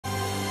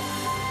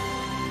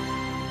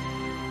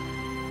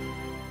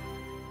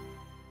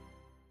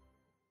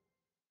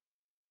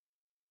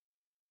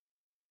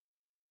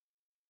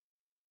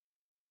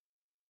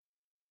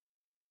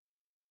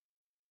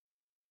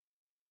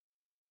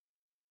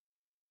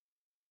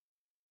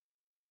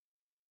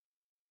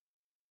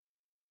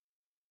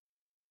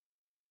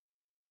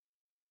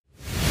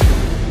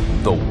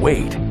The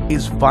wait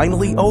is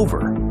finally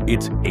over.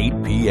 It's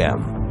 8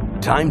 p.m.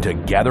 Time to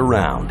gather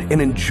round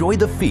and enjoy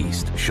the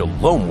feast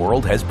Shalom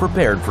World has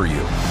prepared for you.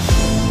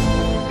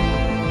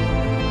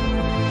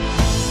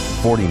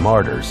 40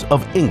 martyrs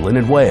of England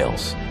and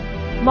Wales.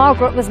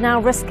 Margaret was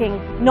now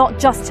risking not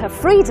just her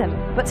freedom,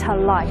 but her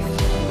life.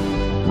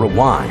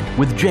 Rewind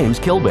with James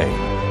Kilbane.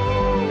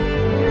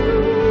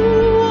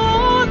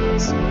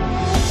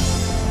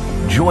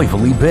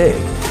 Joyfully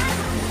Big.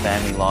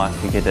 Family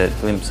life, we get a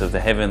glimpse of the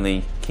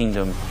heavenly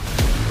kingdom.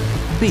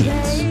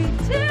 Beats.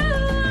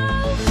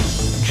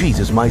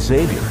 Jesus My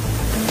Savior.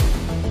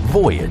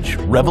 Voyage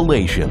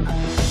Revelation.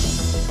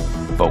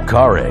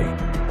 Vocare.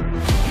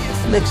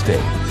 Mixtape.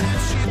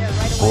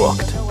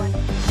 Booked.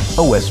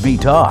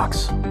 OSV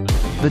Talks.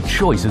 The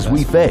Choices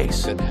We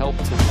Face.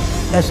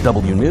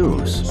 SW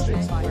News.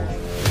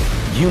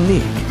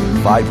 Unique,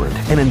 vibrant,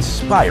 and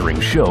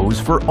inspiring shows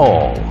for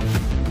all.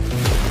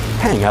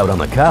 Hang out on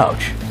the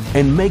couch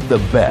and make the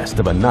best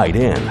of a night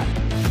in.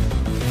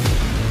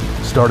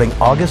 Starting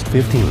August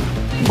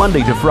 15th,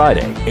 Monday to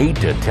Friday, 8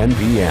 to 10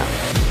 p.m.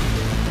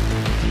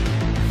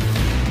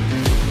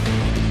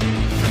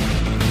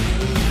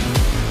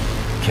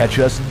 Catch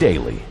us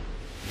daily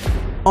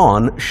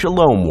on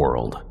Shalom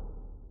World.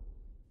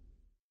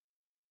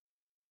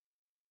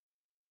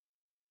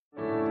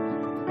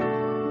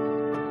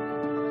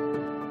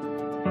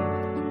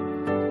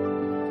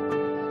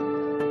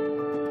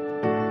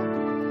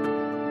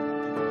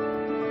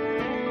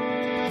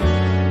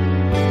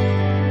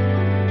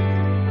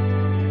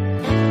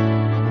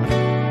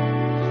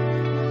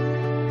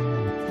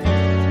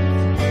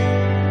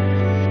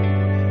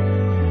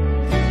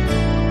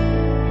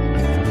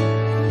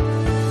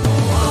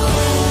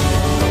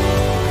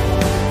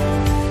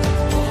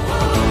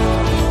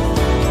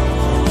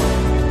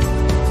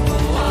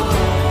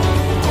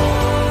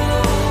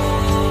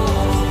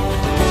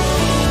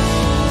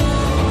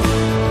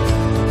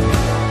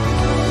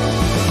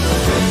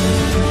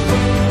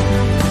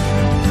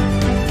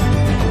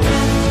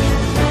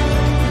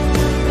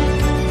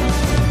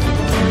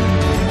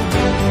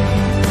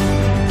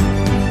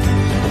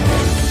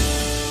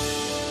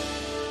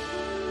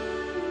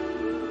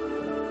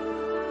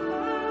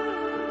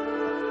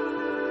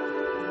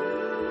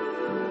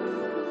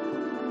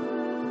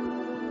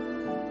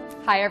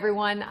 Hi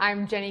everyone,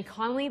 I'm Jenny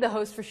Conley, the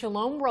host for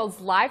Shalom World's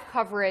live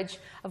coverage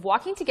of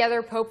Walking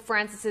Together Pope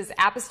Francis's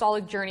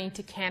apostolic journey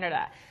to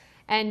Canada.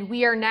 And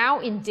we are now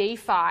in day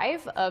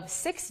 5 of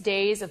 6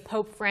 days of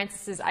Pope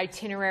Francis's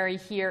itinerary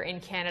here in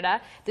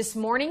Canada. This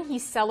morning he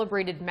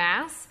celebrated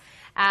Mass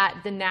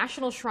at the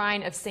National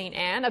Shrine of St.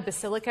 Anne, a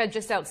basilica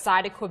just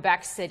outside of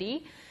Quebec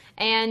City.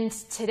 And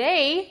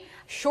today,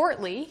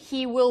 shortly,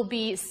 he will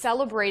be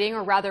celebrating,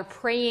 or rather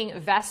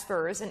praying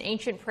Vespers, an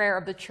ancient prayer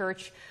of the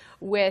Church,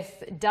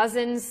 with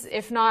dozens,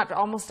 if not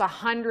almost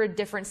 100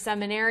 different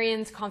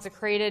seminarians,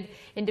 consecrated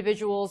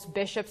individuals,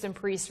 bishops, and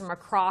priests from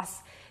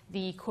across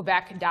the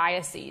Quebec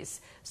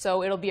diocese.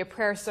 So it'll be a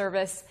prayer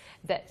service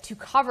that to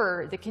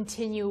cover the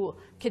continued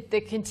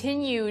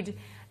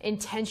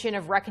intention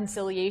of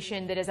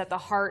reconciliation that is at the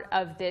heart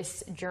of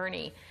this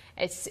journey.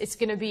 It's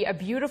going to be a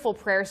beautiful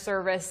prayer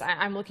service.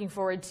 I'm looking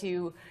forward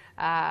to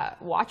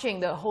watching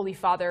the Holy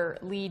Father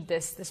lead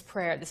this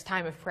prayer, this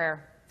time of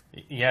prayer.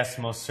 Yes,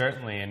 most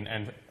certainly.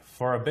 And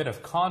for a bit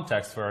of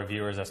context for our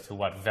viewers as to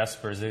what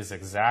Vespers is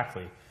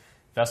exactly,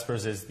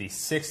 Vespers is the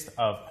 6th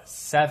of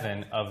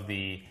 7 of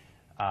the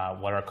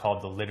what are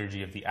called the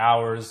Liturgy of the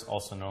Hours,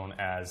 also known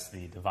as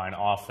the Divine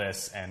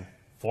Office, and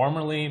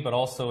formerly, but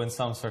also in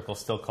some circles,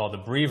 still called the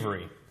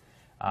Breviary,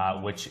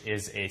 which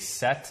is a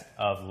set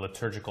of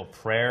liturgical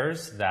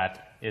prayers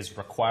that is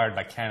required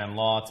by canon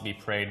law to be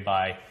prayed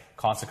by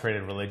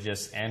consecrated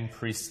religious and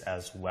priests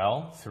as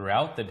well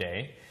throughout the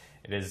day.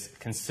 It is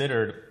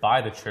considered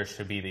by the Church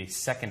to be the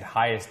second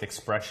highest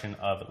expression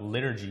of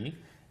liturgy,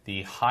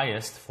 the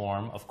highest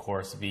form, of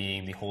course,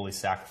 being the holy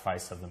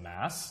sacrifice of the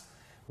Mass,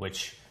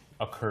 which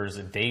occurs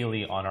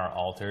daily on our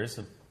altars.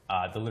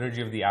 The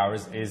Liturgy of the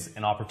Hours is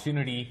an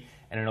opportunity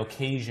and an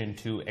occasion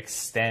to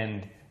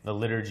extend the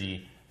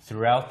liturgy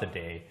throughout the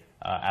day,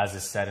 as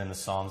is said in the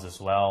Psalms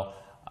as well.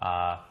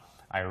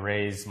 I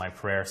raise my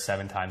prayer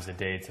 7 times a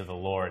day to the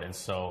Lord. And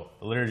so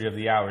the Liturgy of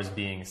the Hours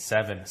being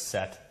 7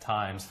 set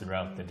times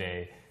throughout the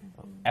day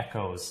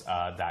echoes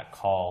that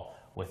call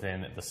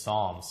within the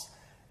Psalms.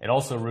 It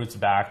also roots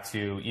back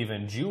to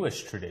even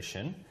Jewish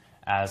tradition,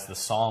 as the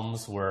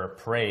Psalms were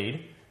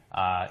prayed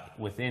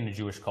within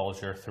Jewish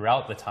culture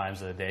throughout the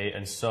times of the day.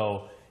 And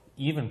so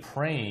even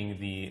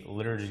praying the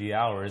Liturgy of the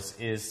Hours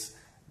is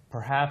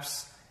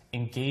perhaps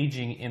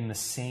engaging in the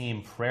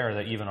same prayer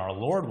that even our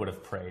Lord would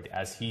have prayed,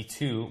 as he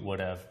too would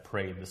have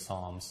prayed the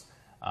Psalms,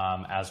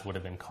 as would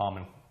have been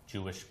common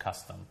Jewish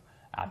custom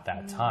at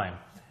that time.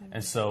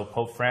 And so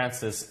Pope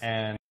Francis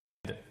and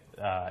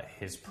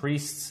his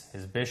priests,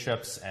 his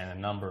bishops, and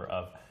a number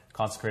of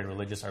consecrated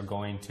religious are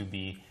going to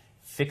be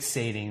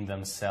fixating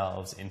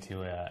themselves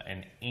into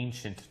an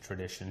ancient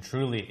tradition,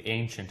 truly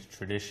ancient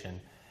tradition,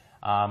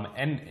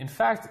 And in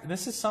fact,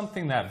 this is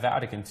something that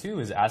Vatican II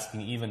is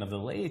asking even of the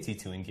laity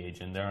to engage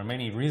in. There are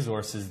many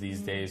resources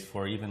these days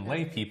for even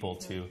lay people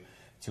to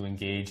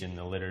engage in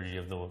the liturgy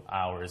of the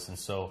hours. And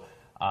so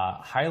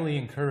highly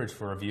encourage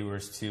for our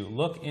viewers to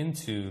look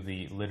into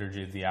the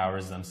liturgy of the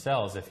hours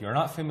themselves if you're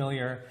not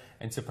familiar,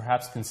 and to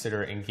perhaps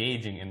consider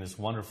engaging in this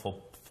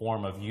wonderful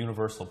form of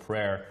universal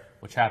prayer,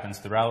 which happens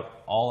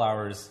throughout all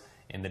hours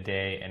in the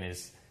day and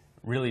is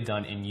really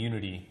done in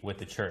unity with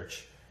the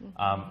Church.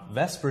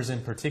 Vespers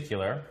in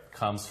particular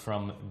comes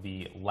from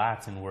the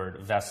Latin word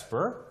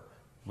vesper,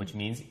 which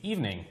means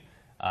evening.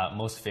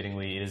 Most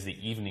fittingly, it is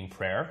the evening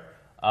prayer.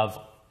 Of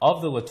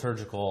the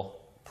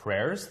liturgical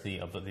prayers,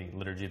 of the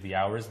liturgy of the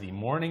hours, the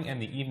morning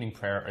and the evening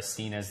prayer are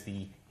seen as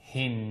the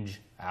hinge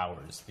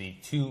hours, the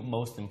two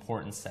most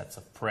important sets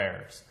of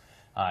prayers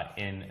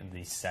in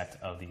the set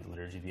of the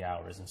liturgy of the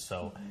hours. And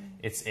so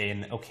it's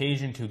an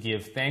occasion to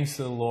give thanks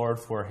to the Lord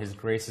for his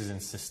graces in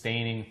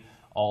sustaining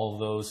all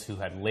those who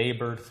had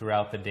labored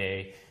throughout the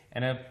day,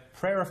 and a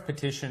prayer of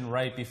petition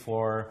right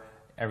before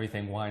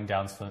everything winds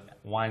down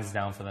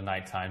for the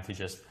nighttime, to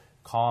just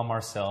calm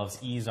ourselves,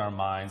 ease our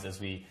minds as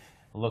we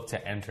look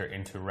to enter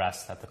into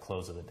rest at the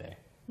close of the day.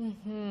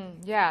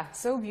 Yeah,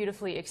 so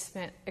beautifully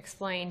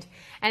explained.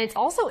 And it's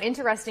also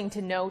interesting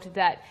to note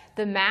that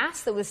the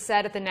Mass that was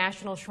said at the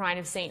National Shrine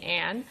of St.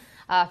 Anne,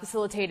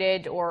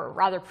 facilitated, or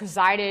rather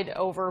presided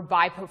over,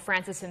 by Pope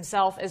Francis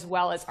himself, as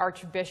well as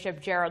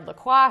Archbishop Gerard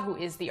Lacroix, who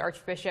is the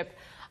Archbishop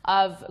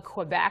of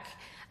Quebec.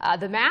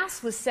 The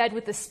Mass was said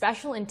with the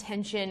special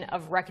intention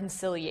of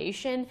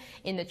reconciliation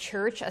in the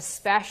Church,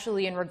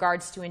 especially in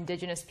regards to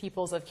Indigenous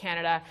peoples of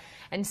Canada.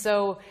 And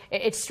so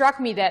it struck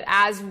me that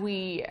as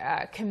we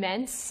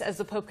as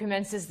the Pope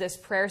commences this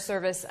prayer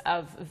service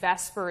of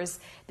Vespers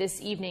this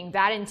evening,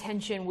 that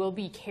intention will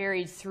be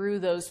carried through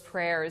those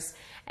prayers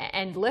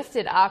and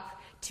lifted up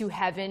to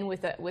heaven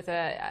with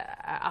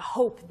a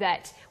hope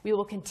that we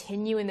will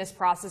continue in this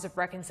process of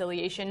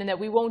reconciliation, and that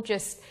we won't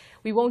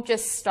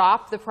just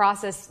stop the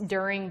process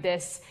during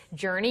this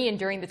journey and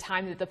during the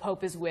time that the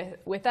Pope is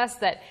with us,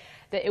 that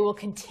it will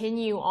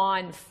continue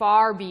on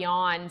far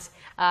beyond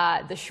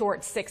the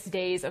short 6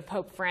 days of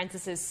Pope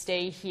Francis's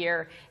stay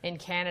here in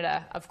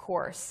Canada, of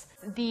course.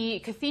 The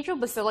Cathedral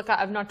Basilica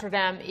of Notre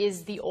Dame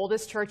is the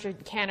oldest church in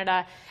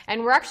Canada,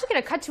 and we're actually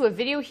going to cut to a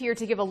video here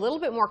to give a little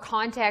bit more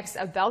context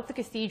about the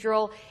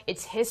cathedral,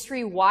 its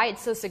history, why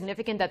it's so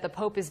significant that the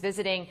Pope is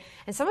visiting,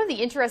 and some of the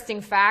interesting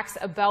facts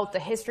about the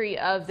history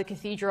of the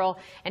cathedral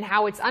and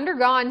how it's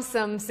undergone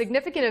some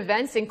significant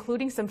events,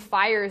 including some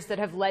fires that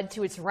have led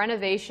to its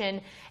renovation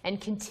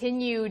and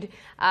continued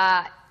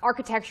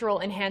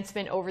architectural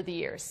enhancement over the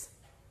years.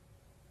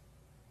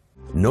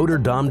 Notre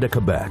Dame de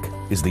Quebec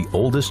is the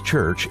oldest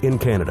church in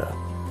Canada.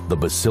 The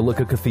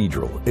Basilica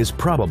Cathedral is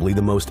probably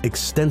the most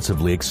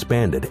extensively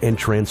expanded and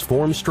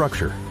transformed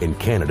structure in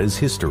Canada's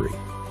history.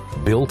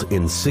 Built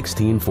in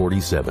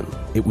 1647,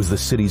 it was the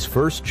city's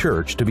first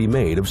church to be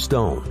made of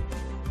stone.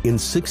 In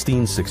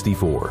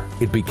 1664,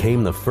 it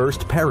became the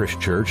first parish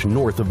church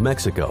north of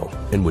Mexico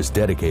and was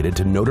dedicated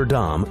to Notre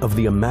Dame of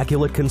the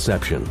Immaculate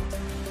Conception.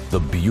 The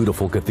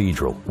beautiful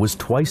cathedral was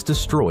twice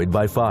destroyed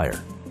by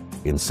fire.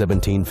 In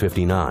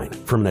 1759,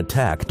 from an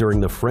attack during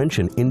the French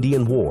and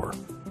Indian War,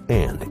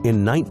 and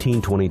in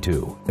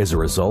 1922 as a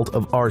result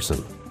of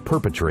arson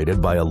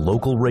perpetrated by a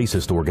local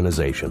racist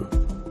organization.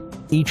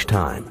 Each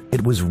time,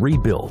 it was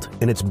rebuilt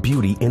and its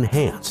beauty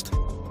enhanced.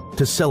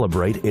 To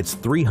celebrate its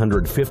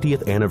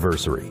 350th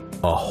anniversary,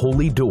 a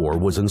holy door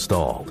was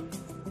installed,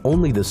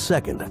 only the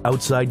second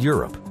outside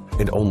Europe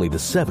and only the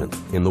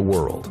seventh in the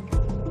world.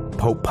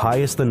 Pope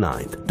Pius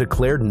IX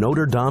declared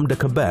Notre Dame de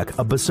Quebec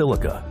a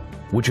basilica,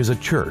 which is a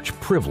church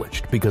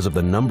privileged because of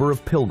the number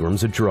of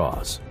pilgrims it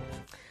draws.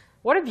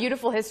 What a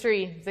beautiful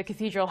history the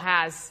cathedral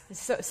has.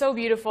 It's so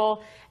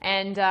beautiful,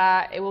 and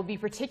it will be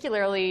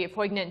particularly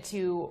poignant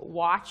to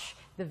watch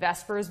the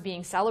Vespers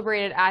being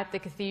celebrated at the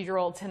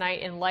cathedral tonight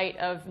in light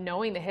of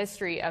knowing the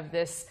history of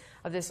this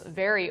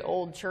very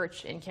old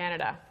church in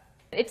Canada.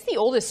 It's the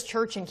oldest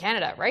church in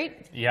Canada,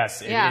 right?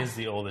 Yes, it is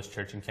the oldest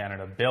church in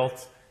Canada.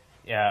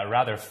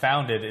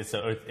 Founded,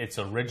 its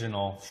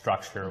original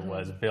structure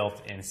was built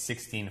in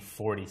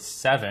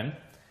 1647.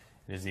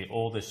 It is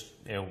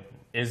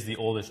the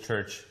oldest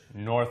church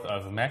north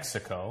of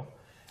Mexico,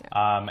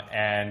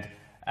 and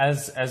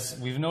as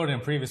we've noted in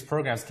previous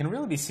programs, can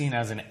really be seen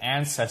as an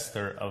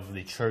ancestor of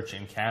the church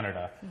in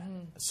Canada,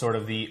 sort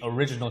of the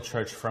original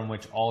church from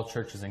which all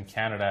churches in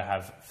Canada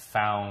have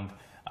found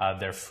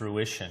their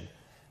fruition.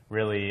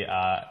 Really,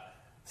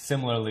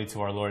 similarly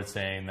to our Lord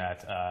saying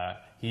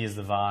that He is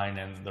the vine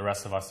and the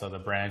rest of us are the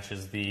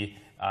branches, the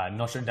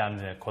Notre Dame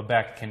de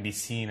Quebec can be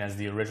seen as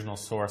the original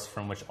source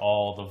from which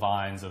all the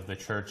vines of the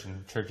church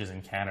and churches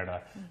in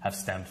Canada have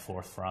stemmed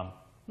forth from.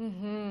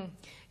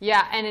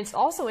 Yeah, and it's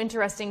also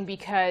interesting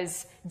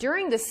because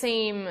during the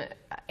same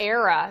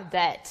era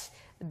that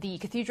the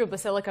Cathedral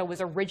Basilica was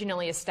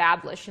originally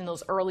established in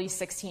those early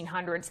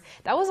 1600s,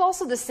 that was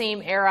also the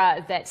same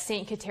era that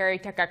St.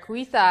 Kateri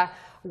Tekakwitha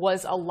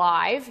was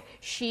alive.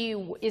 She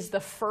is the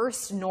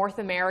first North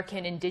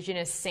American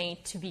indigenous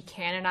saint to be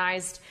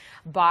canonized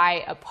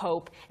by a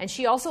pope. And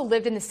she also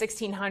lived in the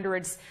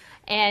 1600s,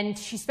 and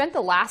she spent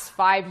the last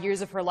 5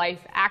 years of her life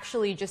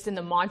actually just in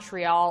the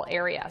Montreal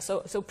area,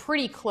 so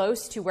pretty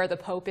close to where the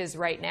Pope is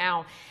right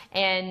now.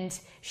 And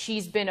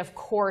she's been, of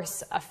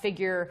course, a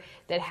figure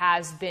that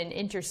has been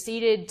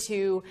interceded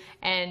to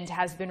and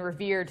has been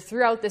revered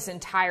throughout this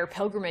entire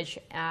pilgrimage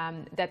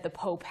that the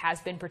Pope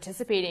has been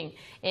participating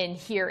in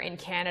here in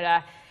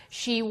Canada.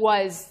 She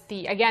was,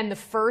 again, the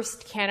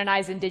first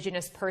canonized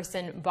Indigenous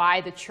person by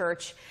the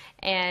Church,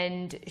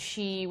 and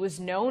she was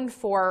known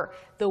for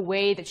the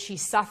way that she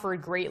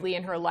suffered greatly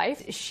in her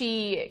life.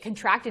 She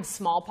contracted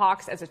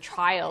smallpox as a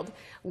child,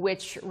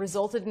 which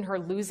resulted in her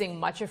losing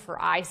much of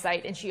her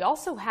eyesight, and she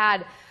also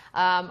had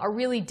a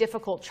really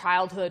difficult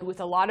childhood with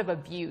a lot of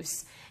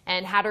abuse,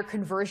 and had her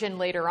conversion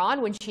later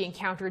on when she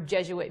encountered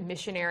Jesuit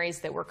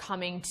missionaries that were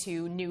coming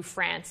to New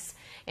France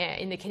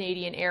in the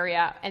Canadian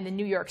area and the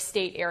New York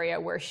State area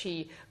where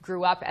she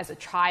grew up as a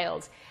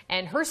child.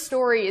 And her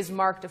story is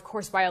marked, of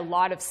course, by a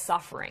lot of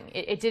suffering.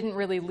 It didn't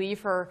really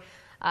leave her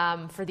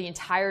for the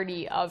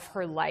entirety of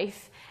her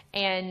life.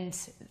 And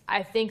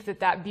I think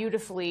that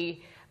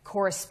beautifully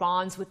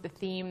corresponds with the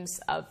themes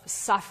of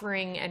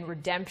suffering and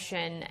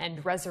redemption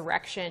and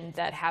resurrection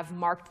that have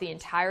marked the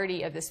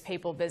entirety of this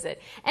papal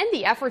visit, and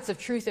the efforts of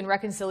truth and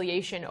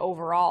reconciliation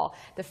overall.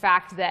 The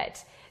fact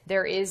that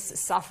there is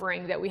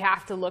suffering that we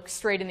have to look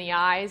straight in the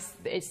eyes,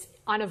 it's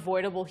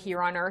unavoidable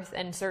here on earth,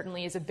 and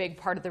certainly is a big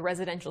part of the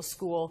residential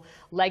school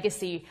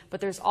legacy.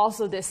 But there's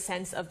also this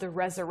sense of the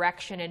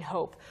resurrection and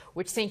hope,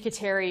 which St.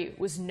 Kateri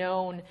was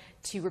known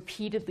to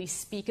repeatedly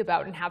speak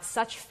about and have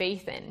such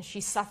faith in.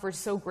 She suffered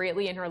so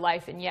greatly in her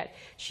life, and yet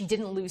she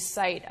didn't lose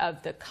sight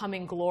of the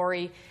coming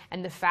glory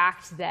and the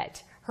fact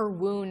that her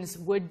wounds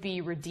would be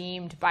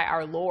redeemed by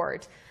our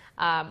Lord.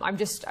 I'm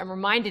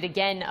reminded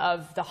again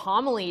of the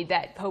homily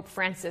that Pope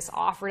Francis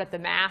offered at the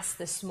Mass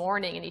this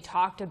morning, and he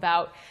talked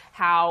about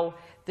how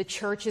the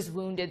Church is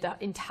wounded, the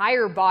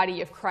entire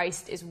body of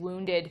Christ is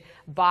wounded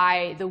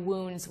by the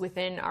wounds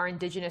within our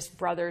Indigenous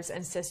brothers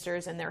and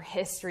sisters and their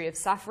history of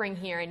suffering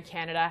here in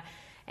Canada.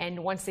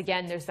 And once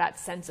again, there's that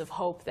sense of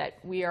hope that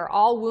we are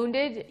all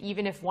wounded,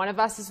 even if one of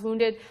us is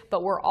wounded,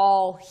 but we're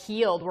all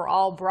healed. We're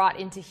all brought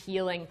into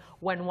healing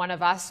when one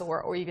of us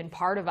or even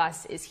part of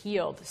us is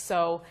healed.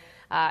 So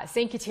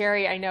St.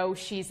 Kateri, I know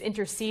she's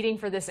interceding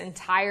for this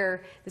entire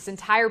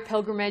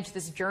pilgrimage,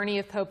 this journey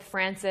of Pope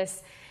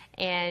Francis,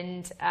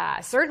 and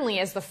certainly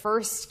as the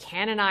first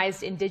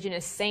canonized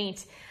Indigenous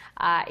saint,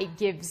 it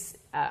gives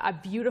a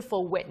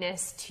beautiful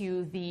witness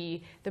to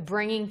the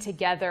bringing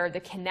together, the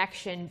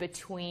connection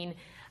between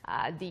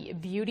the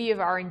beauty of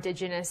our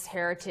Indigenous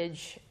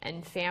heritage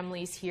and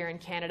families here in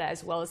Canada,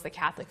 as well as the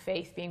Catholic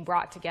faith being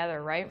brought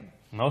together, right?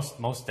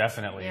 Most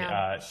definitely.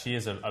 Yeah. She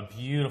is a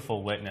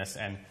beautiful witness,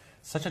 and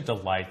such a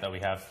delight that we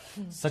have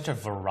such a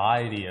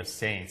variety of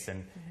saints.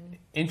 And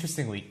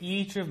interestingly,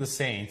 each of the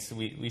saints,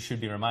 we should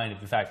be reminded,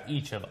 in fact,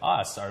 each of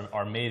us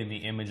are made in the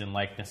image and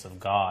likeness of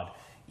God.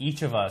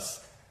 Each of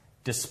us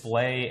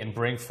display and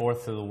bring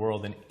forth to the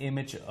world an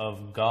image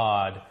of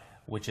God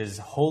which is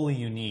wholly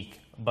unique,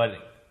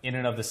 but in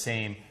and of the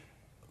same,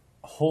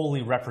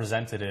 wholly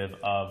representative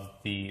of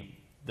the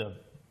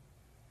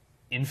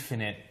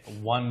infinite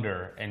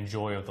wonder and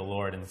joy of the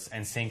Lord.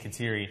 And St.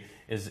 Kateri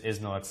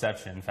is no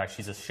exception. In fact,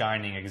 she's a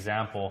shining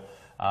example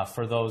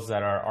for those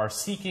that are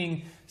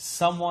seeking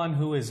someone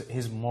who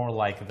is more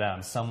like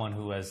them, someone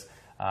who has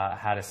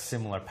had a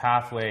similar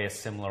pathway, a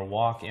similar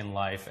walk in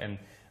life, and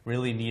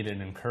really need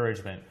an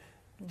encouragement.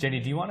 Jenny,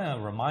 do you want to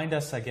remind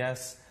us, I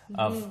guess,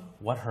 of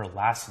what her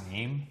last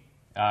name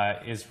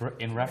is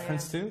in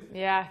reference to?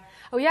 Yeah.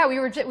 Oh, yeah.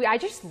 I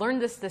just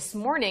learned this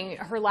morning.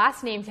 Her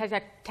last name,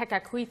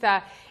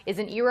 Tekakwitha, is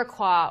an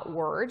Iroquois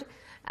word,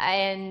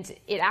 and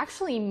it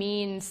actually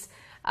means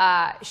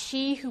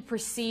she who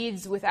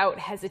proceeds without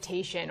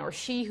hesitation, or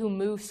she who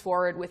moves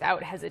forward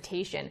without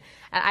hesitation.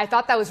 And I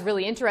thought that was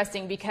really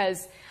interesting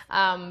because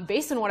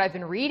based on what I've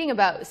been reading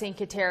about St.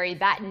 Kateri,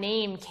 that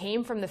name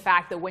came from the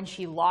fact that when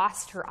she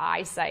lost her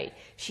eyesight,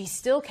 she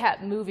still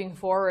kept moving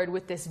forward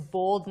with this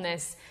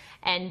boldness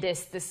and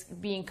this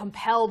being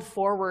compelled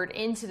forward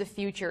into the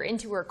future,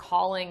 into her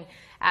calling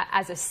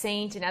as a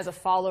saint and as a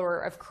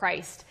follower of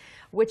Christ.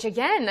 Which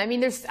again, I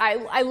mean,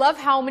 I love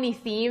how many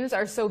themes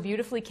are so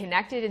beautifully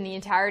connected in the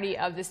entirety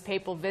of this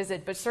papal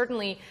visit, but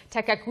certainly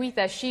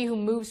Tekakwitha, she who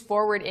moves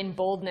forward in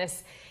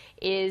boldness,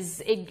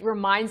 it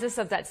reminds us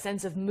of that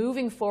sense of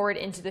moving forward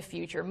into the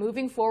future,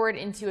 moving forward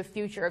into a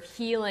future of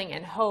healing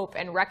and hope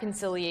and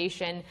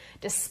reconciliation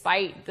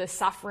despite the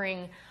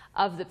suffering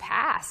of the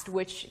past,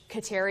 which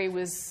Kateri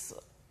was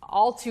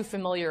all too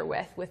familiar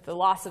with the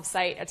loss of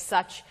sight at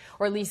such,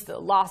 or at least the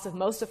loss of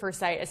most of her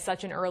sight at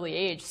such an early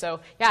age. So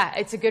yeah,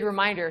 it's a good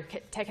reminder.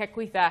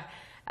 Tekakwitha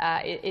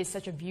is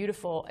such a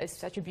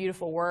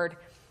beautiful word.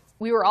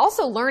 we were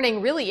also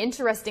learning, really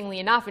interestingly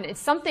enough, and it's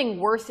something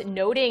worth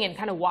noting and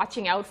kind of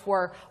watching out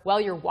for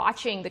while you're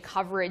watching the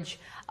coverage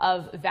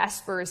of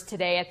Vespers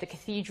today at the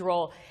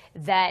cathedral,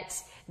 that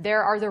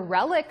there are the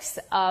relics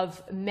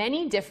of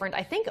many different,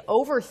 I think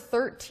over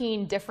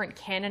 13 different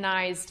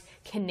canonized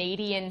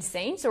Canadian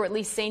saints, or at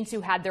least saints who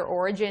had their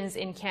origins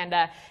in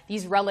Canada.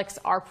 These relics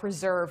are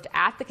preserved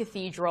at the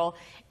cathedral,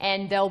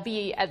 and there'll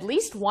be at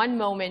least one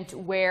moment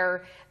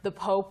where the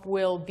Pope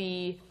will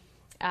be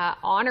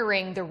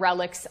honoring the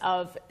relics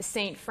of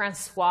Saint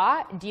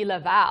Francois de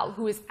Laval,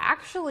 who is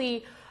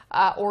actually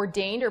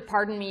ordained, or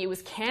pardon me, it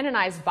was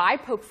canonized by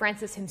Pope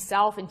Francis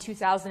himself in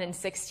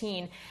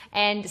 2016.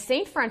 And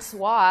Saint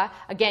Francois,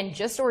 again,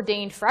 just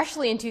ordained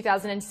freshly in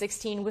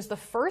 2016, was the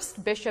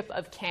first bishop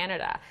of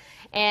Canada.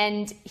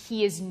 And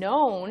he is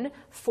known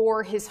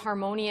for his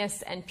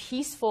harmonious and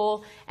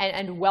peaceful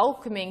and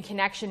welcoming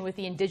connection with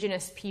the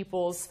Indigenous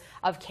peoples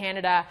of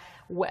Canada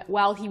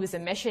while he was a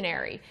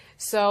missionary.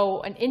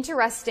 So an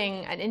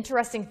interesting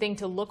thing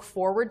to look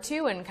forward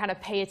to and kind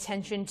of pay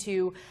attention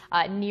to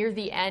near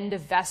the end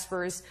of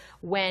Vespers,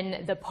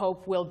 when the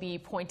Pope will be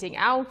pointing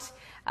out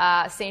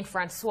Saint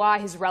Francois,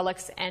 his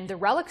relics, and the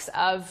relics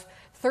of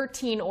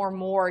 13 or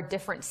more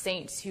different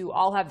saints who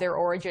all have their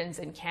origins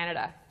in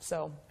Canada.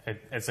 So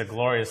it's a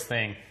glorious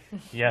thing.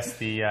 Yes,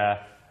 the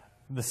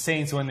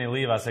saints, when they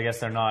leave us, I guess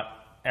they're not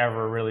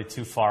ever really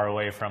too far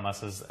away from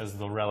us, as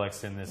the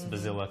relics in this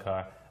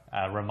basilica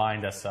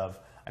remind us of.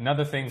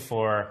 Another thing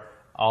for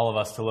all of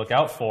us to look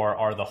out for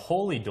are the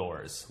holy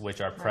doors,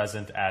 which are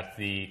present at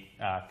the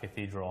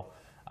cathedral.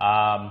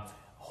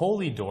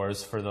 Holy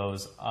doors, for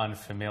those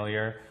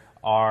unfamiliar,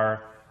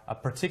 are a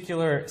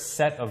particular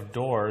set of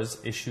doors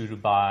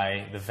issued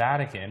by the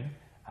Vatican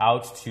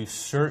out to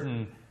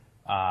certain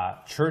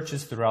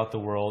churches throughout the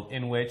world,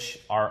 in which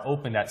are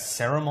opened at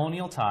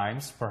ceremonial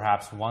times,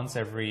 perhaps once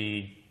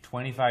every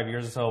 25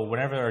 years or so,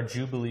 whenever a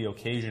jubilee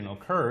occasion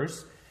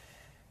occurs,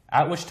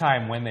 at which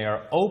time, when they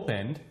are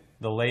opened,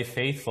 the lay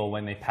faithful,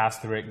 when they pass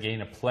through it, gain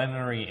a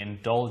plenary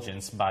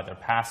indulgence by their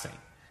passing.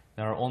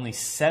 There are only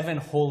 7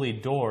 holy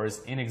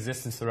doors in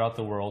existence throughout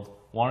the world,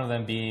 one of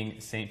them being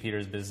St.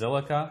 Peter's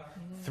Basilica,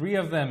 3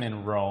 of them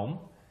in Rome,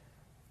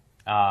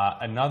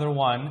 another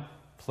one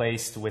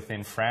placed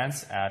within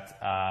France at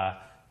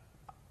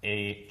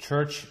a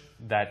church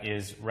that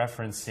is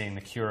referencing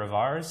the cure of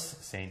Ars,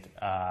 St.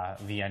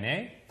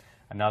 Vianney,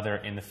 another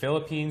in the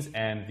Philippines,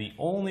 and the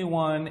only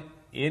one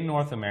in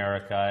North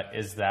America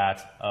is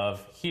that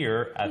of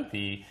here at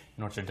the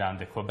Notre Dame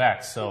de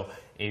Quebec. So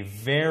a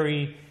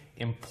very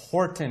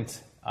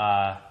important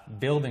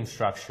building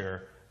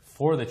structure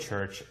for the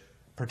church,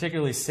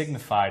 particularly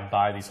signified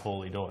by these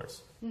holy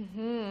doors.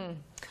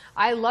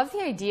 I love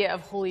the idea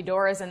of holy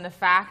doors and the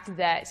fact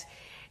that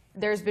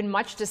there's been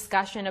much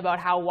discussion about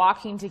how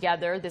walking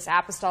together, this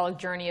apostolic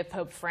journey of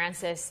Pope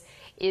Francis,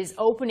 is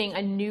opening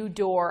a new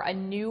door, a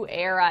new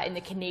era in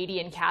the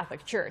Canadian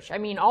Catholic Church. I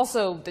mean,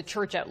 also the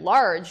church at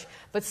large,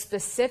 but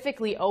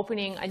specifically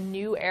opening a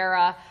new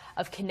era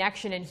of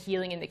connection and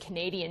healing in the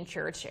Canadian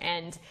church.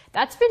 And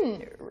that's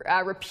been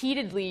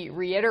repeatedly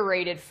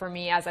reiterated for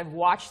me as I've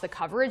watched the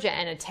coverage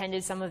and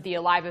attended some of the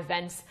live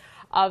events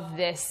of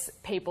this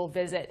papal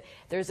visit.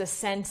 There's a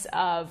sense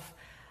of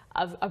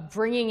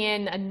bringing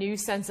in a new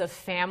sense of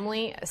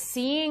family,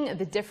 seeing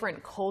the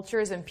different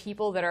cultures and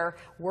people that are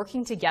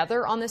working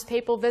together on this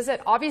papal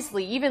visit.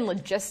 Obviously, even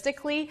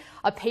logistically,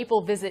 a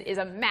papal visit is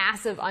a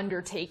massive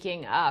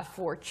undertaking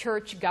for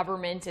church,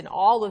 government, and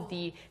all of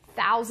the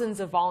thousands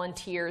of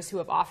volunteers who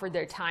have offered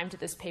their time to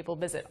this papal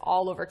visit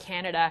all over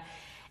Canada.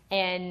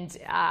 And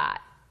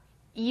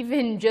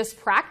even just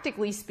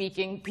practically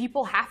speaking,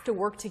 people have to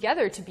work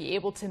together to be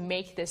able to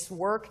make this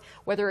work,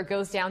 whether it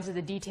goes down to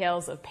the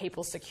details of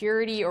papal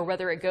security or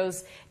whether it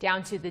goes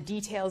down to the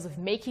details of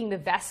making the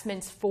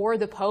vestments for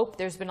the Pope.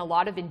 There's been a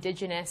lot of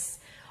Indigenous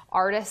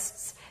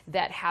artists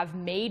that have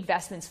made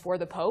vestments for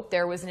the Pope.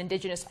 There was an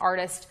Indigenous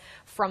artist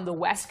from the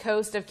west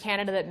coast of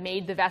Canada that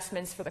made the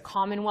vestments for the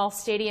Commonwealth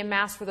Stadium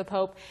Mass for the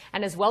Pope,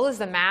 and as well as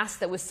the Mass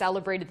that was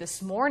celebrated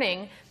this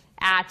morning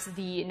at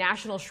the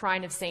National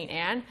Shrine of St.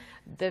 Anne.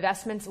 The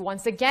vestments,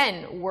 once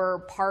again, were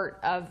part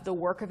of the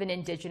work of an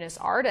Indigenous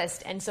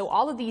artist. And so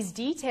all of these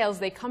details,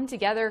 they come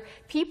together.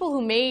 People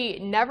who may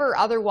never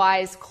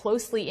otherwise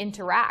closely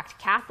interact,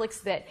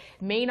 Catholics that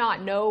may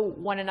not know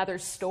one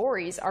another's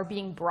stories, are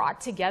being brought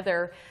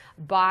together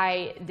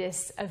by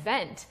this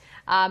event.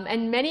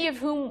 And many of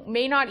whom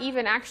may not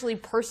even actually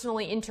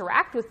personally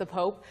interact with the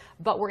Pope,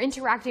 but we're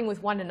interacting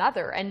with one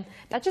another. And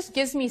that just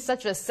gives me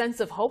such a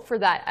sense of hope for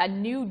that, a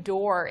new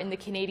door in the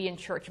Canadian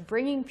church,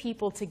 bringing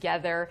people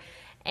together,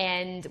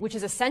 and which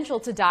is essential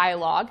to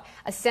dialogue,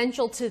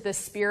 essential to the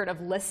spirit of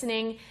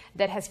listening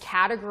that has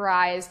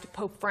categorized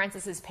Pope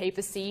Francis's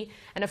papacy.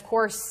 And of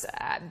course,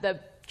 the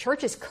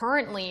church is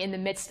currently in the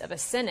midst of a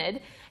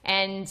synod,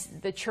 and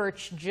the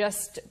church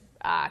just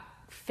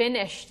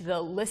finished the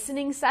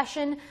listening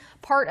session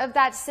part of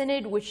that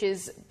synod, which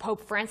is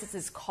Pope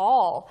Francis's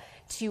call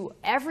to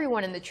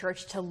everyone in the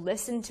church to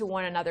listen to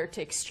one another,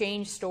 to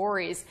exchange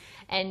stories.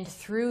 And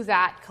through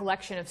that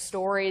collection of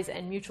stories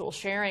and mutual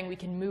sharing, we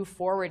can move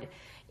forward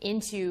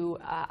into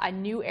a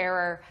new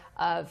era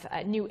of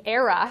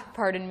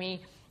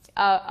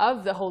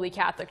the Holy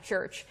Catholic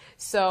Church.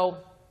 So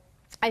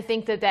I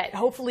think that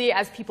hopefully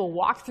as people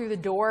walk through the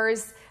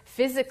doors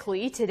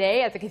physically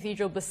today at the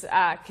Cathedral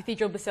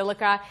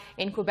Basilica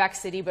in Quebec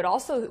City, but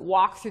also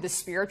walk through the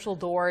spiritual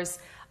doors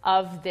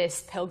of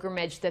this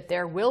pilgrimage, that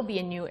there will be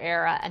a new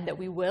era and that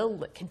we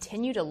will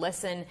continue to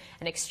listen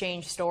and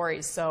exchange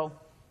stories. So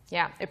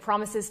yeah, it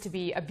promises to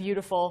be a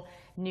beautiful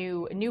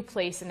new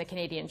place in the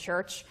Canadian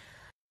Church.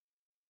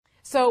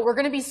 So we're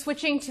going to be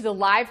switching to the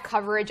live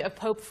coverage of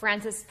Pope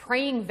Francis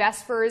praying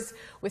Vespers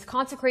with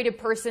consecrated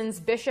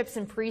persons, bishops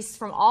and priests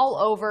from all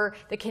over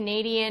the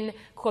Canadian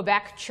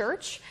Quebec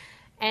Church.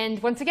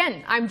 And once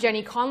again, I'm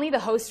Jenny Conley, the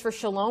host for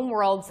Shalom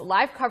World's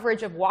live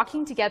coverage of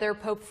Walking Together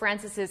Pope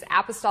Francis's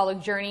apostolic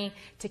journey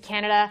to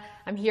Canada.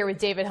 I'm here with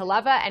David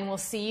Haleva, and we'll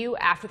see you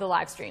after the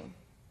live stream.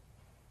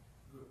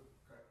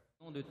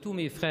 Au nom de tous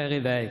mes frères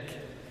évêques,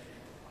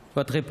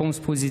 votre réponse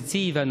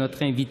positive à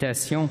notre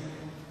invitation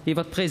et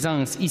votre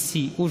présence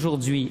ici,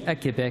 aujourd'hui, à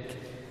Québec,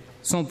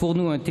 sont pour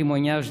nous un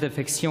témoignage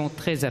d'affection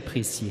très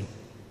apprécié.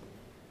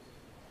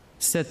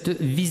 Cette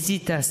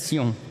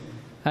visitation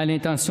à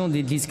l'intention de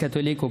l'Église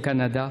catholique au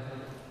Canada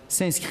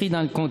s'inscrit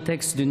dans le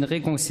contexte d'une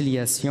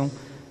réconciliation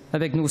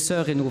avec nos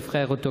sœurs et nos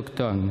frères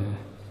autochtones.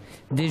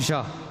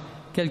 Déjà,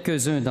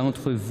 quelques-uns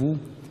d'entre vous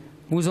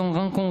vous ont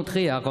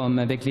rencontré à Rome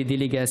avec les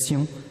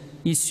délégations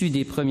issues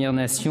des Premières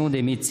Nations,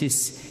 des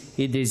Métis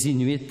et des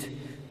Inuits,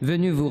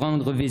 venus vous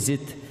rendre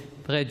visite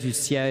près du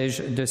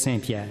siège de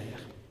Saint-Pierre.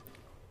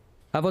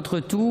 À votre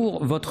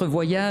tour, votre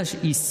voyage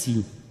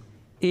ici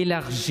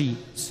élargit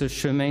ce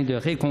chemin de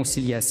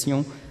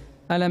réconciliation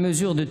à la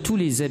mesure de tous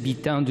les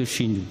habitants de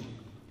chez nous.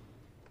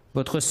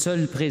 Votre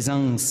seule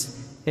présence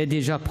est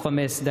déjà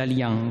promesse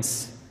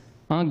d'alliance,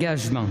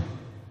 engagement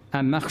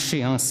à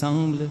marcher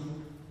ensemble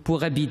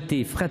pour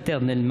habiter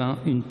fraternellement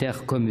une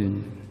terre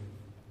commune.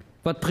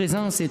 Votre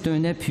présence est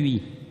un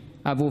appui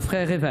à vos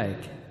frères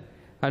évêques,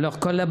 à leurs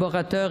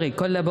collaborateurs et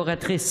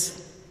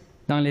collaboratrices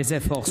dans les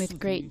efforts. With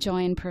great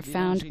joy and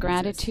profound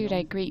gratitude,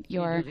 I greet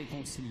your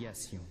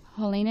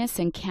Holiness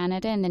in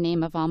Canada in the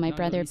name of all my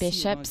brother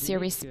bishops.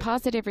 Your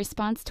positive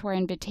response to our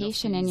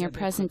invitation and your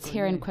presence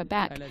here in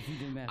Quebec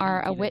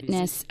are a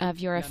witness of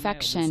your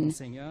affection.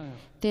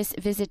 This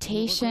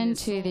visitation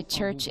to the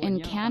Church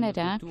in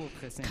Canada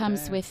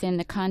comes within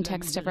the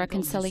context of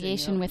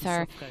reconciliation with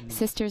our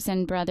sisters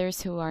and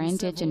brothers who are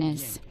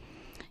Indigenous.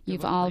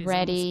 You've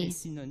already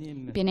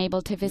been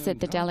able to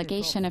visit the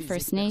delegation of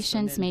First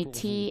Nations,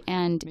 Métis,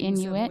 and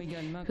Inuit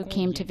who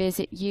came to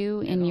visit you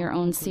in your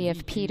own See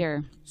of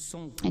Peter.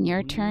 In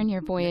your turn,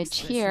 your voyage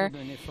here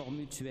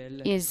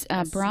is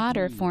a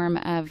broader form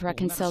of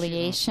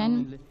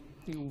reconciliation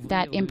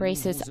that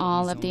embraces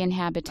all of the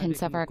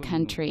inhabitants of our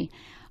country.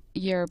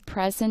 Your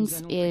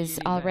presence is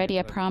already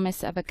a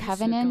promise of a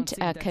covenant,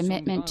 a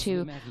commitment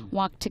to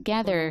walk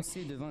together,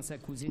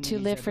 to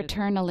live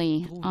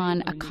fraternally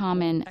on a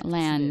common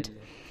land.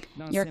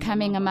 Your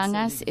coming among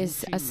us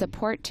is a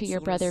support to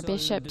your brother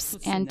bishops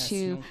and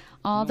to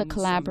all the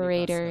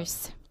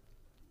collaborators.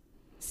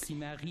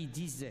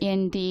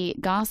 In the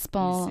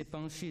Gospel,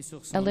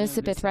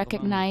 Elizabeth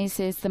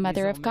recognizes the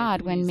Mother of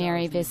God when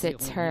Mary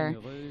visits her.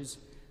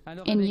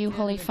 In you,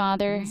 Holy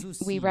Father,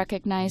 we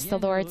recognize the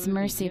Lord's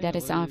mercy that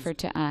is offered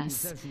to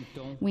us.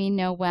 We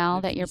know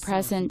well that your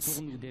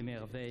presence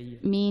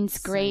means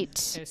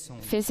great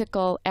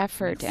physical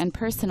effort and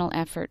personal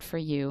effort for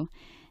you.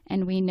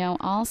 And we know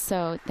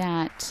also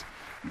that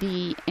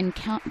the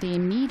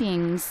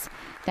meetings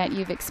that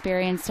you've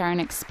experienced are an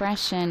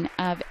expression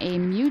of a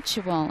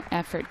mutual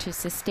effort to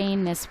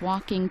sustain this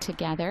walking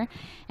together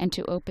and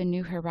to open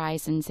new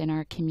horizons in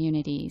our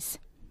communities.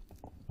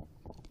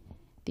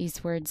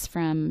 These words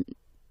from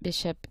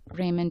Bishop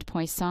Raymond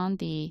Poisson,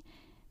 the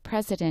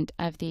President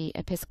of the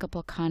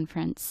Episcopal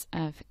Conference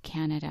of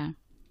Canada.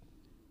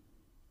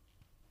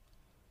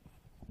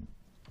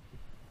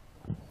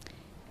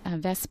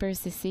 Vespers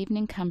this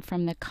evening come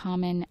from the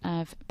Common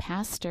of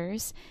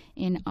Pastors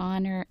in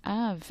honor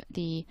of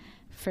the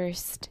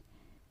first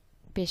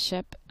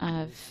Bishop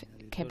of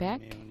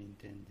Quebec,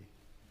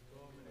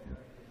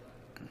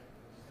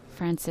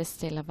 Francis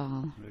de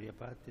Laval. Gloria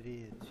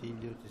Patri et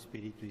Filio et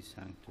Spiritui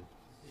Sancto.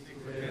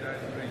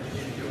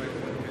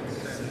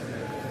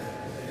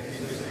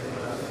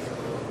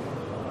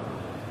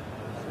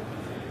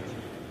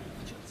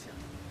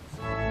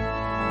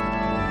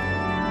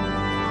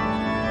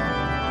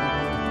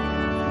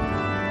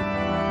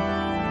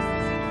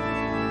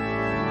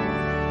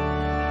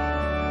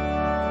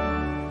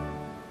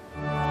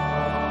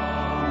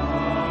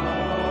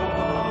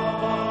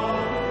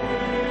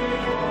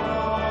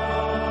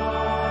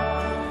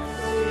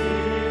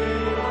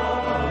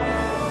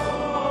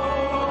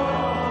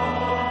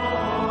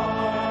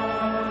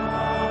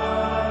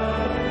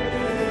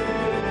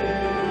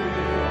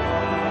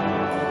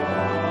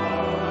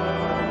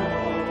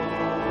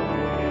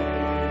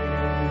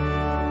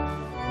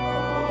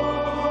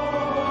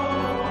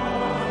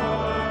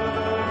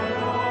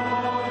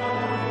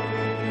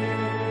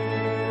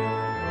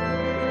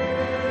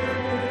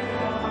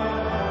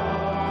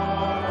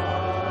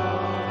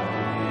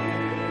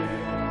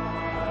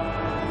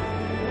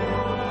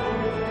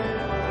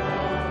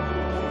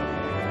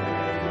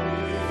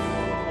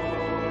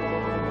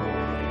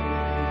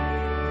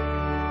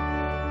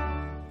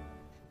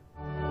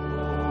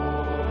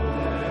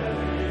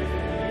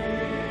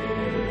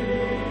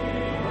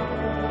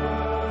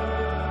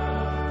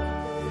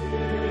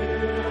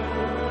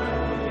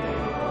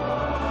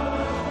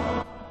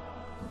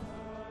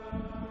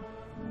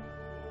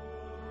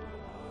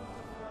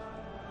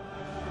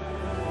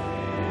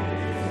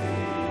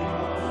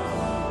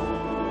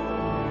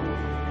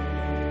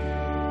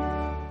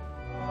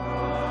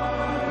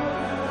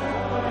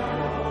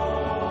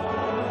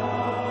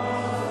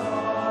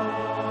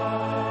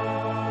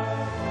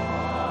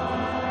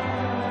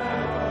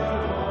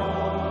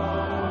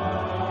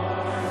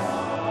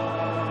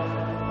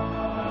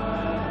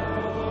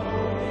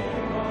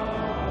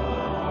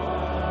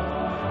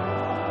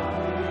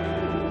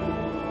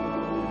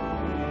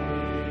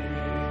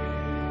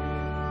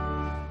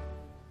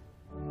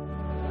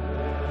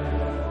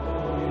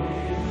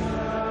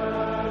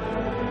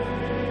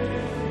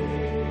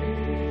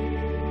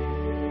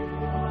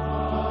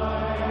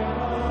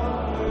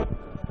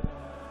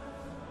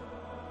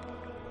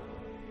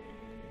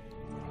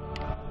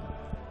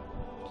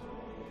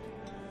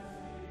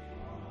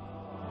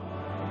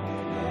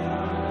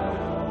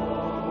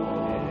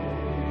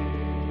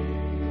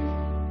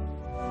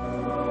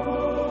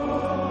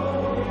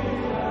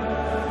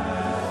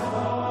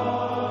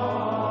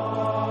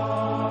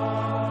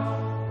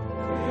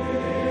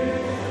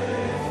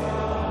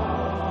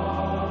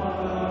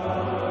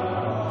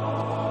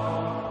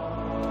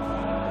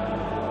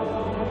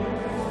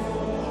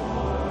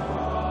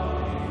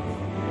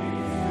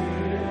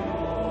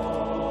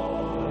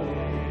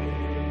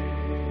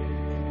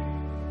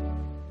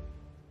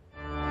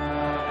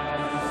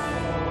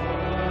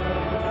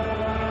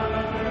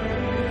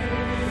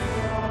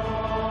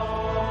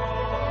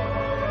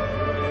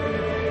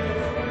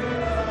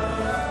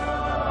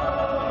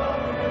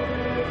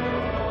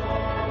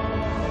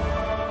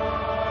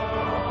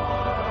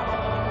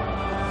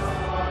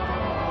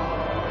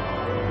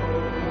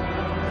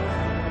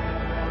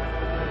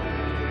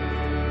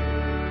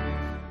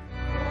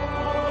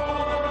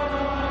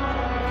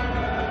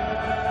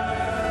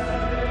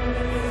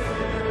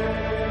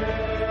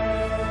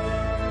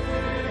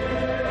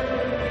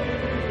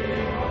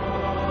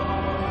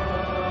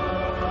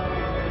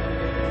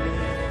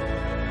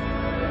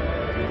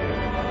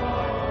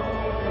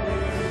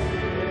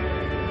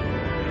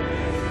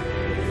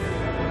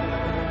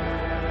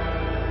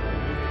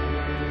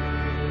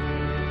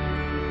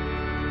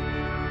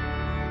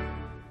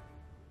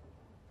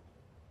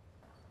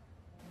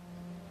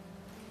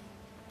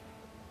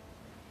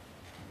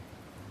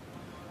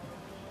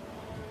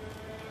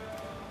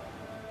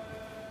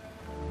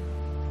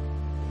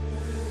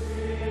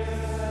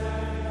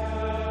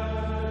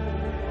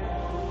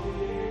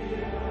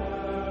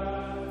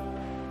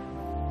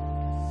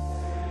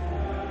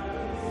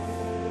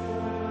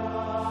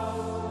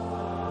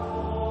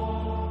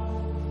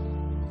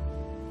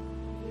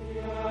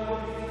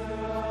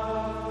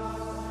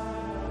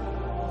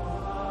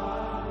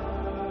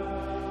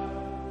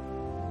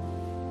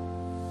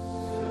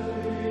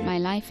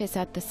 life is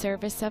at the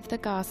service of the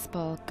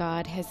gospel,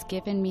 God has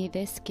given me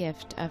this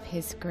gift of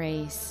his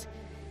grace.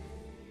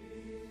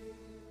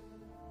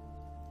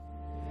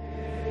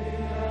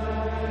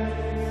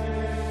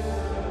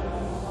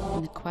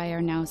 And the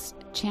choir now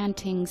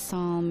chanting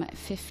Psalm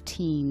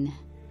 15.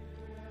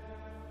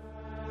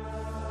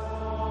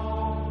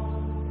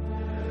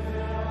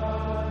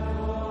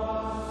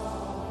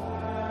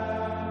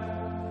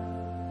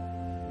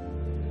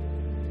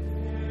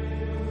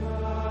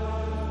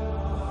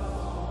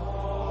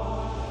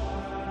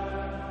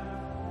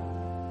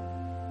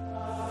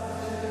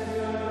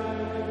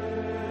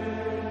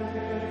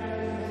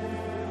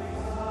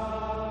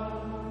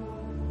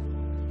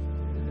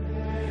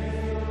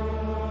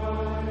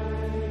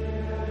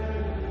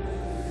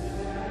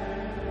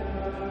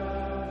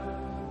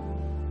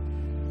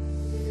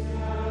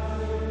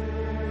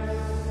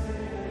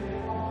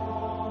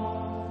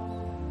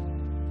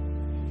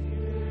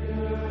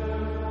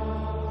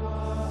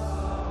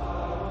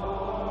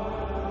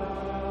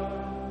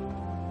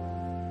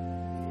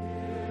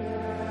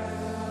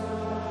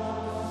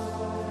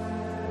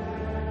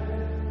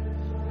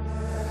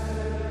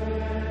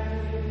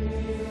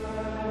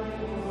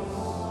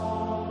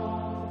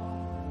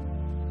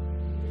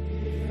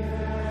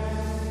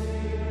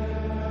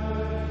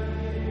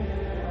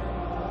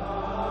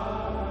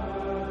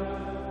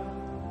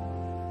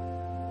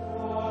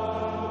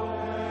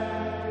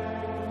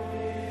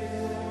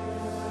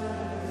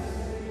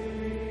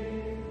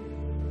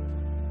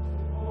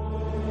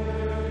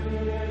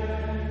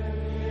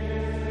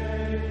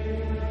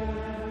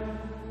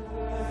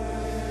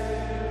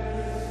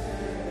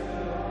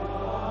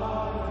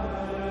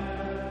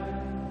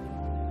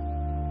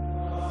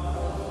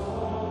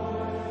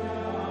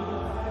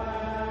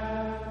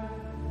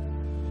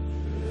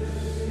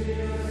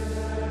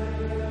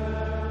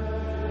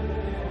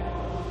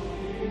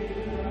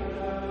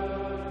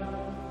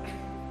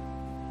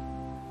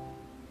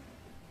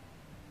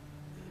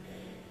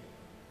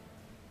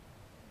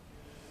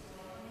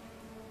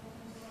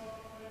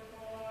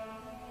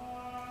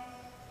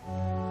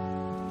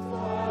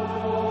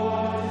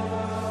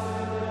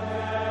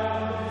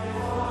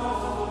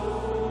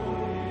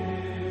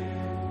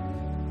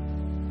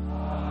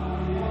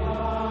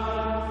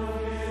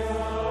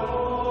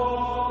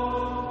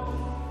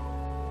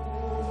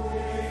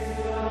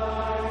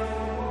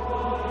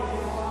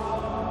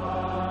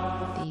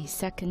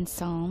 Second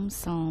Psalm,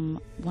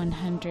 Psalm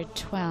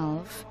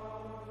 112.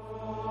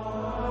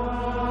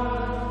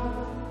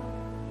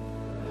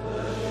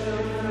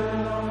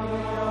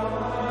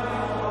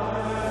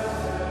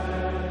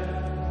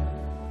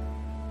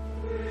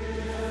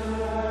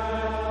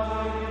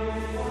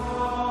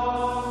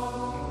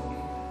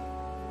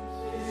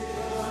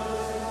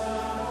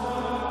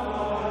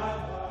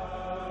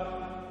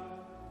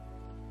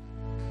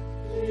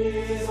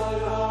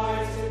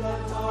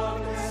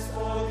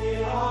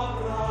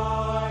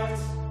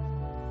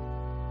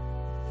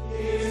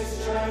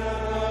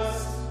 Generous.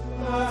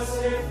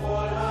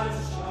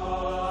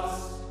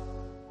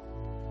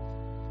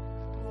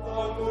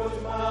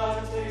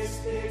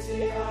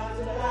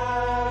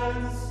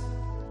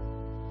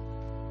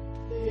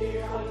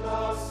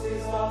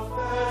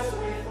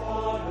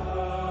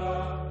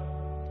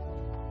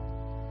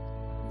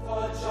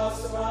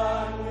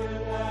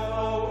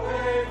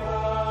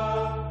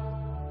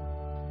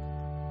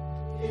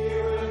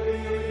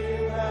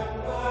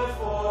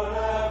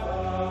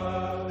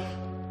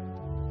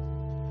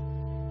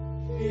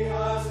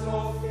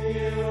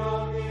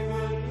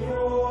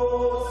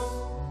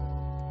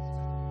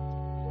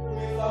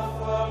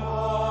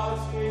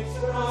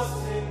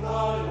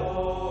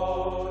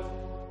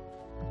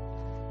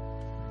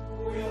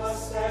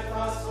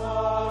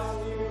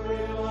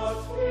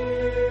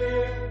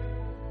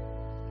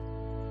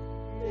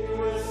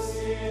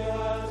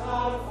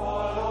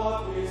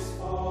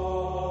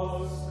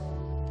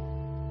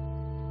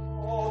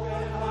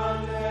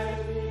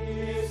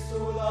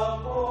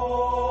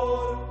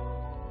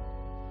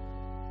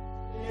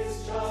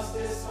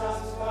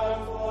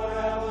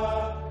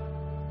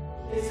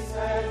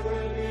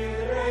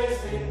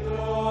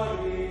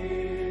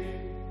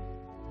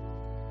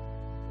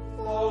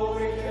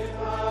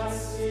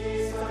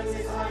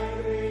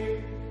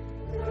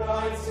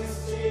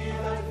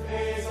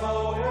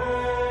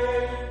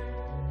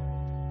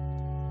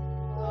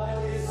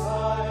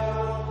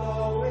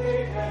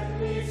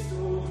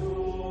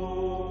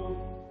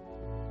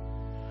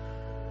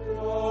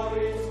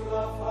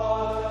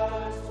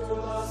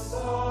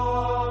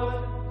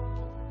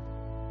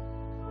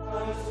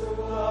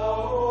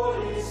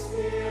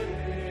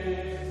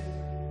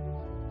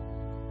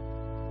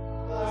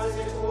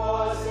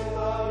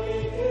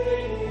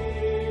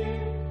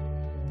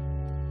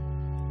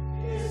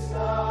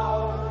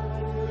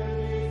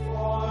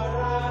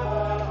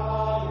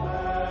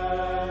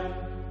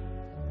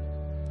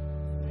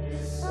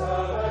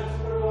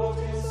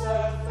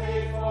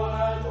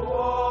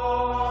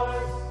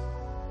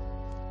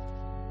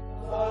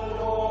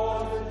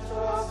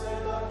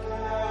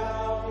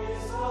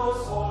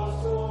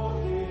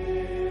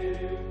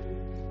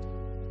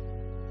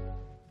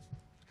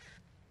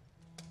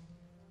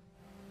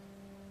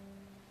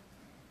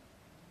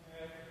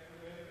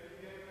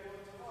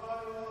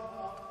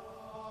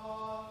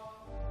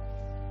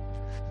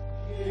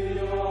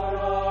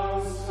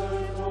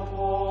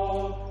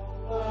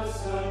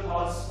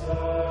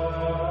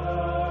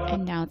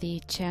 And now the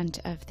chant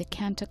of the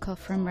canticle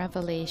from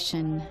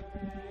Revelation.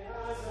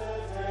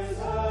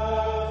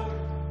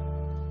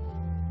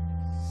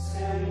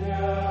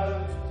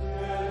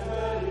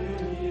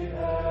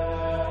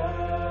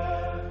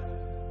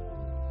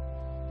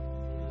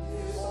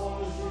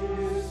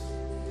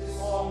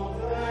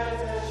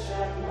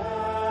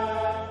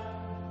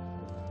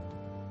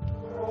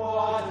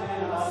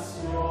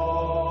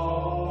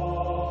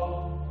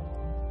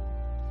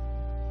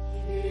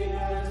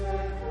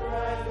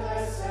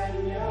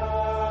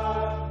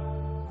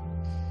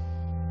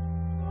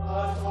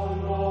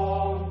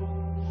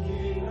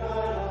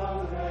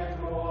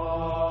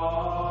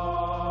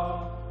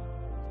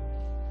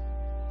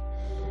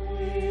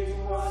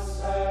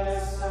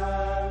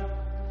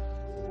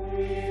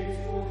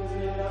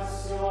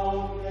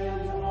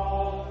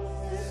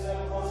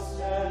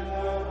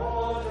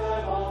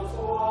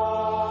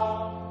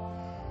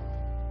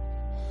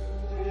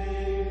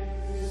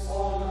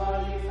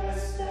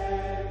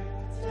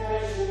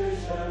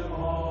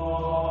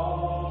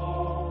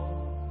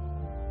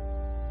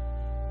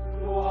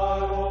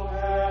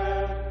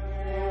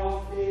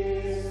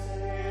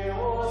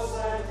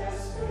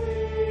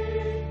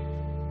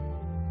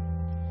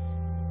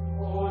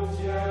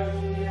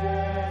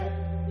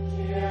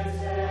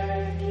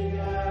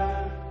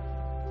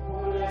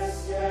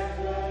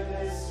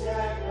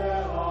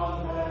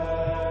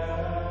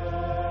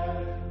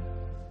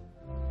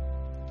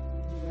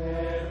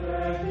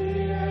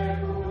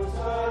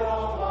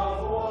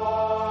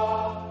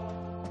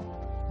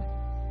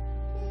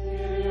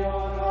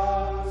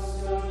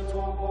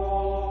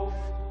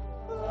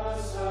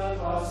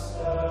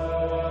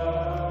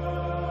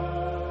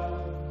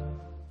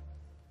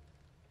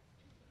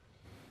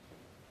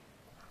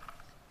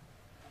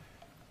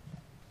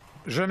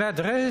 Je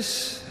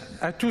m'adresse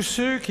à tous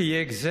ceux qui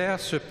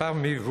exercent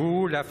parmi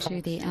vous la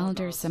To the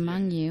elders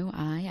among you,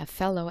 I, a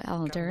fellow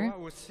elder,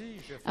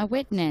 a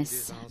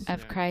witness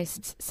of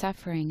Christ's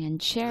suffering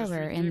and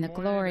sharer in the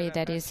glory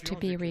that is to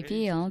be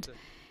revealed,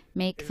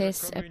 make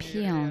this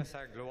appeal.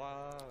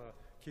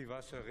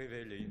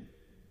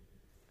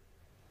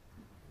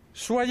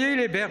 Soyez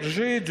les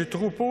bergers du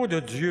troupeau de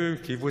Dieu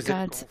qui vous est.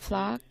 God's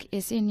flock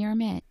is in your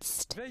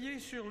midst.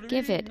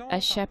 Give it a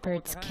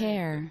shepherd's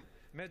care.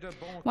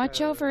 Watch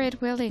over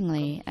it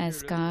willingly,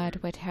 as God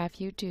would have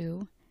you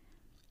do,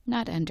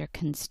 not under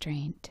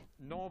constraint,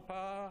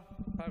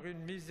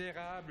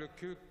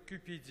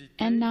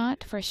 and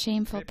not for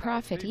shameful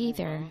profit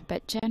either,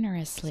 but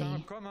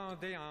generously.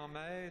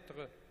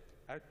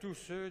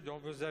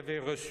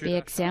 The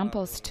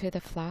examples to the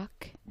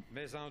flock,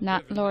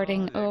 not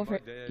lording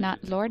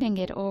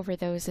it over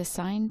those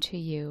assigned to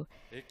you,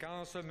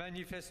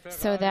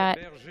 so that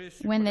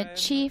when the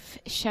chief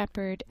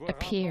shepherd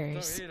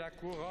appears,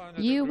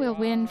 you will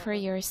win for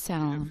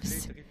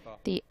yourselves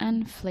the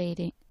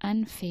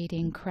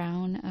unfading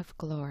crown of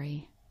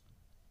glory.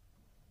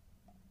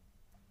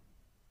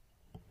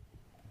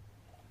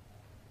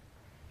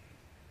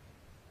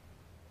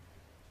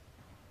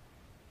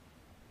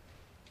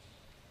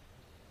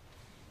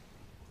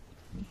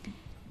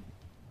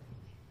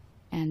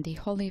 And the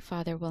Holy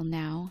Father will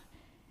now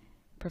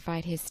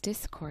provide his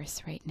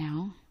discourse right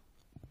now.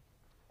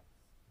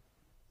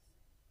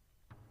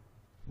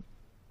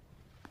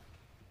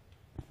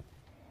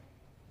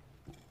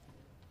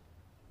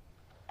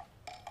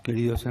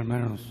 Queridos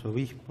hermanos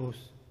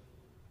obispos,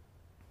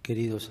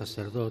 queridos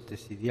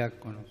sacerdotes y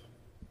diáconos,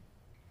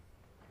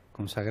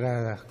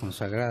 consagradas,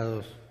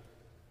 consagrados,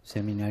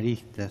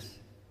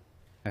 seminaristas,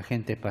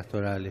 agentes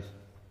pastorales,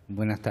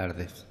 buenas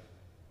tardes.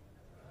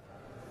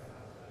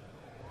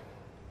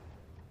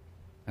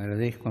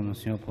 Agradezco a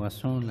Monseñor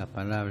Poisson las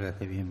palabras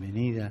de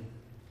bienvenida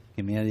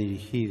que me ha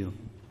dirigido.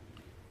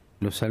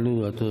 Los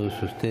saludo a todos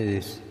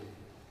ustedes,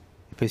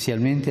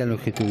 especialmente a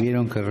los que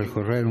tuvieron que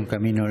recorrer un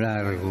camino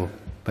largo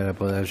para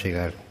poder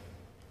llegar.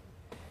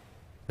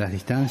 Las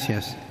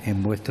distancias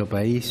en vuestro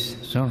país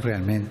son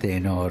realmente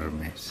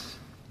enormes.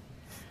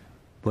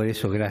 Por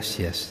eso,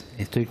 gracias.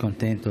 Estoy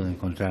contento de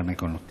encontrarme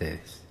con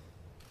ustedes.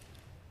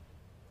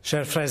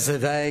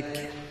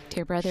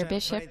 Dear brother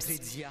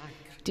bishops,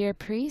 dear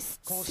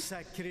priests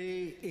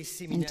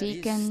and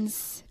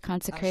deacons,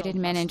 consecrated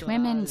men and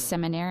women,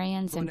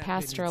 seminarians and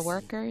pastoral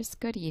workers,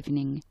 good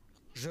evening.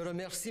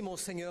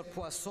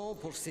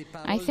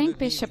 I thank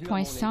Bishop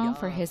Poisson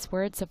for his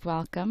words of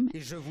welcome,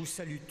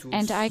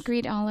 and I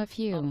greet all of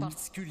you,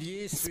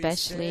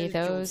 especially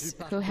those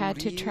who had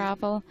to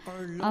travel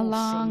a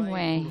long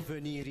way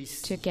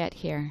to get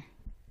here.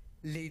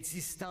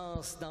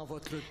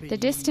 The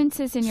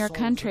distances in your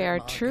country are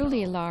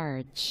truly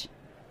large.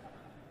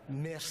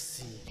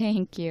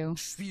 Thank you.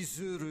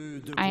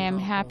 I am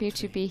happy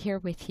to be here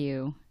with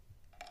you.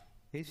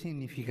 Es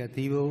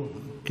significativo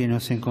que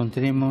nos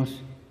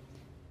encontremos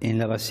en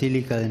la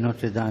Basílica de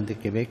Notre-Dame de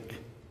Quebec,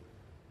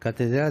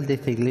 catedral de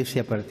esta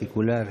iglesia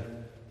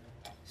particular,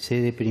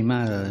 sede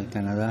primada del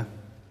Canadá,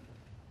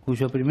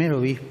 cuyo primer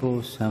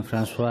obispo, San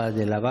François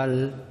de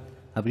Laval,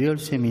 abrió el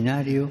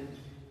seminario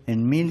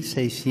en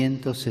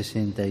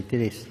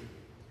 1663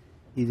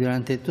 y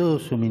durante todo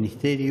su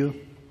ministerio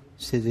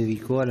se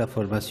dedicó a la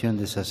formación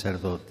de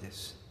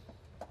sacerdotes.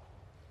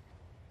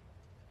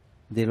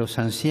 De los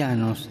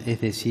ancianos,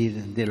 es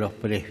decir, de los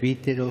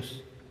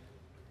presbíteros,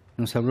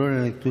 nos habló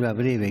la lectura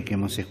breve que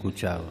hemos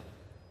escuchado.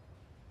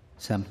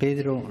 San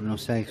Pedro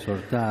nos ha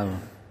exhortado: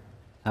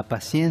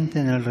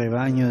 apacienten el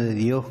rebaño de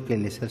Dios que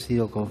les ha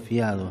sido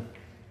confiado,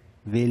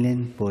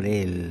 velen por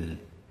él,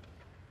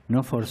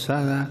 no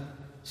forzada,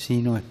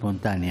 sino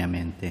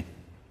espontáneamente.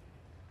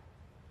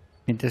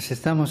 Mientras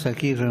estamos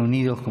aquí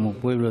reunidos como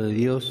pueblo de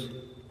Dios,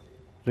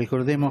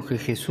 recordemos que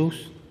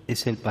Jesús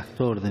es el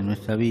pastor de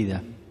nuestra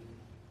vida,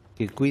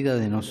 que cuida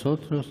de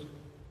nosotros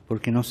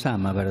porque nos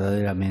ama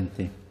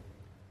verdaderamente.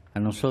 A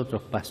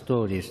nosotros,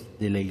 pastores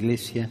de la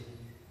Iglesia,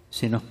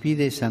 se nos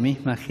pide esa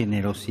misma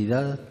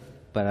generosidad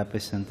para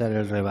apacentar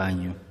el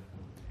rebaño,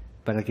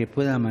 para que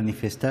pueda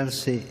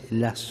manifestarse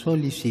la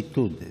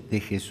solicitud de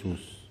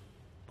Jesús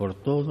por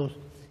todos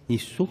y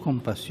su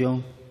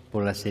compasión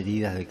por las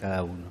heridas de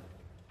cada uno.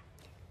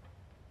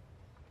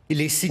 It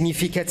is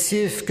significant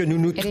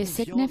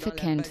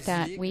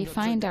that we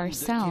find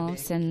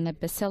ourselves in the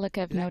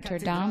Basilica of Notre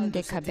Dame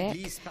de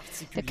Quebec,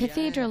 the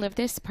cathedral of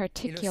this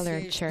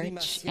particular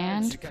church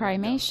and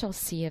primatial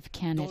see of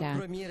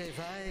Canada,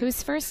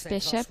 whose first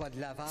bishop,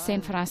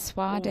 Saint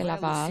François de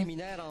Laval,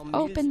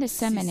 opened the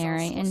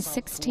seminary in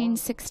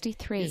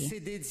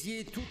 1663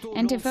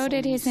 and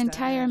devoted his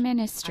entire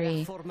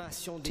ministry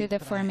to the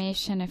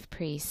formation of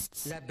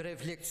priests.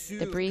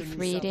 The brief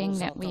reading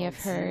that we have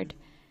heard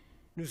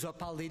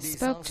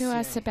spoke to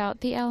us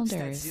about the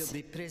elders,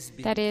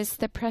 that is,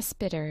 the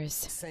presbyters.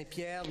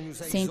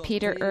 St.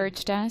 Peter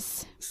urged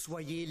us,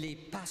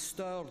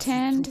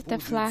 tend the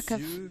flock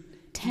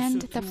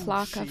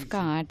of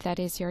God, that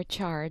is your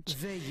charge,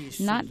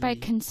 not by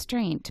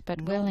constraint,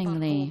 but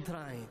willingly.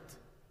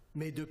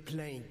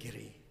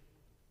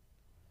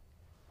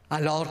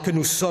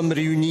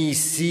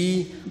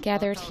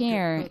 Gathered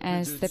here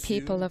as the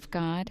people of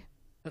God,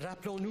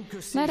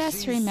 let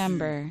us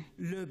remember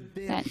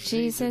that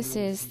Jesus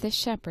is the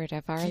shepherd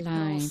of our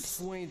lives,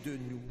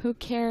 who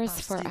cares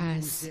for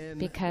us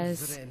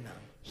because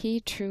he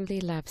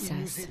truly loves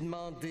us.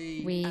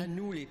 We,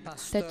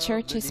 the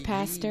church's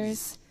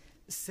pastors,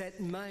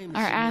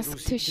 are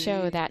asked to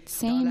show that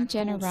same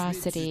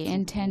generosity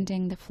in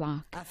tending the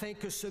flock,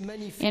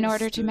 in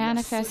order to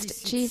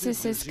manifest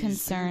Jesus'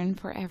 concern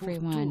for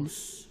everyone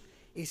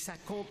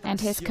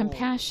and his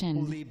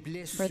compassion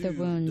for the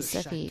wounds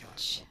of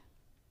each.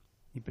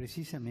 Y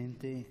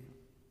precisamente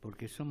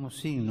porque somos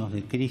signos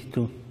de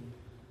Cristo,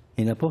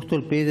 el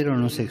apóstol Pedro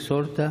nos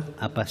exhorta: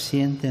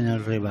 apacienten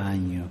el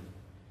rebaño,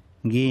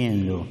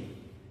 guíenlo,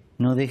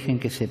 no dejen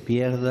que se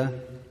pierda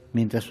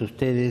mientras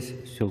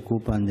ustedes se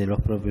ocupan de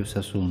los propios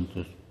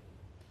asuntos.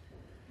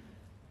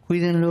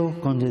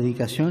 Cuídenlo con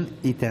dedicación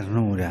y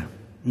ternura,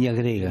 y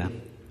agrega,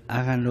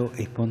 háganlo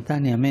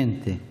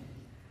espontáneamente,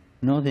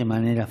 no de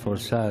manera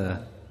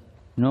forzada,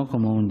 no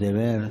como un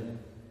deber,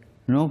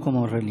 no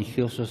como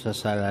religiosos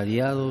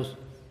asalariados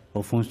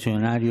o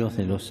funcionarios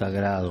de lo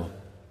sagrado,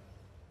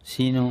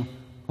 sino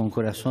con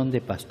corazón de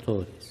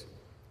pastores,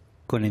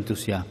 con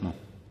entusiasmo.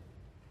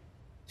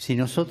 Si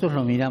nosotros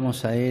lo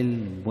miramos a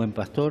él, buen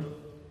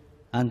pastor,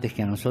 antes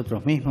que a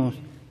nosotros mismos,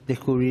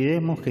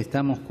 descubriremos que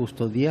estamos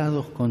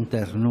custodiados con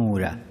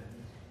ternura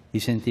y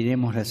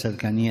sentiremos la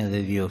cercanía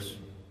de Dios.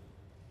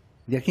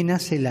 De aquí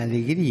nace la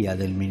alegría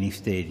del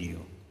ministerio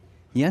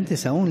y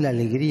antes aún la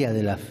alegría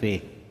de la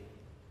fe,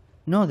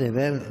 no de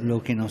ver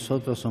lo que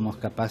nosotros somos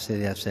capaces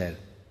de hacer,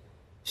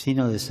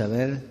 sino de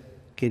saber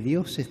que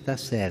Dios está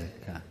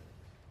cerca,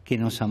 que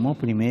nos amó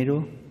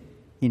primero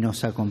y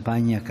nos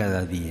acompaña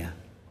cada día.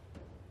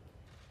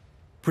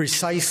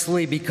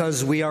 Precisely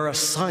because we are a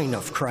sign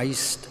of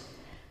Christ,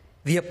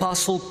 the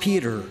Apostle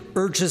Peter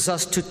urges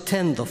us to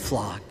tend the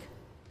flock,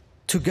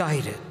 to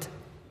guide it,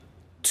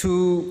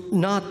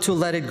 not to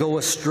let it go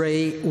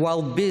astray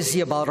while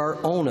busy about our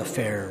own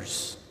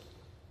affairs.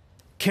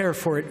 Care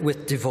for it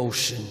with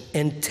devotion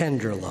and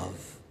tender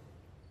love.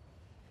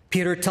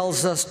 Peter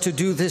tells us to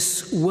do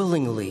this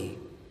willingly,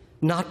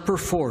 not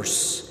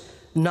perforce,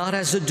 not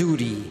as a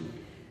duty,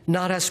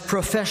 not as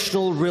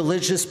professional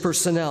religious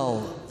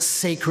personnel,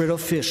 sacred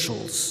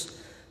officials,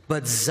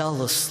 but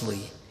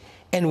zealously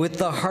and with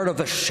the heart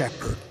of a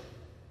shepherd.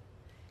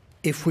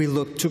 If we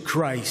look to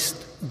Christ,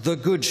 the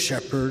Good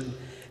Shepherd,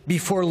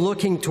 before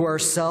looking to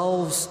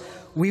ourselves,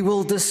 we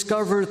will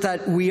discover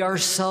that we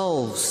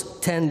ourselves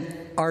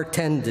are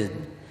tended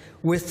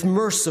with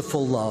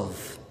merciful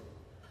love.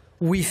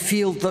 We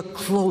feel the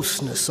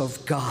closeness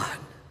of God.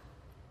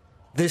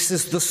 This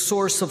is the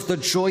source of the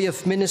joy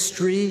of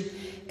ministry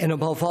and,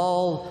 above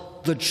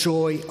all, the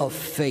joy of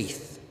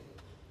faith.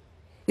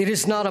 It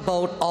is not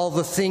about all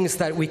the things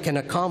that we can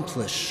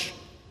accomplish,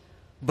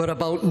 but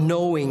about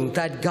knowing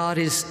that God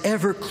is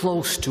ever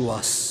close to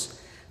us,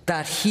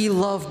 that He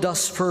loved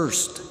us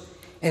first,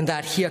 and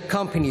that He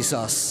accompanies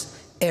us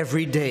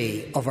every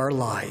day of our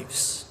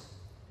lives.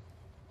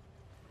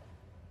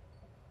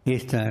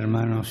 Esta,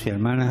 hermanos y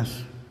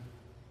hermanas,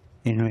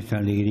 es nuestra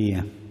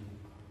alegría.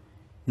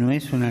 No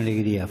es una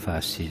alegría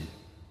fácil.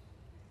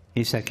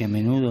 esa que a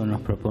menudo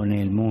nos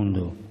propone el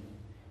mundo,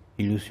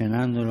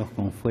 ilusionándonos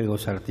con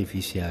fuegos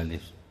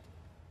artificiales.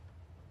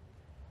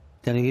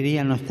 Esta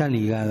alegría no está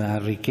ligada a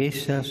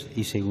riquezas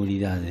y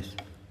seguridades.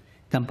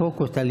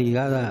 Tampoco está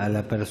ligada a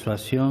la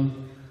persuasión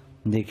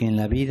de que en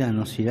la vida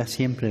nos irá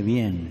siempre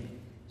bien,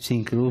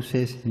 sin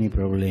cruces ni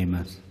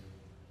problemas.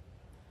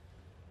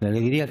 La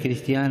alegría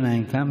cristiana,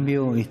 en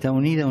cambio, está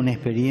unida a una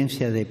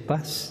experiencia de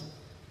paz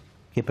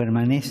que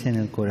permanece en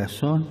el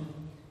corazón,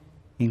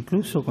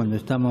 incluso cuando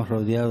estamos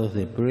rodeados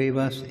de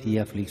pruebas y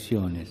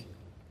aflicciones,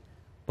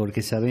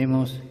 porque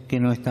sabemos que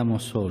no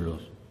estamos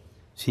solos,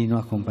 sino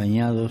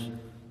acompañados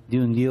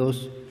de un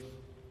Dios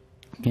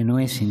que no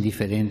es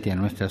indiferente a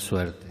nuestra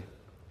suerte.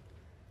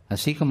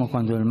 Así como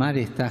cuando el mar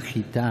está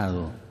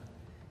agitado,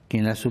 que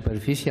en la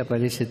superficie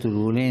aparece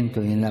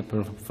turbulento y en la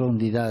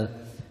profundidad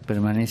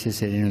permanece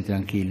sereno y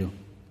tranquilo.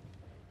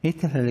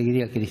 Esta es la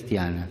alegría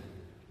cristiana,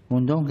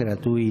 un don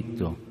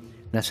gratuito,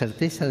 la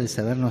certeza de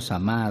sabernos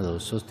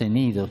amados,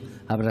 sostenidos,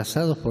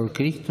 abrazados por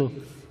Cristo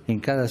en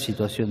cada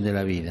situación de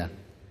la vida,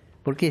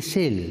 porque es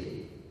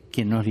Él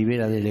quien nos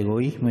libera del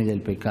egoísmo y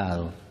del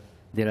pecado,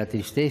 de la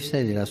tristeza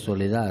y de la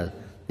soledad,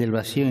 del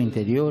vacío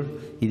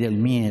interior y del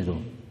miedo,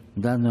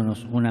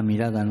 dándonos una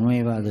mirada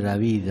nueva de la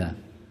vida,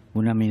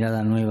 una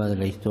mirada nueva de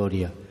la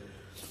historia.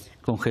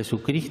 Con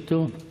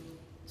Jesucristo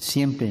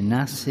siempre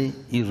nace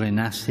y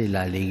renace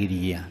la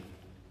alegría.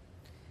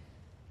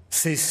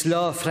 C'est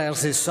cela,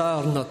 frères et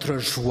sœurs, notre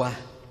joie.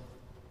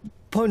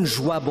 Pas une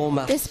joie bon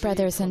marché. This,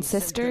 brothers and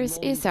sisters,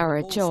 is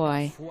our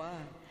joy.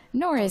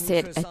 Nor is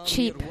it a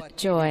cheap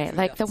joy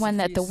like the one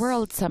that the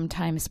world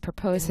sometimes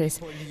proposes,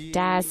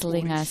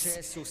 dazzling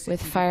us with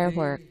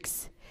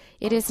fireworks.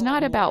 It is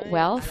not about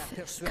wealth,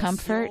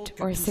 comfort,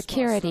 or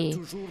security.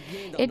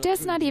 It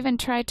does not even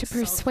try to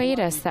persuade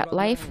us that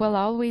life will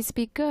always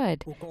be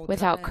good,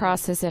 without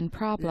crosses and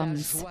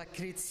problems.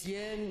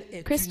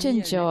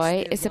 Christian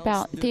joy is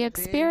about the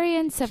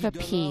experience of a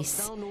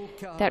peace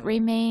that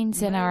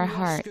remains in our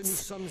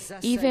hearts,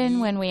 even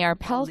when we are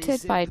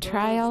pelted by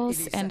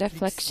trials and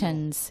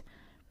afflictions.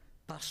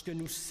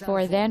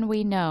 For then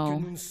we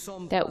know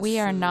that we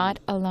are not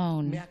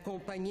alone,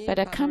 but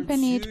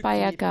accompanied by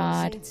a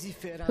God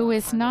who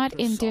is not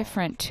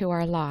indifferent to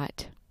our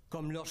lot.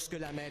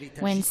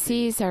 When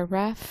seas are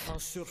rough,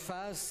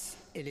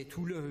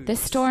 the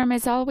storm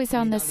is always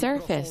on the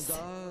surface,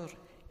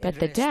 but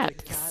the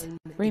depths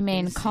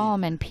remain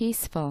calm and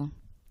peaceful.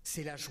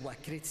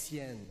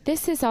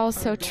 This is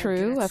also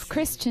true of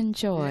Christian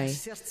joy.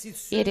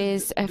 It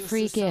is a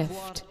free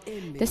gift,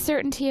 the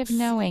certainty of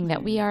knowing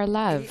that we are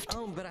loved,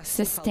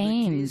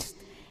 sustained,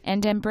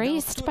 and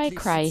embraced by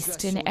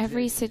Christ in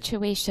every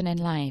situation in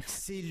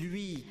life.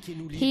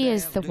 He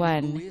is the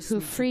one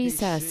who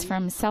frees us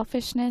from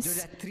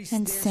selfishness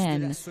and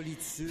sin,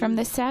 from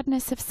the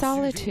sadness of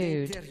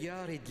solitude,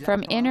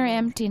 from inner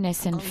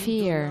emptiness and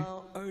fear,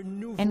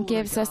 and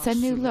gives us a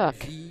new look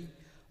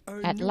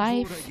at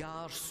life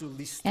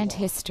and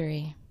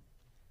history.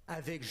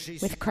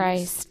 With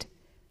Christ,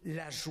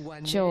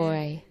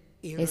 joy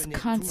is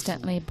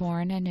constantly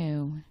born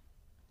anew.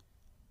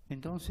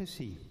 Entonces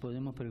sí,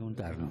 podemos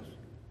preguntarnos,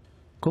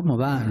 ¿cómo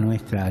va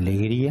nuestra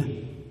alegría?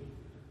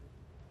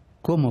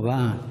 ¿Cómo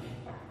va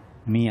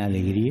mi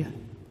alegría?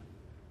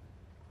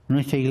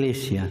 ¿Nuestra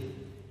iglesia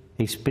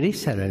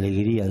expresa la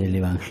alegría del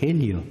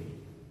Evangelio?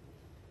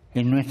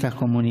 En nuestras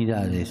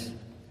comunidades,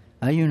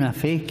 ¿hay una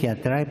fe que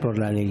atrae por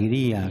la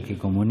alegría que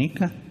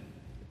comunica?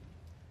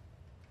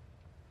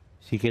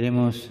 Si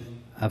queremos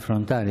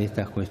afrontar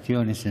estas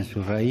cuestiones en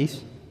su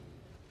raíz,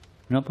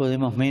 no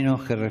podemos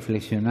menos que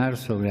reflexionar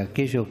sobre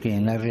aquello que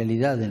en la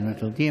realidad de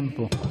nuestro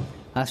tiempo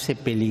hace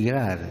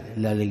peligrar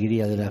la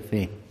alegría de la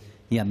fe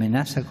y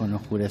amenaza con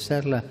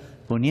oscurecerla,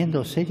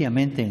 poniendo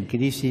seriamente en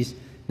crisis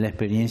la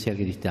experiencia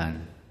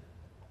cristiana.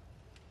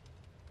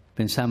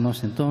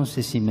 Pensamos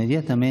entonces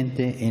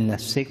inmediatamente en la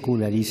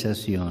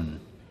secularización,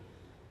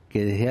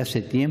 que desde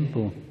hace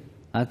tiempo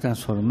ha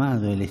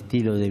transformado el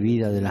estilo de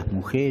vida de las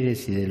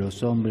mujeres y de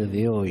los hombres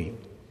de hoy,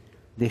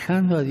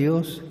 dejando a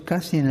Dios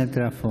casi en el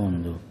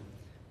trasfondo,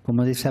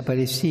 como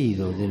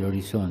desaparecido del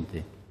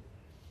horizonte.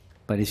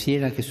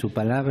 Pareciera que su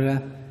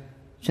palabra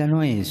ya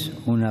no es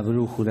una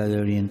brújula de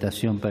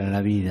orientación para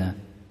la vida,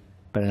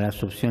 para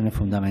las opciones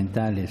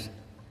fundamentales,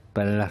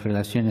 para las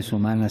relaciones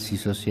humanas y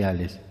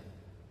sociales.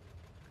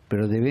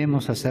 Pero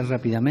debemos hacer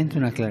rápidamente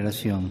una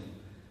aclaración.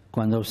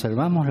 Cuando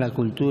observamos la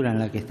cultura en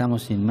la que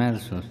estamos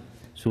inmersos,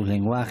 sus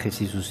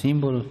lenguajes y sus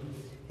símbolos,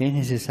 es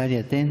necesario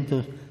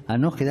atentos a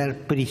no quedar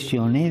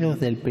prisioneros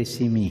del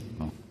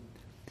pesimismo,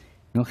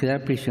 no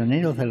quedar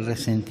prisioneros del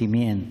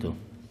resentimiento,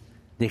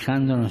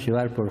 dejándonos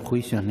llevar por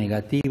juicios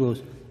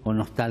negativos o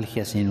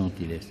nostalgias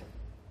inútiles.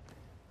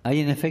 Hay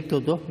en efecto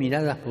dos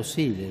miradas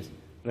posibles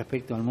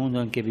respecto al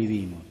mundo en que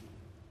vivimos.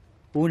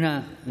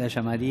 Una la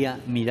llamaría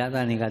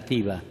mirada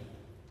negativa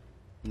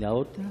y la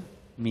otra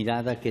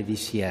mirada que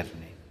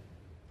discierne.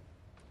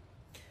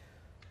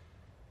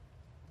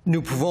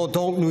 Nous pouvons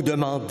donc nous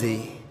demander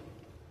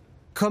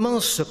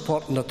comment se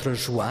porte notre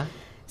joie.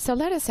 So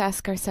let us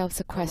ask ourselves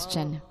a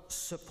question.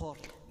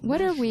 What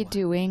are we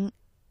doing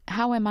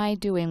how am I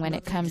doing when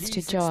it comes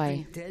to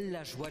joy?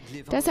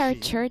 Does our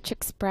church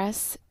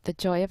express the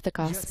joy of the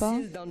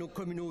gospel?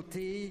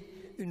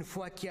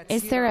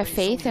 Is there a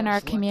faith in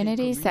our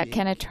communities that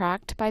can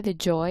attract by the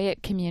joy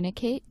it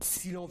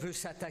communicates?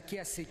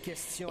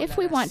 If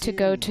we want to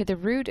go to the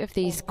root of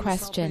these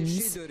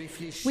questions,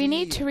 we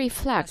need to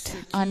reflect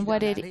on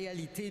what it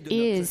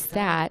is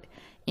that,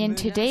 in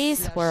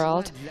today's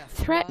world,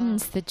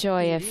 threatens the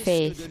joy of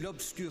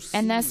faith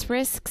and thus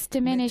risks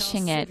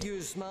diminishing it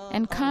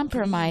and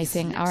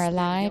compromising our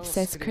lives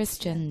as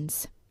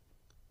Christians.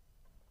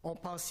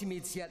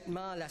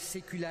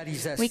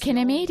 We can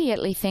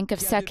immediately think of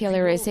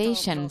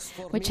secularization,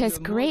 which has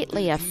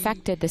greatly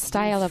affected the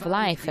style of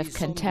life of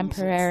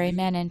contemporary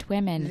men and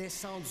women,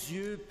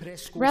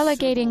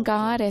 relegating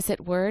God, as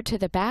it were, to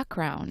the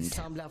background.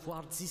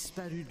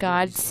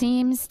 God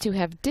seems to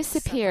have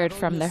disappeared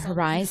from the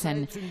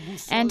horizon,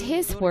 and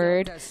His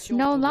Word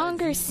no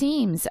longer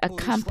seems a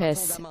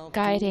compass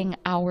guiding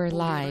our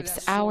lives,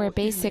 our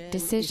basic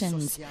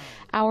decisions,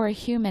 our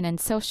human and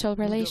social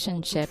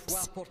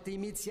relationships.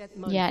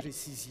 Yet,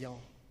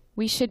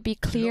 we should be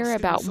clear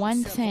about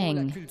one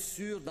thing.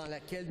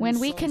 When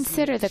we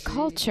consider the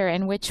culture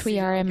in which we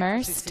are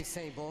immersed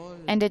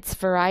and its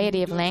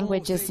variety of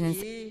languages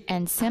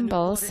and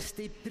symbols,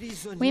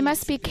 we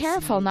must be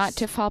careful not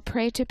to fall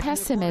prey to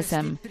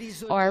pessimism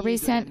or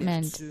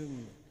resentment,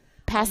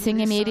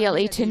 passing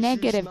immediately to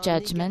negative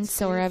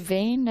judgments or a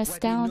vain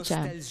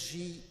nostalgia.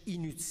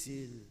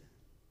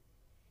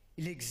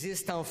 There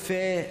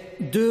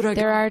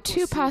are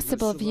two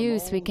possible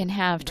views we can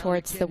have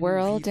towards the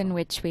world in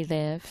which we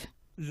live.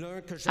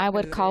 I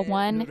would call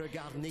one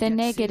the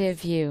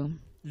negative view,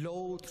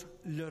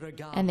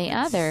 and the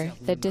other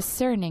the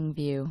discerning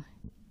view.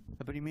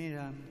 La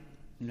primera,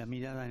 la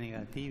mirada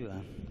negativa,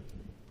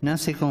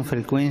 nace con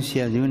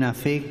frecuencia de una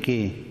fe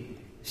que,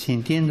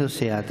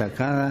 sintiéndose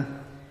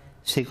atacada,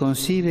 se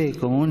concibe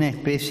como una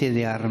especie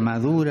de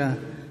armadura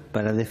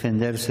para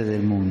defenderse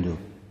del mundo.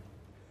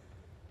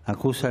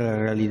 Acusa la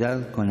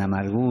realidad con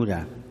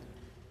amargura,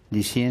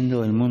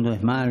 diciendo el mundo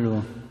es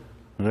malo,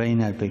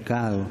 reina el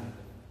pecado,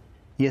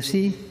 y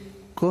así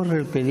corre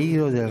el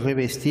peligro de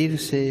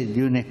revestirse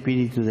de un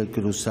espíritu de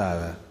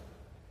cruzada.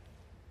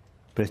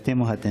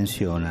 Prestemos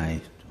atención a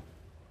esto,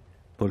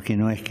 porque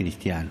no es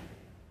cristiano.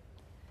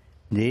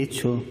 De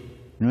hecho,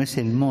 no es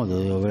el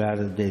modo de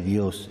obrar de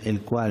Dios,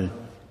 el cual,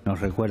 nos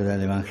recuerda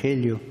el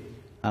Evangelio,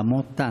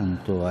 amó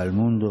tanto al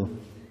mundo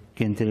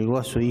que entregó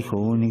a su Hijo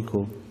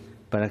único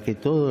para que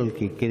todo el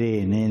que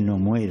cree en Él no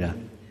muera,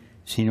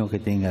 sino que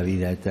tenga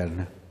vida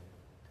eterna.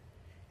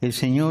 El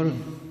Señor,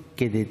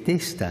 que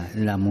detesta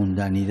la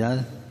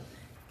mundanidad,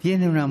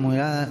 tiene una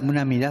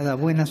mirada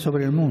buena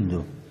sobre el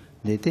mundo.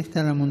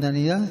 Detesta la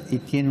mundanidad y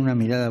tiene una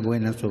mirada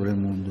buena sobre el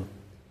mundo.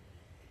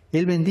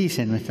 Él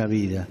bendice nuestra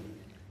vida,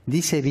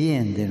 dice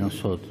bien de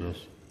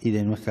nosotros y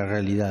de nuestra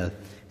realidad.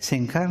 Se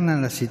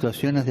encarnan las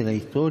situaciones de la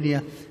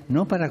historia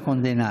no para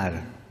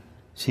condenar,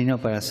 sino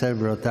para hacer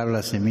brotar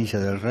la semilla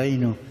del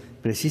reino,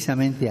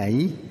 precisamente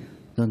ahí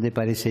donde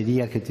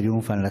parecería que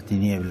triunfan las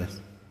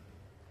tinieblas.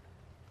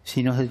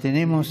 Si nos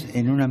detenemos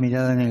en una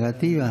mirada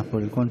negativa,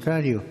 por el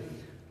contrario,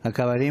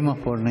 acabaremos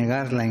por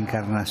negar la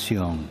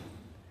encarnación,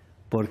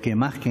 porque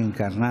más que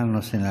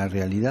encarnarnos en la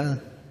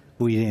realidad,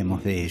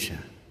 huiremos de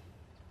ella.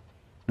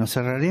 Nos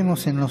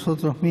cerraremos en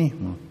nosotros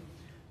mismos,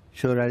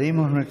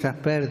 lloraremos nuestras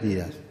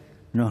pérdidas,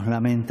 nos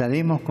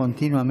lamentaremos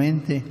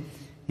continuamente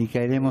y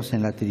caeremos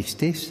en la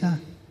tristeza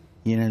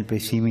y en el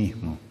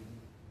pesimismo.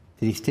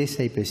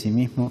 Tristeza y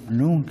pesimismo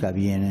nunca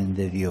vienen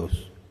de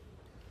Dios.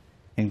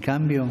 En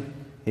cambio,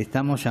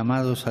 estamos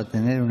llamados a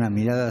tener una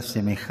mirada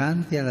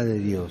semejante a la de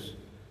Dios,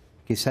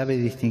 que sabe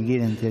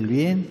distinguir entre el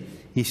bien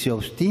y se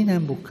obstina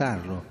en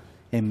buscarlo,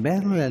 en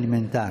verlo y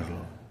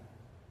alimentarlo.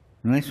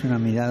 No es una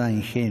mirada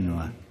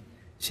ingenua,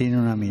 sino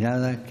una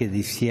mirada que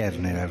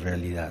discierne la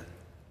realidad.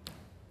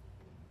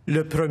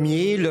 Le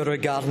premier, le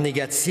regard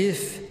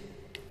négatif,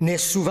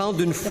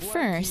 The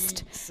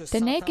first, the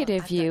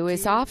negative view,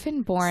 is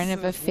often born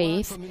of a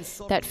faith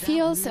that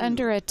feels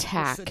under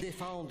attack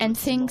and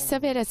thinks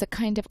of it as a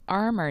kind of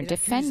armor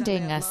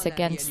defending us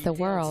against the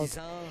world.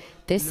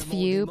 This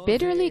view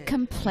bitterly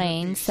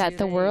complains that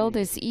the world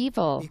is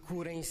evil,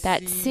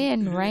 that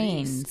sin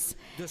reigns,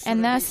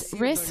 and thus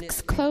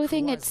risks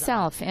clothing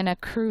itself in a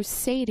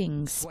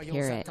crusading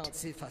spirit.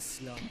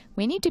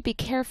 We need to be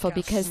careful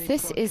because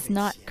this is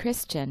not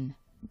Christian.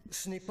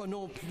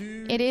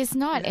 It is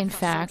not, in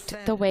fact,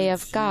 the way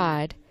of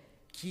God,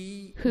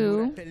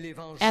 who,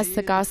 as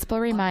the Gospel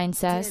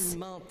reminds us,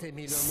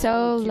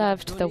 so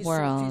loved the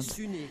world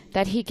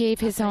that He gave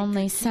His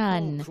only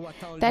Son,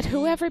 that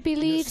whoever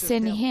believes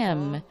in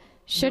Him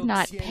should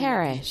not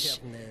perish,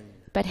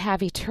 but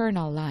have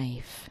eternal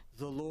life.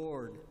 The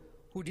Lord,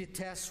 who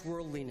detests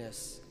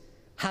worldliness,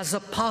 has a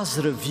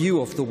positive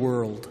view of the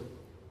world.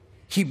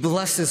 He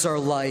blesses our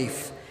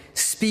life,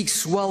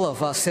 speaks well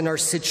of us in our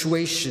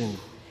situation,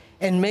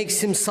 and makes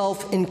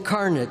Himself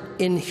incarnate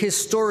in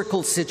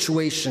historical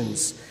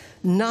situations,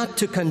 not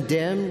to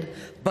condemn,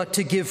 but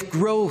to give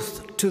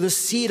growth to the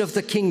seed of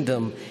the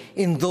kingdom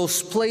in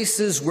those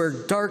places where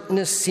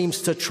darkness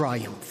seems to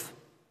triumph.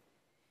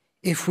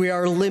 If we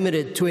are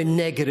limited to a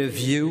negative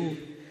view,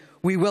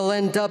 we will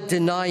end up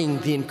denying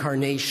the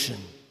incarnation.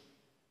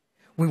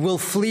 We will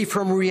flee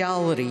from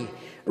reality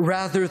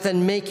rather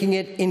than making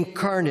it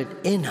incarnate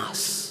in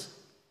us.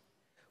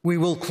 We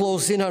will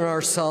close in on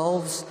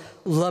ourselves,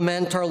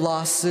 lament our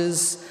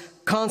losses,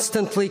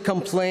 constantly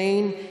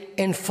complain,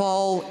 and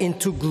fall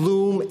into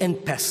gloom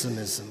and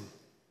pessimism.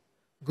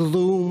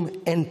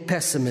 Gloom and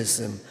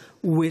pessimism,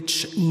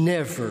 which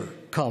never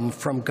come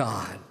from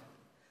God.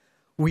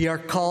 We are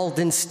called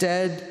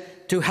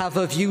instead to have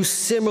a view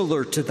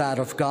similar to that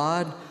of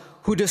God,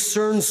 who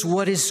discerns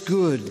what is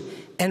good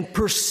and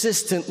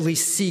persistently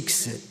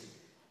seeks it,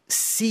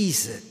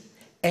 sees it,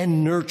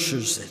 and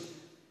nurtures it.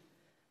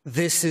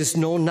 This is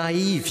no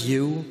naive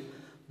view,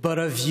 but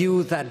a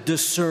view that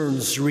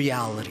discerns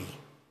reality.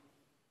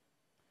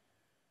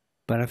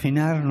 Para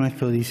afinar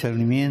nuestro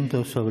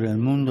discernimiento sobre el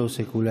mundo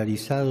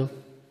secularizado,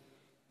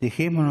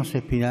 dejémonos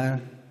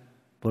inspirar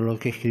por lo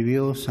que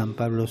escribió San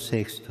Pablo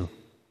VI,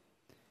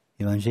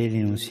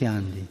 Evangelii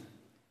Nuntiandi,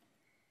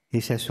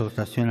 esa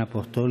exhortación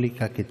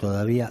apostólica que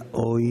todavía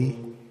hoy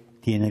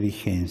tiene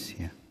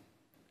vigencia.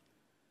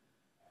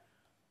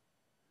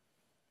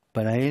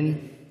 Para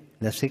él,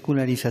 la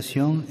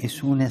secularización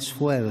es un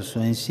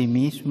esfuerzo en sí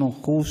mismo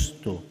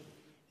justo,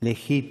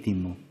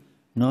 legítimo,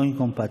 no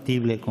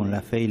incompatible con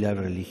la fe y la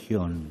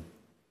religión,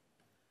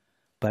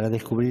 para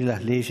descubrir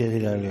las leyes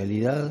de la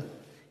realidad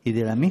y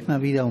de la misma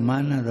vida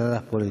humana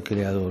dadas por el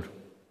Creador.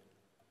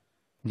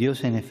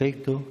 Dios, en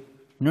efecto,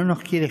 no nos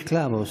quiere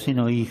esclavos,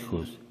 sino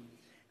hijos.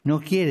 No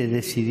quiere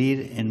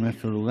decidir en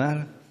nuestro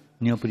lugar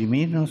ni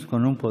oprimirnos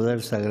con un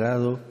poder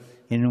sagrado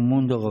en un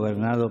mundo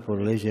gobernado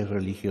por leyes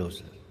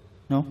religiosas.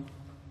 No.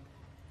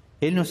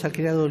 Él nos ha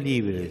creado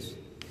libres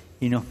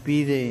y nos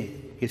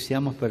pide que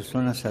seamos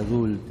personas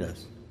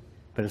adultas,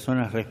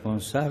 personas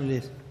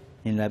responsables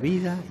en la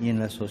vida y en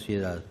la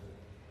sociedad.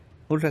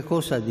 Otra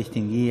cosa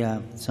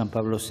distinguía San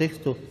Pablo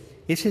VI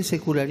es el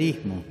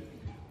secularismo,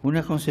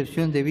 una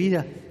concepción de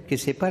vida que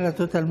separa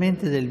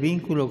totalmente del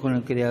vínculo con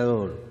el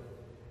Creador,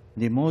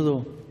 de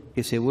modo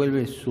que se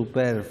vuelve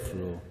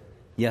superfluo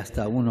y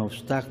hasta un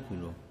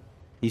obstáculo,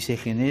 y se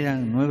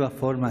generan nuevas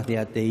formas de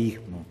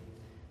ateísmo,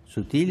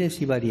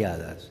 sutiles y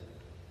variadas,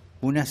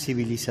 una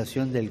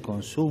civilización del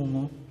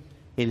consumo,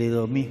 el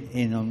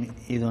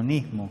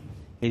hedonismo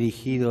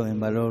erigido en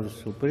valor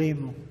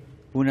supremo,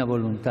 una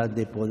voluntad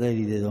de poder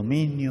y de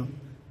dominio,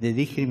 de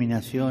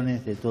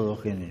discriminaciones de todo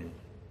género.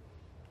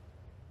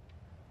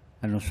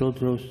 A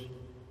nosotros,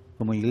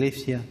 como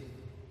Iglesia,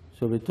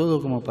 sobre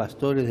todo como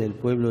pastores del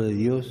pueblo de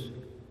Dios,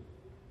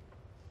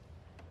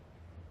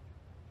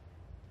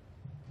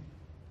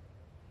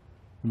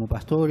 como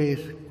pastores,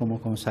 como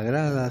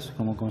consagradas,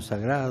 como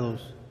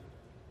consagrados,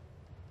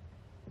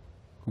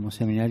 como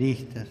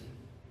seminaristas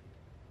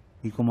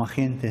y como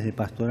agentes de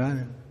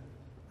pastoral,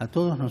 a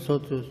todos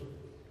nosotros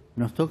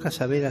nos toca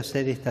saber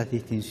hacer estas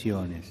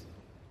distinciones,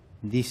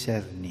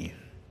 discernir.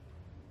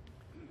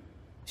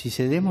 Si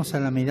cedemos a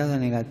la mirada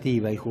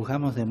negativa y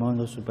juzgamos de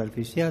modo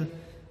superficial,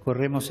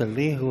 corremos el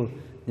riesgo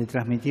de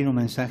transmitir un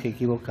mensaje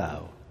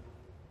equivocado,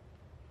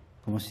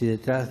 como si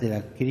detrás de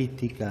la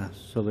crítica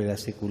sobre la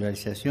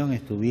secularización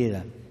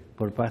estuviera,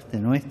 por parte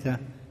nuestra,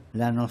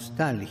 la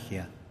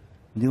nostalgia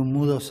de un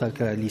mundo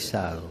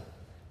sacralizado,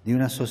 de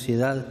una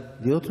sociedad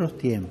de otros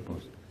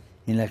tiempos,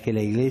 en la que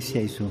la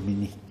Iglesia y sus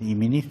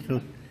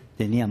ministros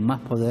tenían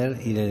más poder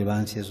y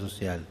relevancia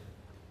social.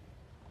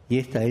 Y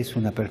esta es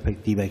una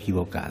perspectiva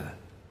equivocada.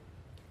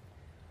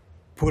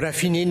 Pour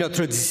affiner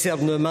notre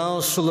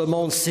discernement sur le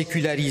monde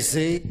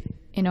sécularisé,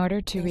 in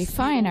order to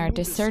refine our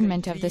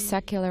discernment of the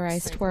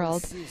secularized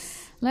world,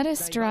 let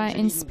us draw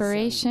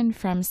inspiration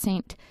from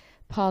St.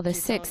 Paul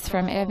VI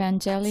from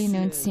Evangelii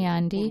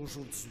Nuntiandi,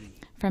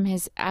 from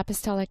his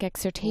apostolic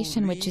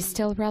exhortation, which is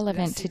still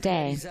relevant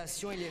today,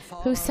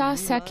 who saw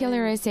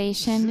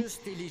secularization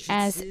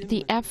as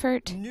the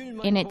effort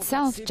in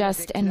itself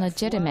just and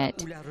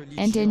legitimate,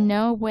 and in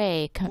no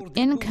way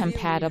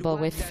incompatible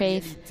with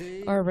faith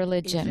or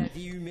religion.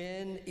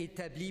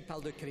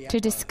 To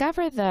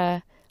discover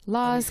the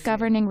laws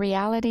governing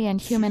reality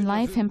and human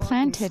life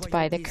implanted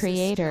by the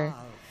Creator,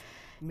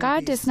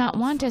 God does not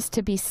want us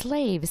to be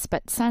slaves,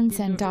 but sons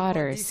and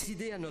daughters.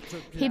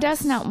 He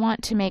does not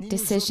want to make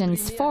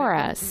decisions for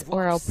us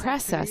or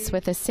oppress us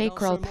with a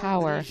sacral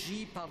power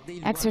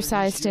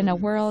exercised in a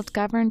world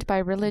governed by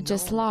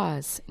religious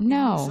laws.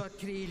 No.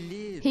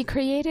 He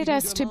created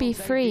us to be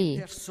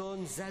free,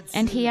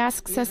 and He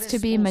asks us to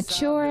be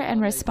mature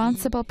and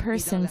responsible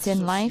persons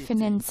in life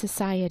and in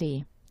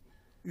society.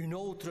 Une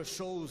autre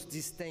chose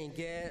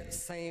distinguait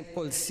Saint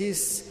Paul VI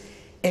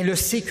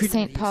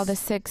St. Paul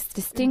VI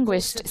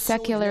distinguished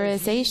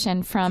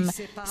secularization from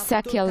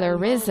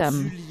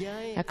secularism,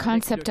 a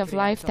concept of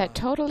life that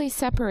totally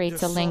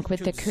separates a link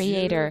with the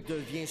Creator,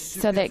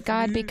 so that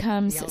God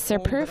becomes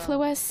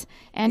superfluous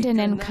and an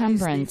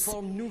encumbrance,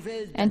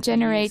 and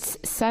generates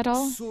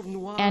subtle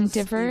and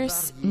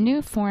diverse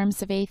new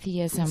forms of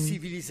atheism,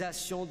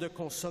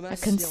 a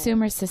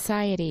consumer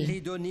society,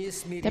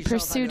 the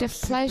pursuit of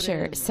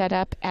pleasure set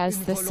up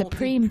as the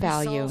supreme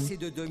value,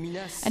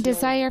 a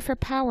desire for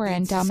power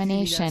and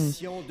domination,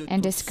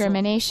 and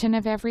discrimination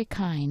of every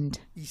kind.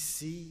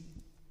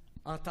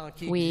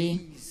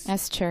 We,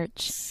 as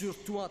Church,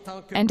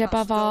 and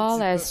above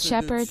all as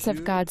shepherds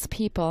of God's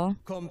people,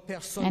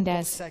 and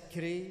as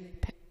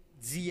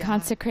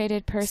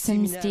consecrated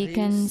persons,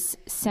 deacons,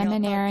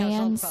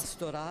 seminarians,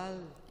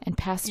 and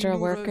pastoral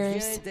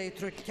workers,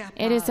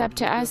 it is up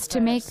to us to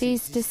make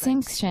these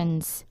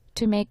distinctions,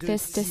 to make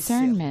this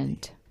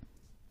discernment.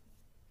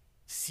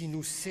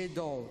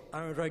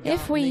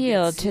 If we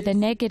yield to the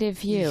negative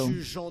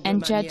view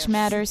and judge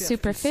matters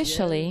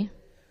superficially,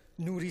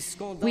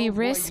 we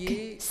risk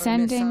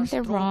sending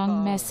the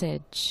wrong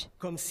message,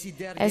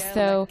 as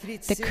though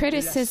the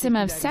criticism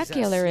of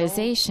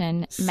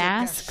secularization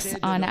masks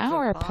on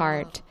our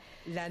part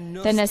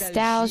the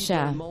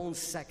nostalgia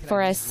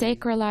for a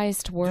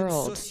sacralized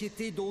world,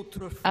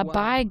 a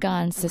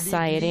bygone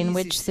society in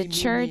which the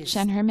Church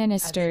and her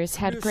ministers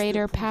had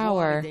greater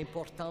power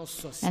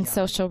and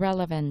social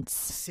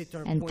relevance.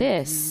 And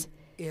this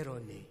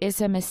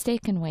is a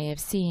mistaken way of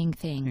seeing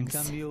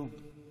things.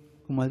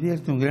 Como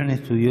advierte un gran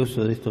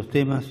estudioso de estos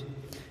temas,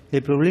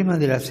 el problema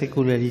de la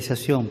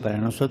secularización para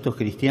nosotros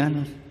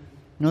cristianos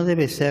no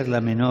debe ser la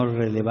menor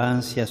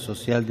relevancia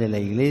social de la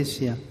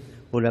Iglesia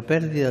o la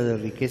pérdida de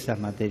riquezas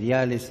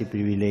materiales y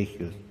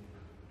privilegios.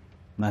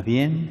 Más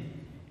bien,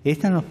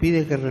 esta nos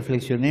pide que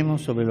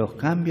reflexionemos sobre los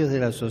cambios de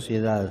la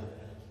sociedad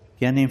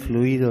que han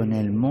influido en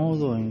el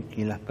modo en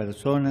que las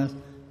personas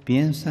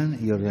piensan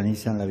y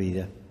organizan la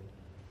vida.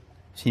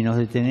 Si nos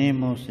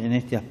detenemos en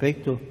este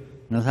aspecto,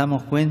 nos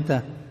damos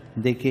cuenta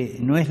de que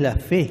no es la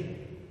fe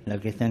la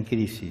que está en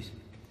crisis,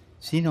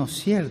 sino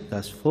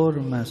ciertas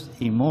formas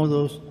y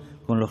modos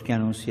con los que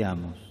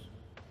anunciamos.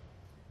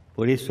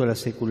 Por eso la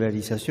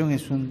secularización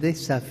es un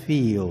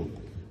desafío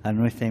a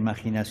nuestra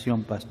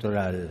imaginación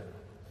pastoral.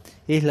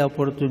 Es la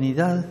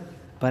oportunidad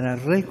para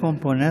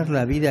recomponer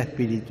la vida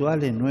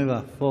espiritual en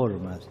nuevas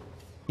formas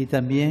y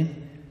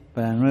también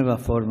para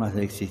nuevas formas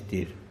de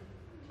existir.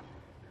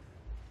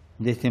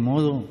 De este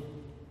modo,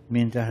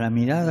 mientras la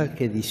mirada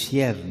que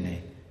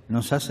discierne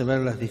nos hace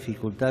ver las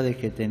dificultades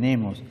que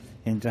tenemos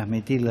en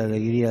transmitir la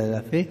alegría de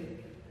la fe,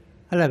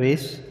 a la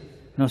vez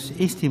nos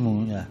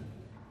estimula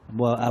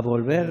a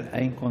volver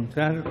a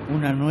encontrar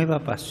una nueva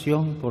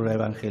pasión por la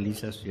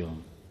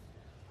evangelización,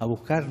 a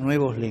buscar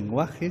nuevos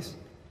lenguajes,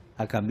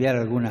 a cambiar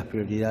algunas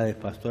prioridades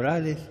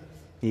pastorales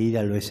e ir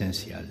a lo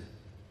esencial.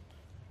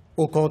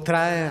 Au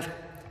contraire,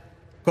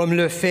 comme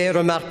le fait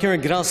remarquer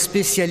un grand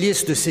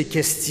spécialiste de ces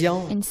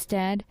questions,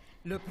 Instead,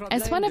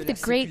 as one of the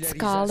great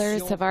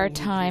scholars of our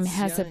time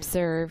has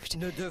observed,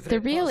 the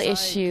real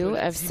issue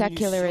of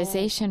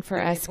secularization for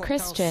us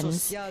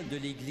Christians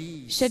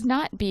should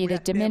not be the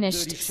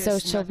diminished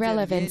social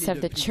relevance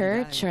of the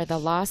Church or the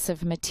loss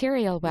of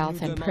material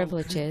wealth and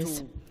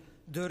privileges.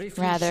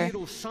 Rather,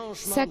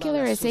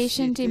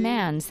 secularization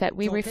demands that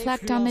we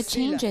reflect on the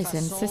changes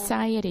in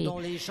society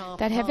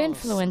that have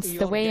influenced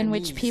the way in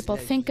which people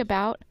think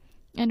about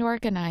and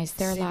organize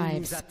their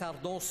lives.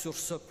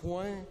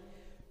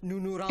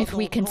 If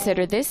we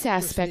consider this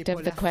aspect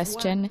of the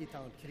question,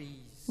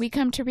 we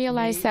come to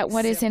realize that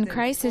what is in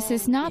crisis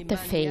is not the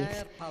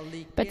faith,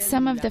 but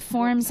some of the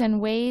forms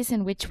and ways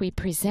in which we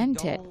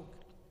present it.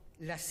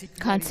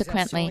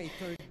 Consequently,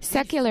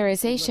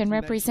 secularization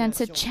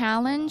represents a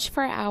challenge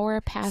for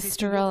our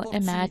pastoral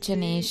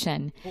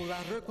imagination.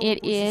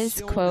 It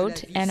is,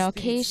 quote, an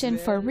occasion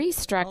for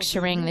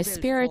restructuring the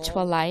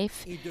spiritual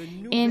life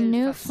in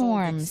new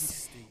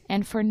forms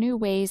and for new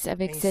ways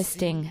of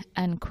existing,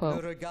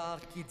 unquote,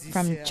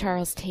 from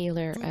Charles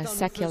Taylor, A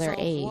Secular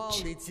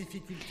Age.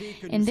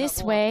 In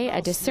this way,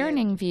 a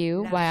discerning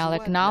view, while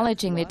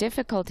acknowledging the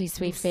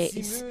difficulties we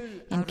face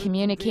in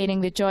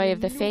communicating the joy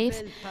of the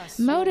faith,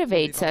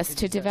 motivates us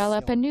to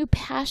develop a new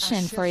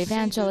passion for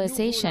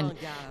evangelization,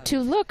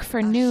 to look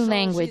for new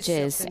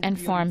languages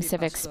and forms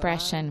of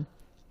expression,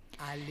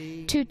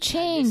 to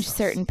change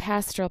certain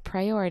pastoral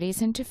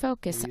priorities and to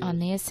focus on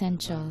the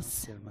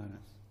essentials.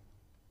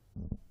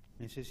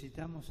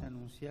 Necesitamos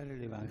anunciar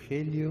el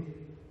Evangelio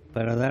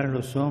para dar a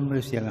los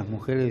hombres y a las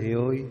mujeres de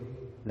hoy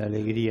la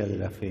alegría de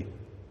la fe.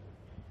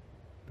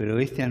 Pero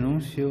este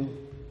anuncio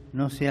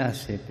no se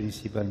hace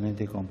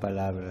principalmente con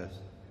palabras,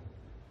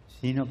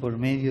 sino por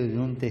medio de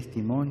un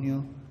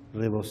testimonio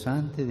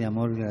rebosante de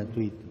amor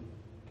gratuito,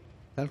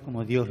 tal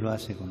como Dios lo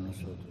hace con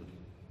nosotros.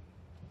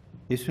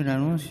 Es un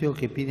anuncio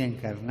que pide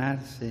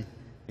encarnarse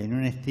en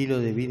un estilo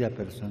de vida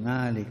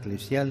personal,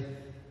 eclesial,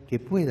 que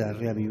pueda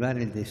reavivar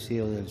el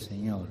deseo del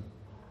Señor,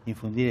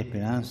 infundir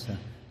esperanza,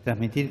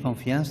 transmitir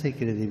confianza y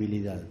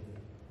credibilidad.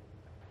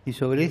 Y Y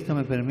sobre esto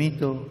me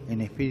permito,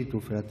 en espíritu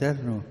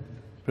fraterno,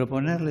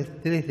 proponerles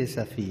 3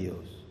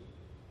 desafíos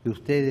que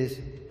ustedes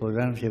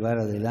podrán llevar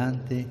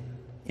adelante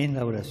en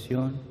la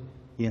oración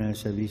y en el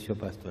servicio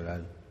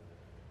pastoral.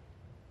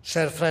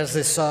 Chers frères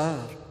et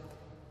sœurs,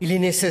 il est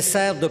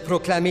nécessaire de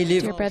proclamer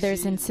Dear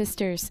brothers l'Évangile. and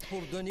sisters,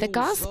 the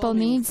gospel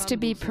needs to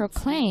be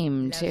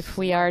proclaimed if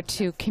we are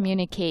to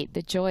communicate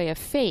the joy of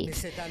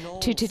faith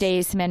to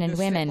today's men and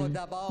women.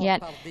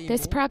 Yet,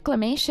 this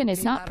proclamation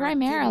is not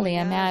primarily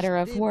a matter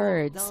of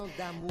words,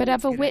 but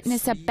of a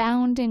witness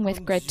abounding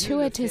with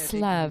gratuitous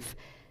love,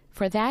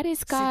 for that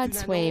is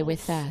God's way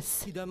with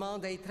us.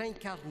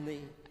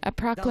 A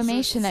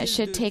proclamation that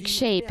should take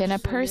shape in a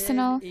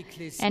personal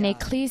and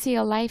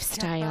ecclesial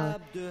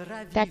lifestyle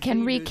that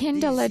can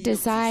rekindle a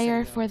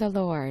desire for the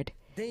Lord,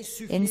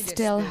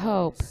 instill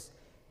hope,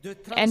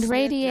 and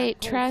radiate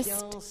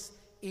trust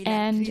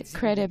and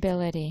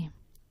credibility.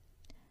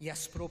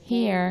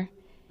 Here,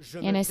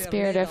 in a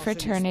spirit of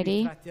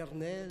fraternity,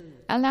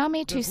 allow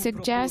me to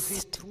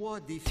suggest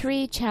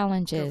 3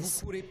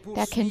 challenges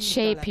that can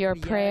shape your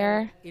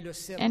prayer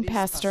and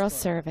pastoral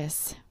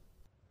service.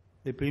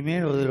 El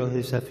primero de los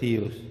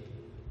desafíos,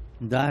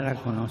 dar a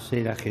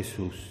conocer a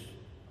Jesús.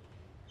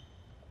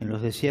 En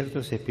los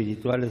desiertos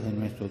espirituales de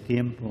nuestro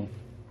tiempo,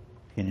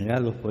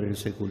 generados por el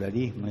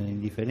secularismo y la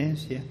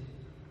indiferencia,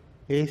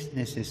 es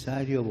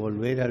necesario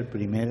volver al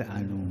primer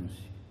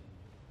anuncio.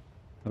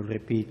 Lo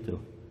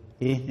repito,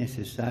 es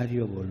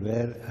necesario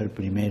volver al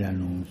primer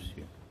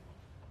anuncio.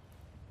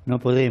 No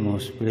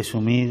podemos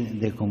presumir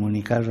de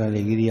comunicar la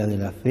alegría de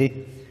la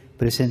fe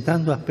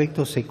presentando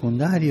aspectos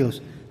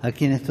secundarios a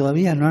quienes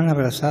todavía no han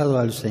abrazado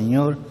al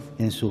Señor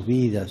en sus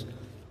vidas,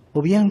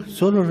 o bien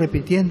solo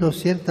repitiendo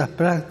ciertas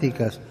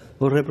prácticas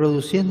o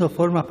reproduciendo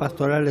formas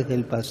pastorales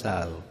del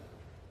pasado.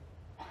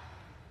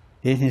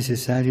 Es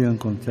necesario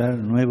encontrar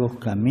nuevos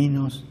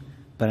caminos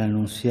para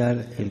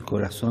anunciar el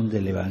corazón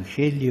del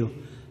Evangelio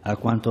a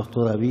cuantos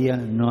todavía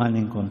no han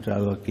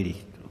encontrado a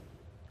Cristo.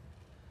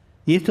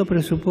 Y esto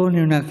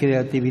presupone una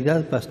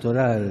creatividad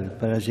pastoral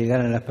para llegar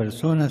a las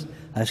personas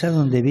allá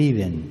donde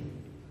viven,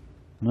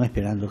 no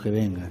esperando que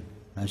vengan,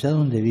 allá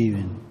donde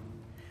viven,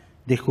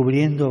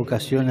 descubriendo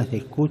ocasiones de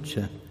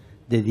escucha,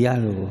 de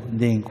diálogo,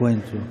 de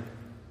encuentro.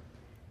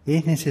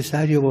 Es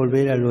necesario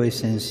volver a lo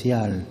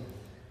esencial,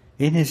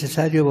 es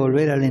necesario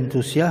volver al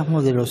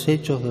entusiasmo de los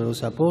hechos de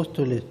los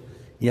apóstoles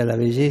y a la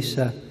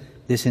belleza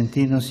de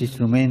sentirnos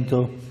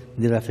instrumentos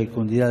de la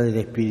fecundidad del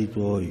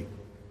Espíritu hoy.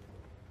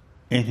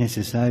 Es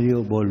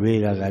necesario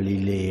volver a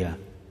Galilea.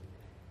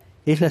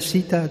 Es la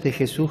cita de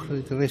Jesús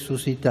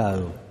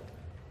resucitado.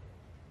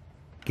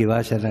 Que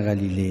vayan a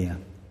Galilea,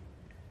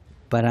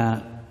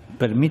 para,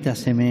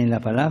 permítaseme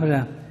la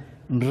palabra,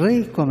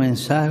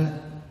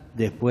 recomenzar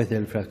después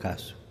del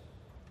fracaso.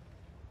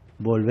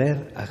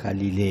 Volver a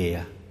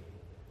Galilea.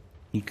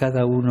 Y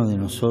cada uno de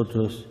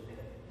nosotros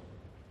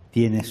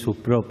tiene su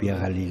propia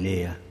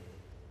Galilea,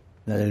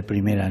 la del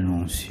primer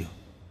anuncio.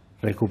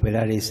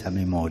 Recuperar esa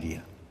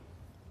memoria.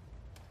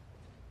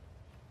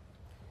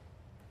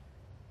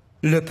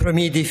 Le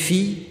premier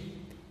défi,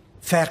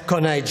 faire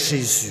connaître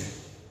Jésus.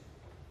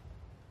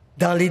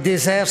 Dans les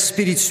déserts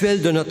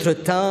spirituels de notre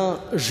temps,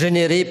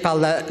 générés par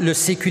le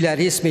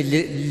sécularisme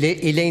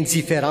et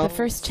l'indifférence, The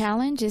first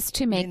challenge is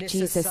to make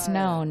Jesus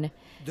known.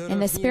 In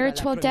the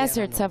spiritual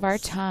deserts of our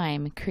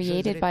time,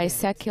 created by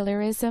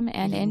secularism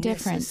and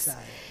indifference,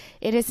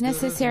 it is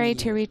necessary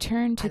to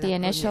return to the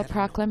initial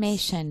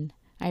proclamation.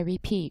 I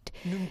repeat,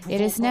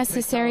 it is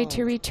necessary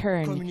to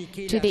return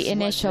to the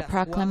initial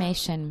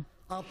proclamation.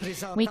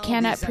 We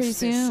cannot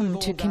presume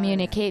to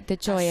communicate the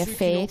joy of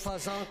faith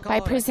by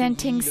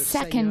presenting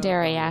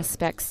secondary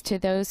aspects to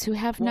those who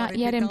have not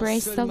yet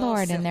embraced the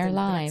Lord in their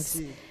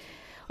lives,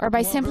 or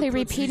by simply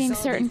repeating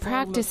certain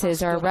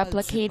practices or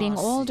replicating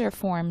older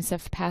forms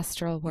of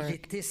pastoral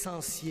work.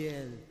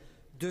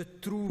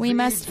 We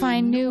must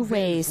find new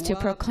ways to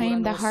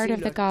proclaim the heart of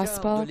the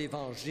gospel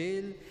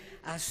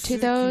to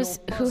those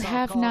who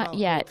have not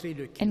yet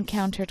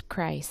encountered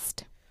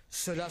Christ.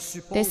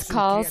 This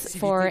calls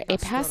for a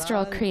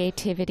pastoral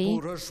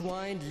creativity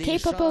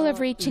capable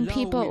of reaching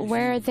people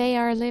where they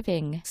are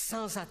living,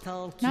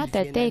 not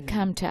that they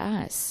come to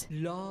us,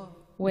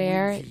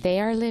 where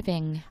they are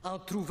living,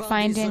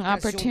 finding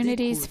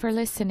opportunities for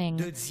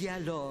listening,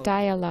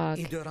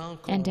 dialogue,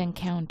 and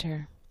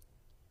encounter.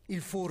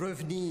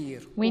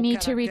 We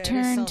need to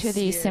return to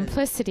the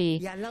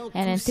simplicity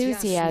and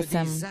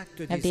enthusiasm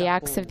of the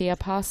Acts of the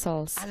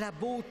Apostles,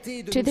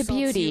 to the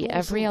beauty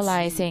of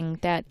realizing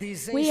that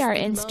we are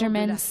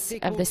instruments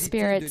of the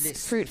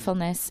Spirit's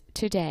fruitfulness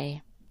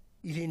today.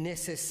 It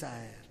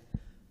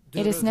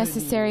is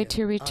necessary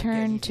to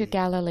return to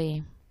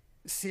Galilee,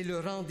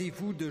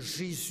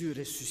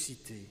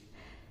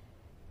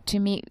 to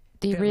meet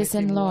the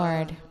risen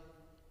Lord.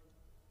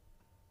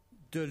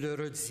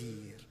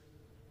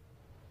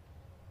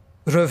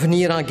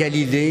 Revenir en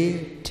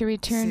Galilée, to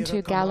return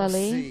to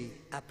Galilee,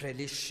 après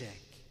l'échec.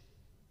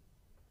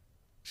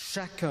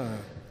 Chacun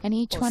and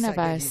each one of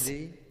us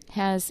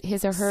has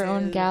his or her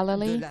own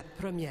Galilee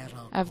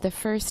of the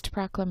first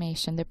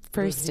proclamation, the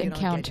first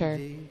encounter.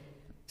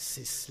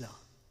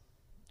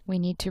 We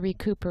need to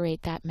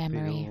recuperate that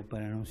memory. Pero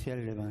para anunciar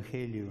el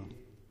Evangelio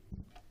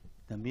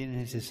también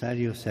es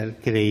necesario ser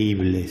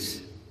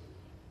creíbles.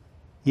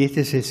 Y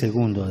este es el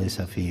segundo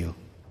desafío,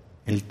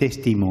 el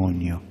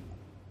testimonio.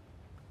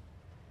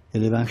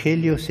 El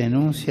Evangelio se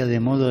anuncia de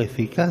modo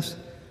eficaz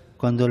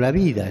cuando la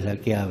vida es la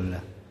que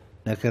habla,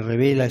 la que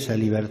revela esa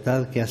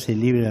libertad que hace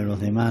libre a los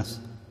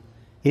demás,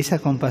 esa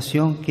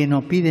compasión que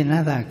no pide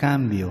nada a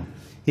cambio,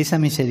 esa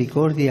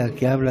misericordia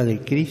que habla de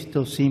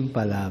Cristo sin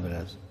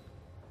palabras.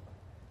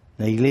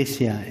 La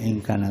Iglesia en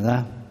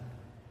Canadá,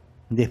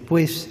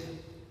 después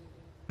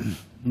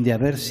de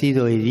haber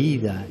sido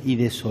herida y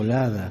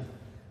desolada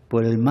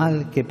por el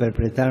mal que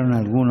perpetraron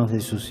algunos de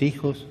sus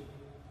hijos,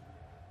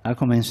 ha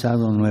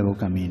comenzado un nuevo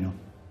camino.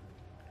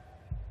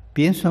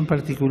 Pienso en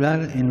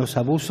particular en los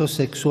abusos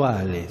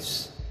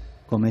sexuales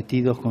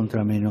cometidos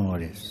contra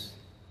menores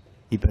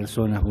y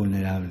personas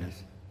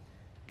vulnerables,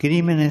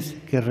 crímenes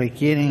que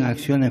requieren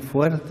acciones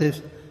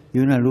fuertes y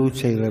una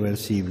lucha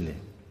irreversible.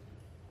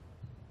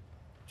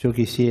 Yo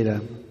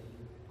quisiera,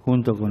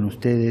 junto con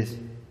ustedes,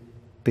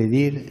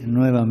 pedir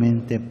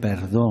nuevamente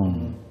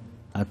perdón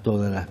a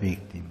todas las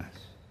víctimas.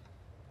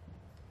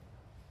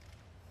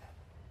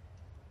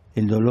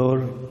 El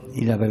dolor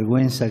y la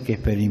vergüenza que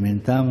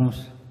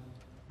experimentamos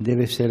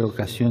debe ser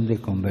ocasión de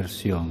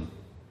conversión,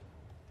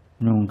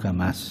 nunca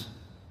más.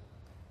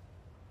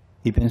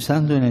 Y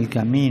pensando en el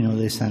camino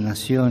de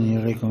sanación y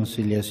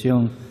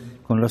reconciliación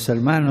con los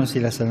hermanos y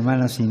las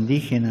hermanas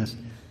indígenas,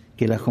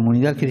 que la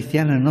comunidad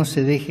cristiana no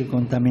se deje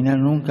contaminar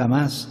nunca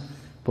más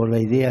por la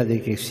idea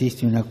de que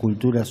existe una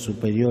cultura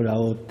superior a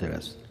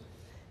otras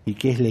y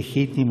que es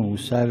legítimo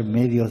usar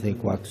medios de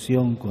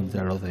coacción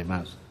contra los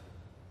demás.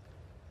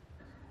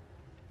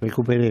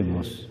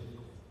 Recuperemos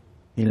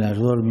el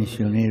ardor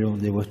misionero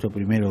de vuestro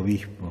primer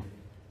obispo,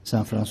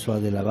 San François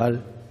de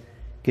Laval,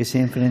 que se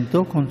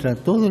enfrentó contra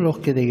todos los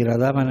que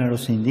degradaban a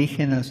los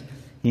indígenas,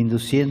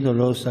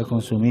 induciéndolos a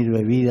consumir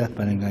bebidas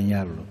para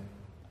engañarlos.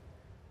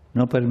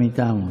 No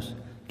permitamos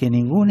que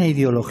ninguna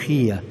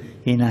ideología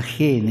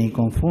enajene y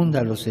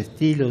confunda los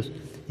estilos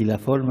y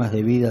las formas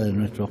de vida de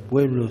nuestros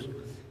pueblos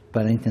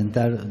para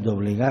intentar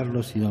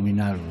doblegarlos y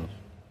dominarlos.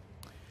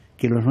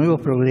 Que los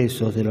nuevos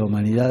progresos de la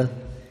humanidad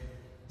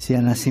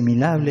sean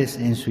asimilables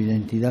en su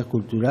identidad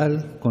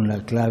cultural con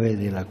la clave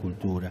de la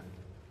cultura.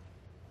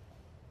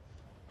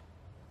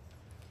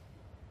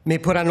 Mais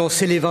pour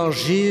annoncer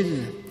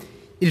l'Évangile,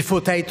 il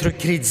faut être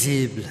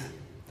crédible.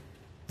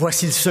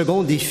 Voici le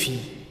second défi.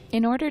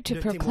 In order to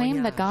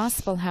proclaim the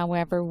gospel,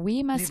 however,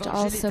 we must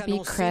also be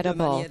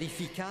credible.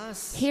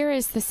 Here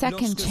is the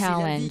second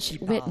challenge,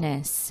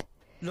 witness.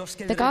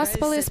 The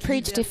gospel is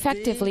preached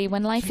effectively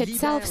when life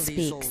itself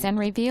speaks and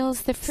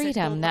reveals the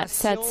freedom that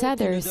sets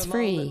others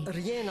free,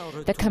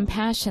 the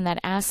compassion that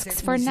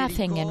asks for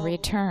nothing in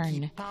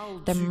return,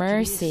 the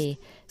mercy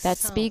that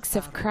speaks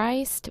of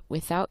Christ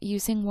without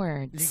using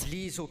words.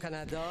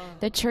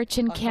 The Church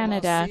in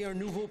Canada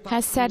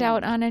has set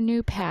out on a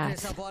new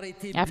path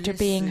after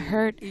being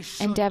hurt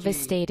and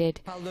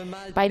devastated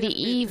by the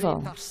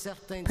evil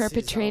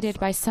perpetrated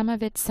by some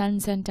of its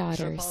sons and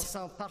daughters.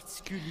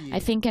 I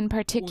think in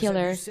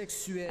particular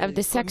of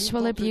the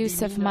sexual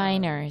abuse of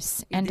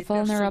minors and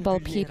vulnerable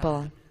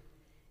people.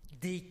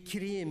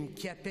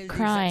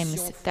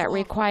 Crimes that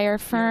require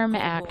firm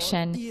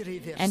action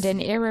and an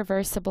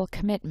irreversible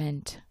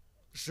commitment.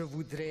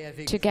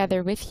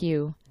 Together with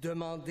you,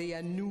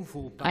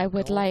 I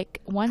would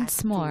like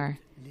once more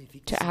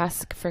to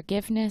ask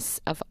forgiveness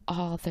of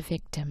all the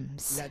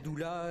victims.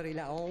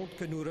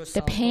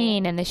 The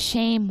pain and the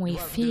shame we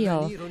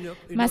feel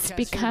must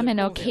become an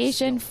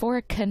occasion for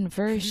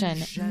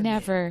conversion,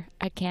 never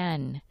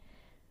again.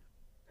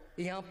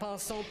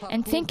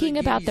 And thinking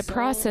about the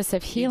process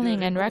of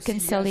healing and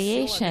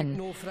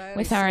reconciliation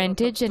with our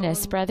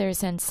Indigenous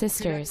brothers and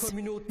sisters,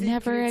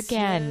 never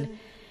again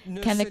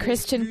can the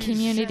Christian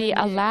community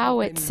allow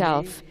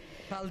itself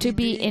to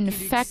be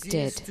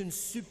infected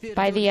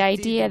by the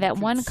idea that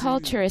one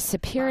culture is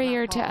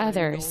superior to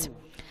others,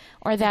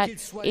 or that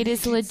it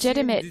is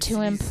legitimate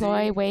to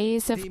employ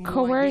ways of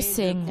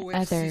coercing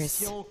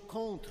others.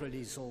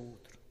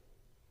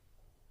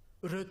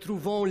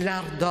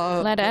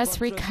 Let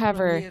us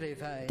recover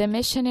the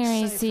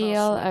missionary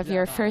zeal of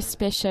your first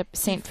bishop,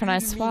 Saint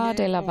François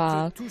de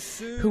Laval,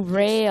 who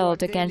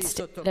railed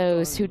against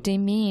those who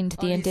demeaned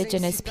the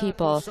indigenous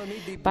people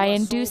by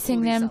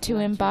inducing them to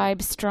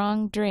imbibe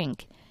strong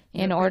drink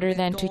in order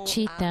then to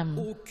cheat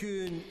them.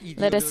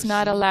 Let us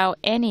not allow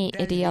any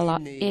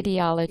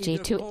ideology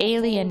to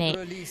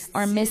alienate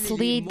or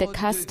mislead the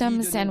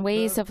customs and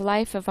ways of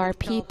life of our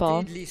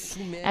people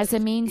as a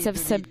means of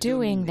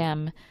subduing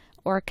them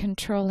or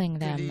controlling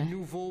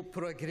them.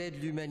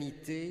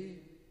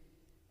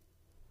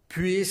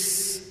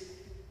 Puisse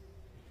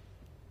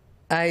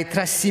être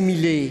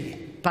assimilés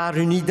par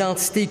une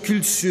identité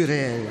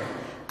culturelle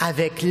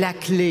avec la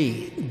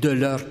clé de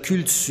leur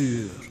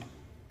culture.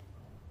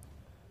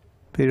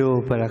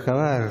 Pero para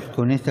acabar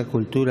con esta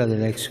cultura de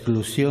la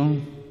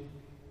exclusión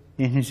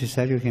es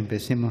necesario que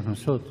empecemos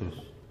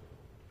nosotros,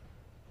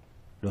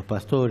 los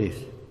pastores,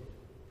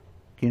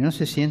 que no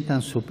se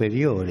sientan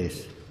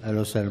superiores a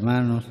los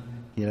hermanos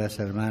y a las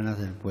hermanas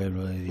del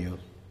pueblo de Dios.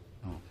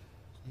 No.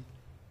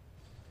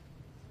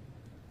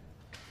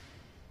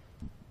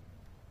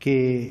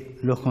 Que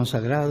los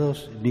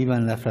consagrados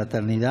vivan la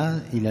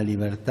fraternidad y la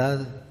libertad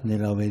de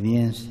la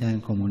obediencia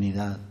en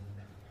comunidad.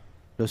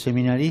 Los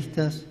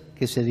seminaristas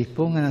que se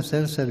dispongan a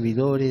ser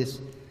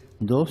servidores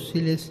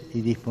dóciles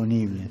y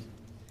disponibles.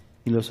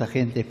 Y los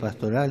agentes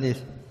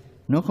pastorales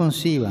no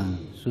conciban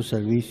su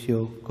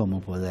servicio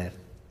como poder.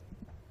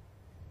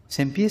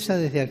 Se empieza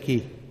desde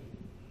aquí.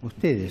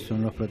 Ustedes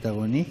son los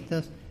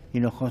protagonistas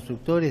y los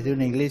constructores de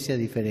una iglesia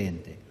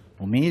diferente,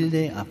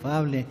 humilde,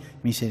 afable,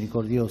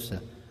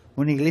 misericordiosa.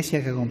 Una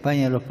iglesia que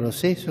acompaña los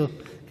procesos,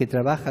 que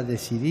trabaja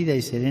decidida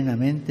y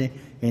serenamente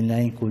en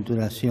la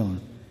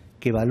inculturación,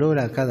 que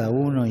valora a cada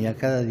uno y a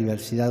cada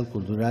diversidad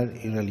cultural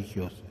y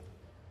religiosa.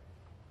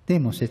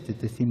 Demos este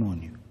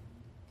testimonio.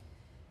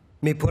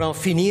 Mais pour en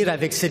finir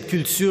avec cette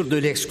culture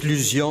de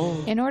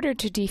l'exclusion, in order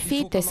to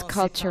defeat this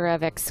culture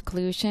of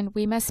exclusion,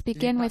 we must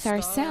begin with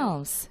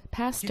ourselves,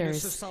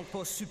 pastors,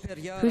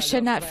 who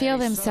should not feel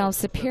themselves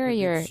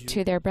superior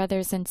to their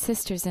brothers and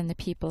sisters in the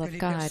people of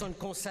God.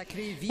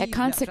 That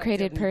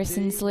consecrated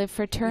persons live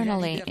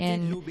fraternally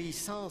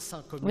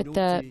with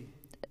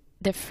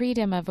the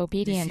freedom of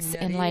obedience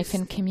in life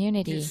and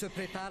community.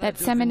 That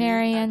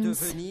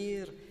seminarians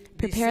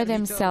prepare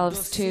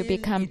themselves to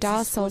become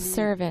docile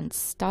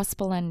servants,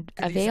 docile and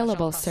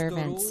available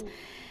servants,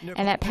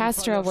 and that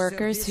pastoral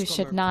workers who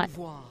should not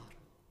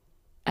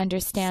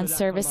understand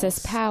service as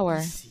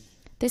power.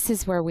 This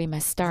is where we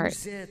must start.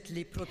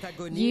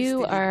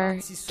 You are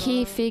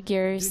key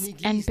figures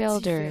and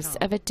builders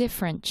of a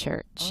different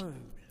church,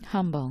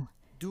 humble,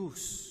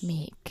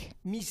 meek,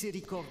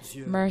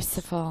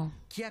 merciful,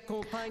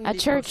 a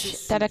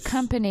church that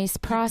accompanies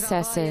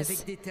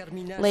processes,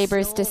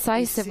 labors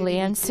decisively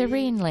and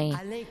serenely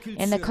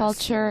in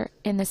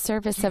the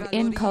service of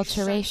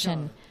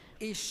inculturation,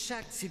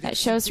 that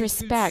shows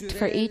respect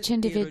for each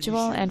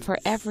individual and for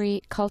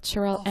every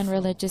cultural and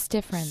religious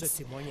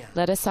difference.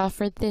 Let us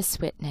offer this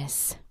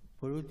witness.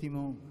 Por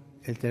último,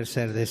 el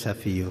tercer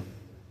desafío,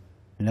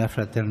 la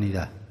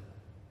fraternidad.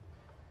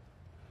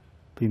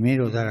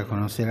 Primero, dar a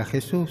conocer a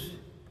Jesús.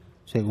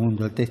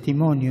 Segundo, el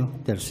testimonio.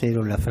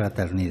 Tercero, la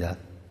fraternidad.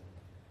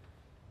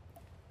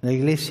 La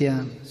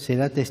Iglesia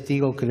será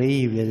testigo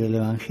creíble del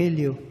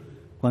Evangelio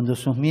cuando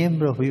sus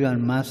miembros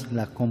vivan más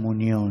la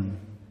comunión,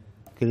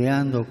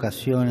 creando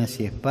ocasiones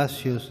y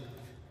espacios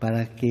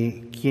para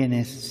que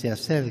quienes se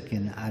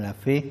acerquen a la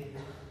fe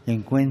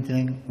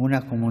encuentren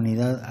una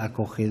comunidad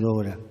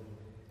acogedora,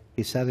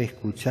 que sabe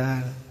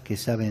escuchar, que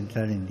sabe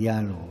entrar en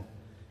diálogo,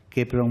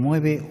 que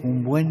promueve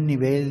un buen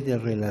nivel de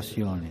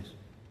relaciones.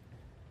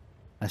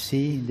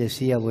 Así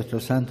decía vuestro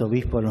santo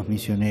obispo a los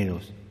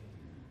misioneros.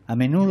 A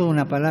menudo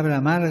una palabra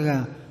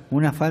amarga,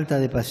 una falta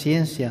de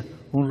paciencia,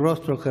 un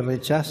rostro que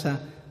rechaza,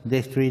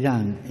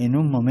 destruirán en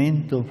un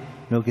momento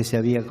lo que se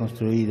había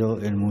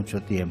construido en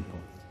mucho tiempo.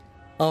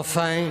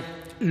 Enfin,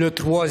 le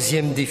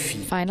troisième défi.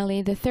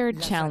 Finally, the third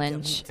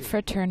challenge,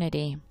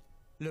 fraternity.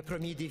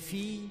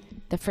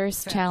 The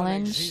first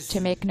challenge, to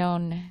make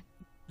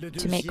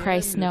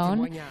Christ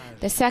known.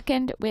 The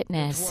second,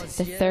 witness.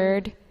 The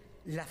third,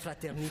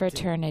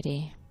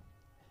 fraternity.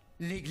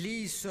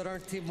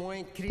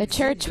 The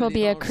church will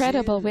be a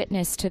credible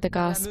witness to the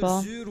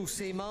gospel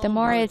the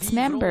more its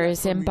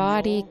members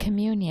embody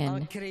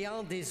communion,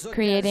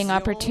 creating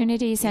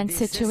opportunities and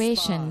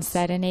situations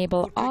that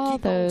enable all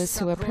those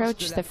who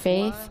approach the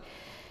faith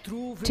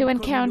to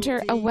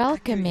encounter a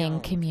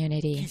welcoming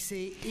community,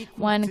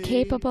 one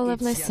capable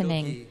of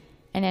listening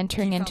and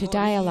entering into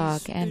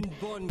dialogue and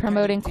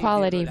promoting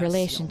quality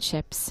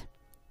relationships.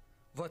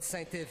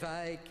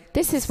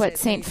 This is what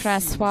Saint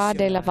François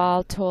de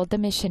Laval told the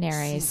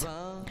missionaries.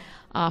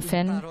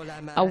 Often,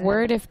 a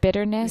word of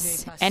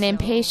bitterness, an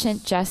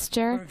impatient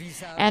gesture,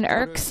 an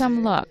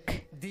irksome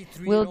look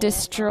will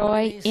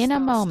destroy in a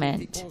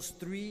moment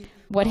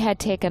what had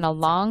taken a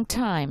long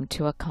time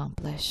to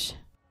accomplish.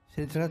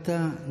 Se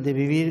trata de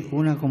vivir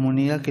una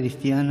comunidad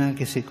cristiana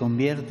que se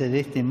convierte de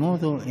este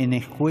modo en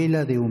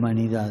escuela de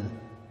humanidad,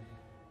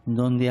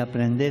 donde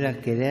aprender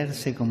a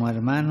quererse como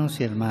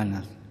hermanos y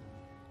hermanas,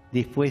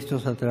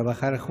 dispuestos a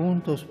trabajar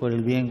juntos por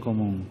el bien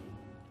común.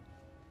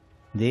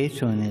 De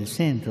hecho, en el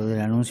centro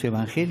del anuncio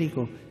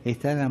evangélico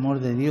está el amor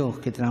de Dios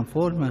que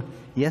transforma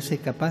y hace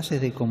capaces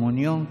de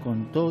comunión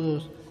con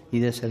todos y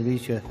de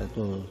servicio a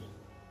todos.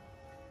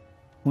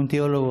 Un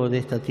teólogo de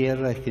esta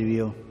tierra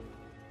escribió: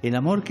 el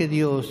amor que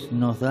Dios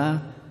nos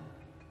da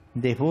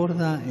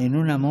desborda en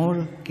un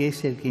amor que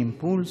es el que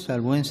impulsa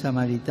al buen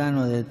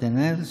samaritano a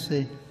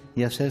detenerse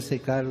y hacerse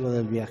cargo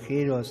del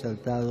viajero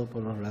asaltado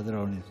por los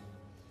ladrones.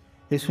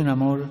 Es un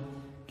amor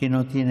que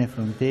no tiene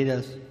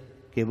fronteras,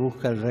 que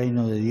busca el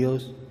reino de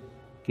Dios,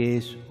 que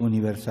es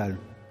universal.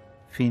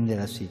 Fin de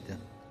la cita.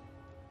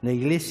 La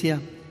Iglesia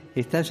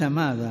está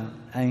llamada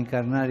a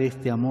encarnar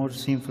este amor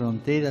sin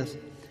fronteras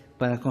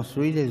para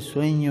construir el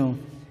sueño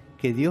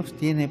que Dios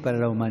tiene para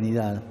la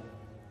humanidad,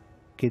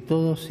 que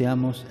todos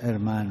seamos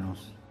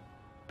hermanos.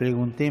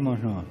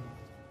 Preguntémonos,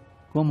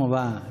 ¿cómo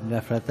va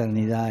la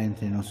fraternidad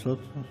entre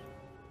nosotros?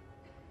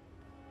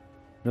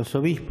 Los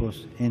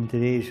obispos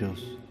entre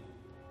ellos,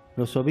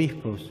 los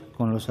obispos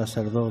con los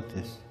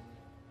sacerdotes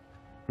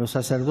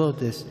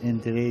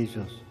entre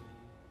ellos,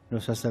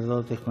 los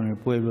sacerdotes con el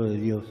pueblo de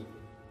Dios.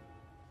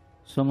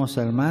 ¿Somos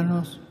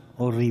hermanos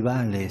o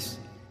rivales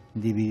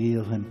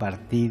divididos en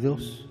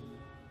partidos?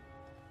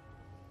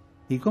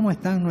 ¿Y cómo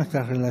están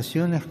nuestras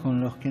relaciones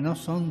con los que no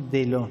son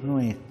de los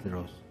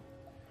nuestros,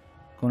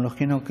 con los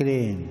que no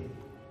creen,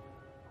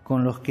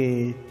 con los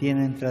que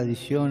tienen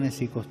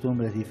tradiciones y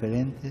costumbres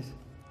diferentes?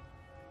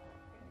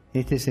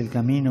 Este es el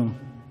camino,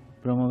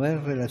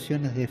 promover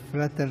relaciones de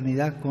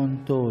fraternidad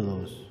con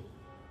todos,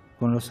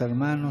 con los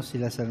hermanos y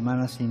las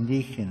hermanas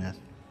indígenas,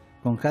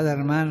 con cada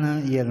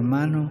hermana y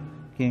hermano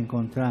que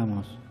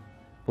encontramos,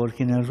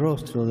 porque en el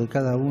rostro de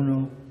cada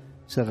uno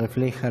se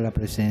refleja la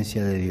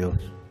presencia de Dios.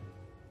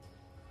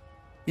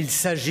 Il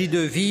s'agit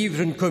de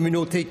vivre une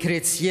communauté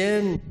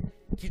chrétienne.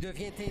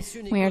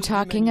 We are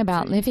talking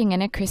about living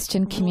in a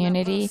Christian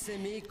community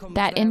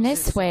that in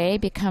this way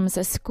becomes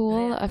a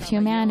school of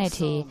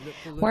humanity,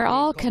 where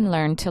all can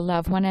learn to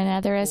love one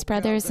another as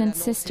brothers and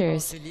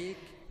sisters,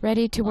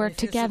 ready to work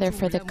together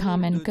for the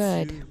common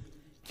good.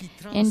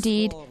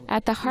 Indeed,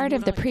 at the heart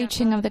of the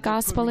preaching of the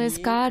gospel is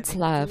God's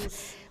love,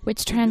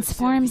 which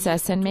transforms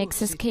us and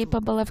makes us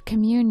capable of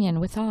communion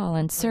with all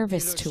and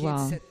service to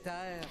all.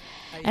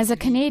 As a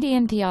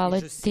Canadian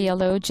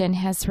theologian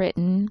has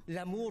written,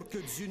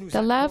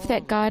 the love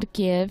that God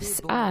gives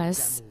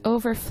us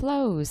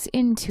overflows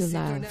into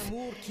love.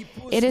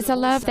 It is a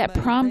love that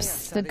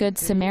prompts the Good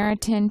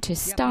Samaritan to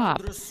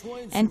stop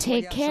and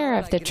take care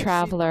of the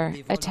traveler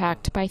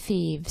attacked by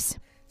thieves.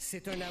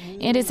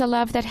 It is a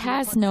love that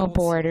has no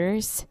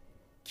borders,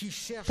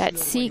 that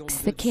seeks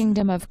the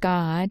kingdom of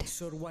God,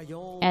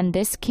 and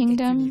this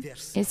kingdom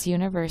is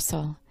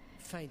universal.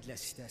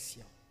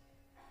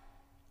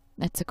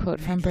 That's a quote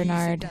from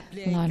Bernard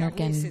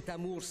Lonergan.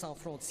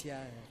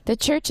 The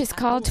Church is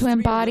called to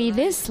embody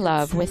this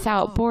love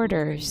without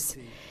borders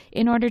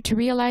in order to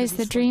realize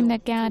the dream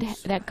that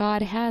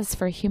God has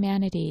for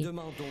humanity,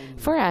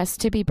 for us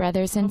to be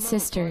brothers and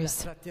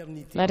sisters.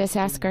 Let us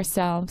ask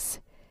ourselves,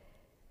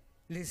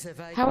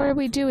 how are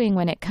we doing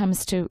when it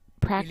comes to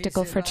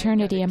practical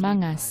fraternity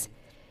among us?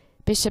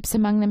 Bishops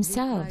among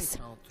themselves,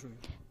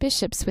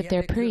 bishops with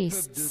their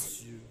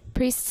priests,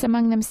 priests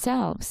among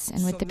themselves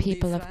and with the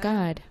people of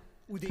God.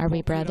 Are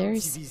we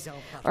brothers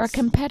or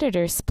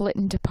competitors split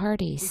into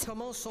parties?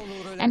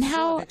 And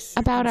how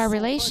about our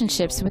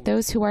relationships with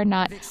those who are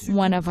not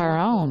one of our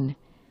own,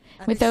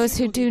 with those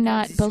who do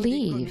not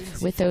believe,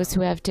 with those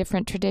who have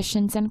different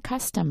traditions and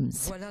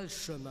customs?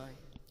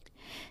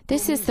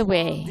 This is the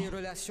way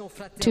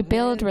to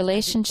build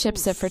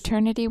relationships of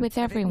fraternity with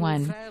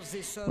everyone,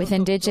 with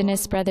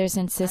indigenous brothers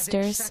and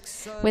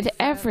sisters, with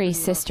every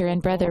sister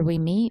and brother we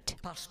meet,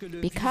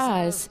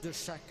 because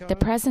the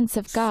presence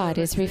of God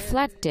is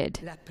reflected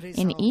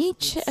in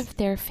each of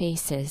their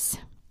faces.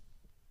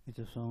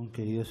 Estos son,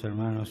 queridos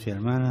hermanos y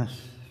hermanas,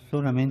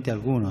 solamente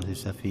algunos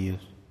desafíos.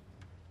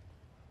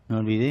 No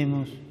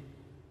olvidemos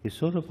que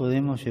solo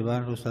podemos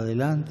llevarlos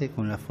adelante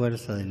con la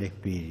fuerza del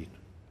Espíritu,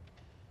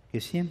 que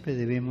siempre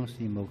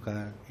debemos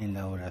invocar en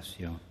la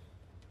oración.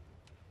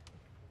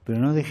 Pero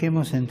no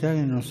dejemos entrar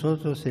en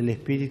nosotros el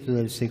espíritu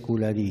del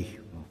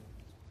secularismo,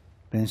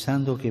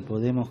 pensando que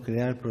podemos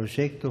crear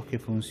proyectos que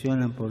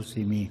funcionan por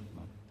sí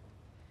mismos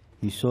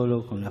y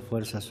solo con las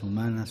fuerzas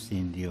humanas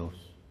sin Dios.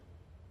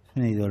 Es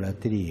una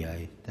idolatría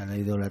esta, la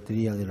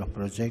idolatría de los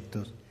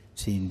proyectos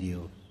sin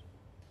Dios.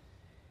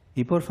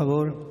 Y por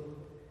favor,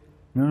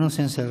 no nos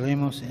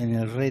encerremos en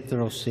el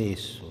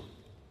retroceso.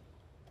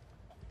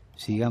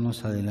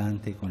 Sigamos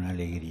adelante con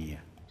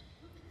alegría.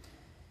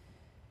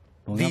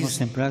 Pongamos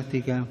en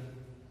práctica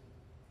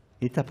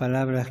estas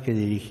palabras que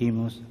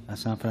dirigimos a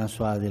San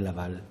François de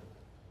Laval.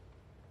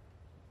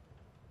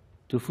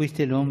 Tú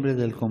fuiste el hombre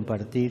del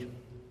compartir,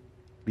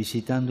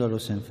 visitando a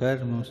los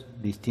enfermos,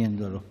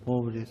 vistiendo a los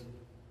pobres,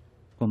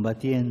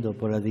 combatiendo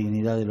por la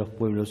dignidad de los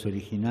pueblos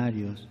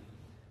originarios,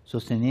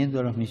 sosteniendo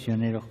a los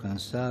misioneros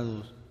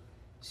cansados,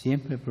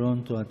 siempre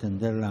pronto a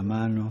tender la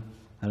mano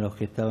a los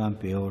que estaban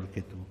peor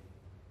que tú.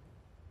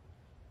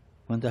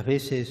 ¿Cuántas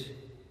veces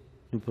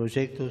tus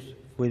proyectos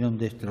fueron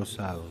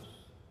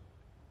destrozados,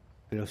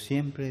 pero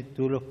siempre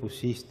tú los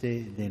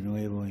pusiste de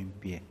nuevo en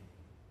pie?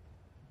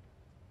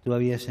 Tú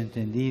habías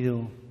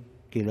entendido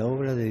que la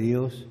obra de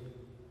Dios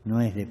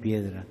no es de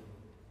piedra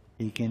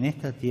y que en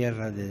esta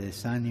tierra de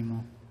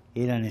desánimo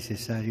era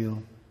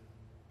necesario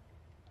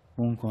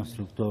un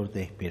constructor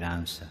de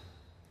esperanza.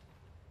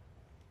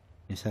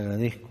 Les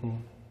agradezco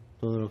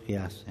todo lo que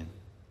hacen.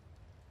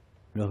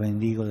 Los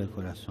bendigo de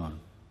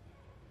corazón.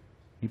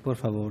 Y por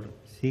favor,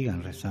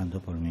 sigan rezando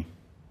por mí.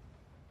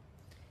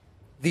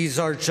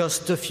 These are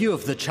just a few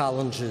of the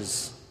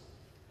challenges.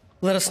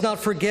 Let us not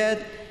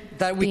forget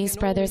that we These can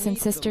brothers only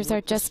and sisters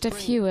are just a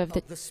few of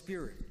the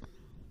Spirit,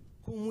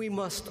 whom we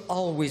must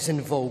always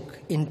invoke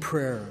in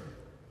prayer.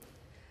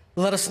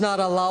 Let us not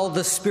allow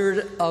the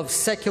spirit of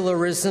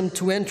secularism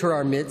to enter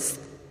our midst,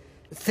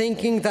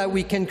 thinking that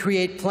we can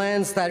create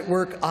plans that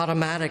work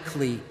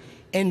automatically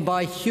and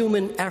by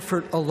human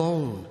effort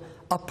alone,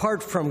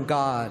 apart from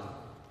God,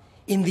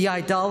 in the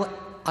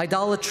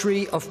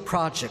idolatry of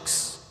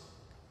projects.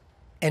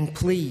 And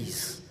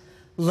please,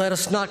 let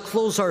us not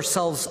close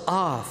ourselves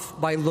off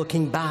by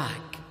looking back.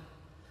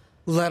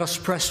 Let us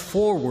press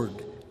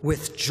forward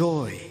with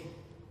joy.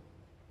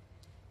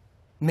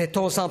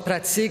 Mettons en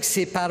pratique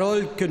ces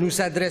paroles que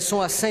nous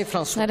adressons à Saint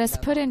François. Let us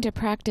put into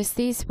practice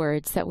these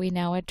words that we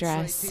now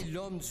address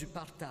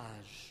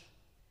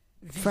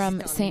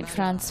from Saint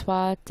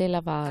François de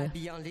Laval,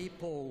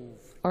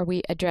 or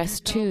we address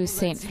to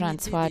Saint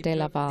François de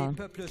Laval.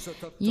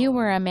 You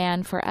were a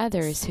man for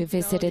others who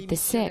visited the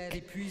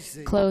sick,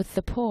 clothed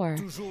the poor,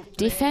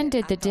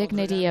 defended the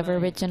dignity of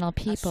original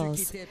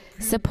peoples,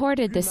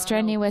 supported the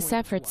strenuous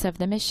efforts of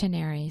the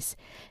missionaries,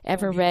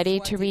 ever ready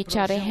to reach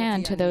out a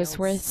hand to those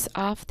worse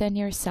off than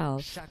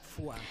yourself.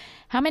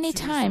 How many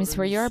times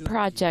were your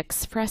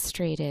projects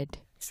frustrated?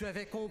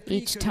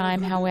 Each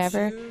time,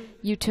 however,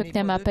 you took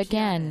them up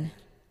again.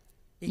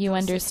 You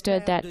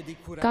understood that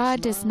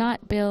God does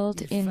not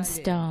build in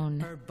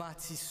stone,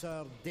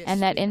 and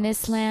that in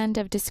this land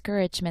of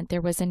discouragement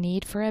there was a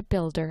need for a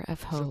builder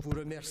of hope.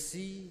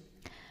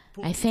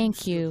 I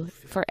thank you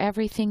for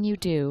everything you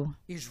do,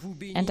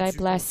 and I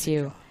bless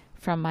you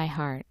from my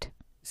heart.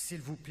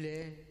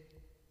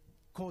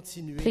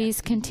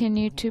 Please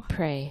continue to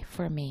pray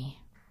for me.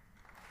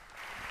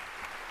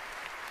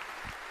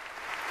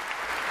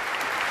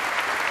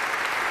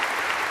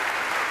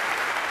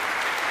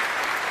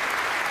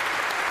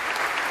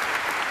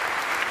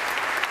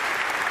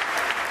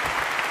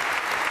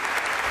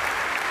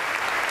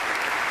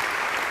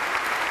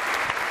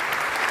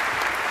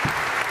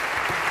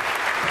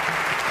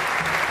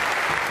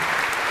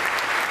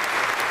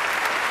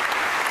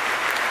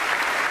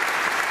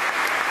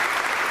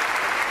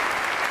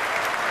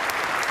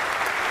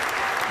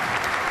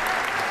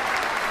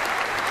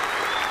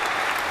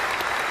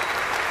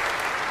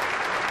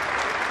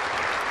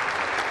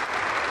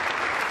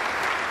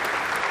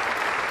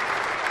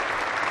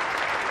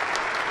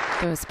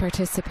 Those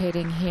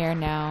participating here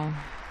now,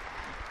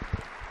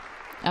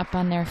 up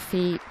on their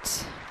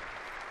feet.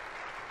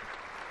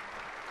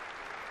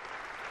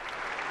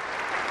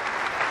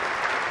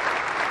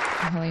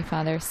 The Holy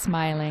Father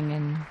smiling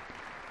and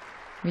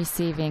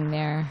receiving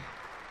their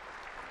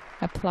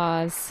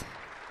applause.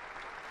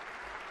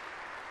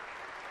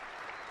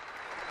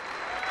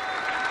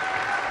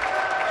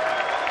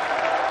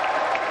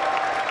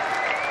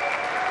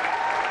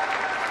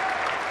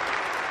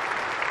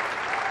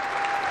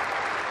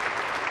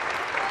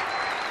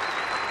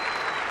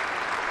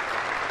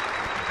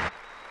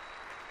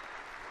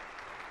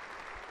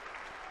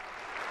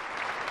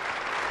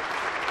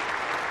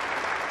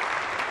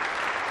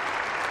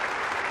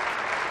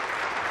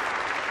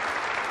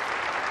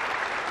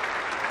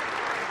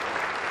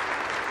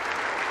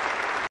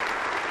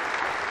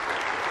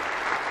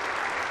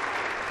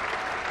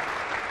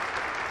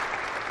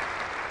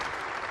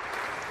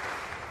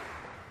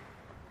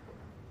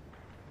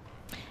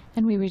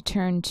 And we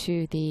return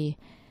to the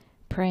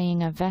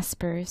praying of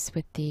Vespers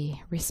with the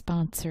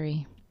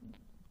responsory.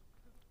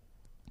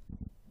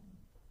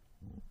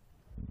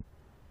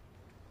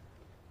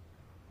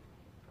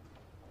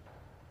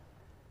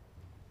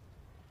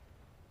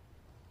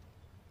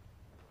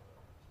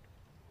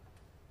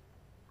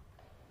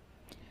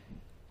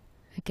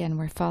 Again,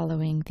 we're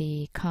following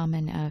the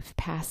common of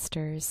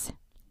pastors'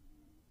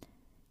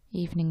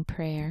 evening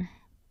prayer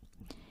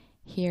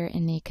here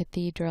in the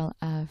Cathedral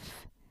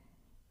of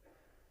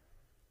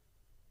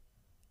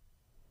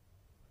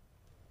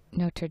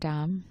Notre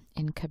Dame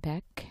in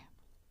Quebec.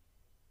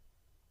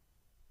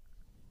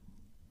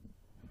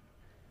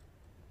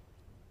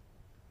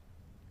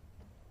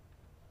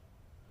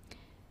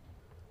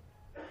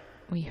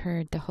 We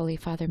heard the Holy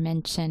Father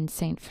mention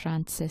Saint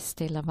Francis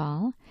de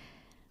Laval.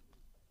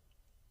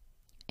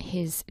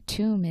 His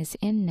tomb is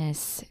in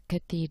this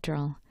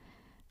cathedral,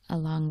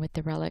 along with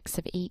the relics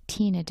of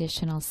 18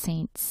 additional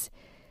saints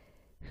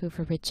who've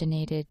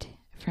originated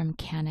from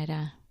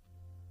Canada.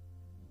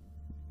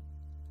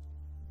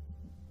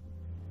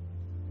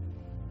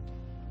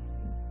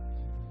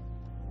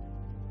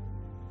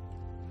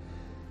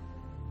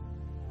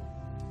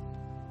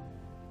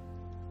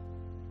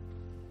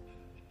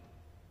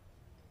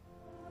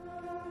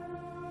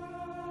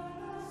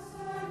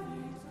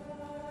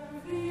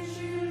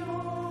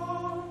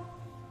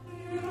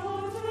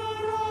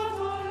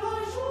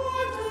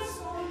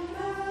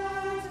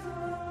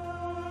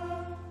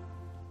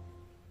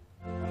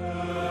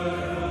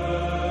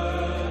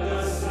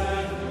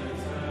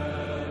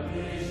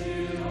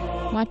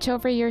 Watch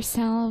over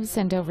yourselves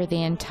and over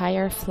the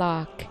entire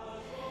flock.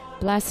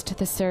 Blessed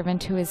the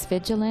servant who is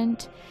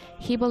vigilant,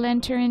 he will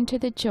enter into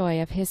the joy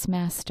of his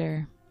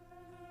master.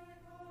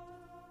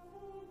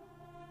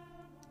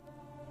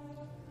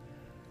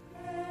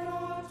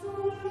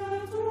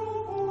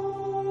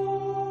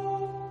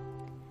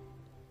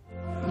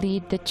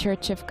 lead the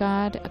Church of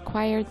God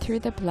acquired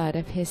through the blood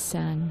of his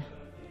Son.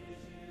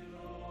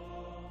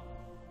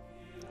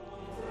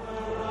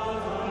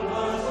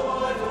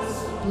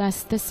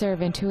 Bless the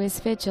servant who is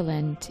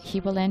vigilant. He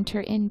will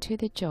enter into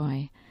the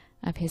joy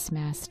of his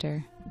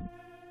master.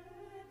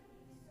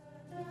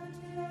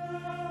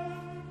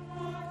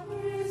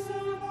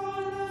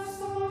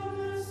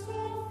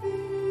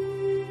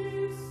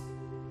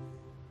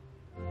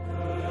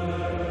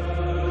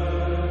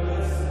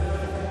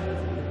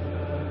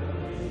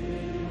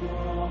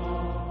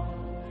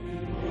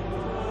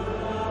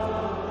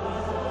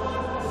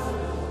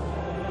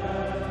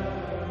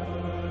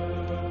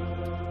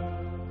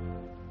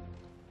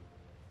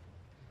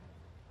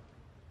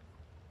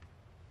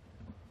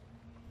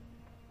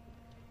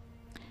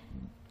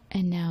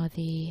 And now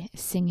the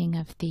singing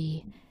of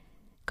the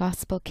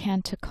Gospel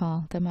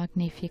Canticle, the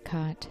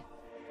Magnificat.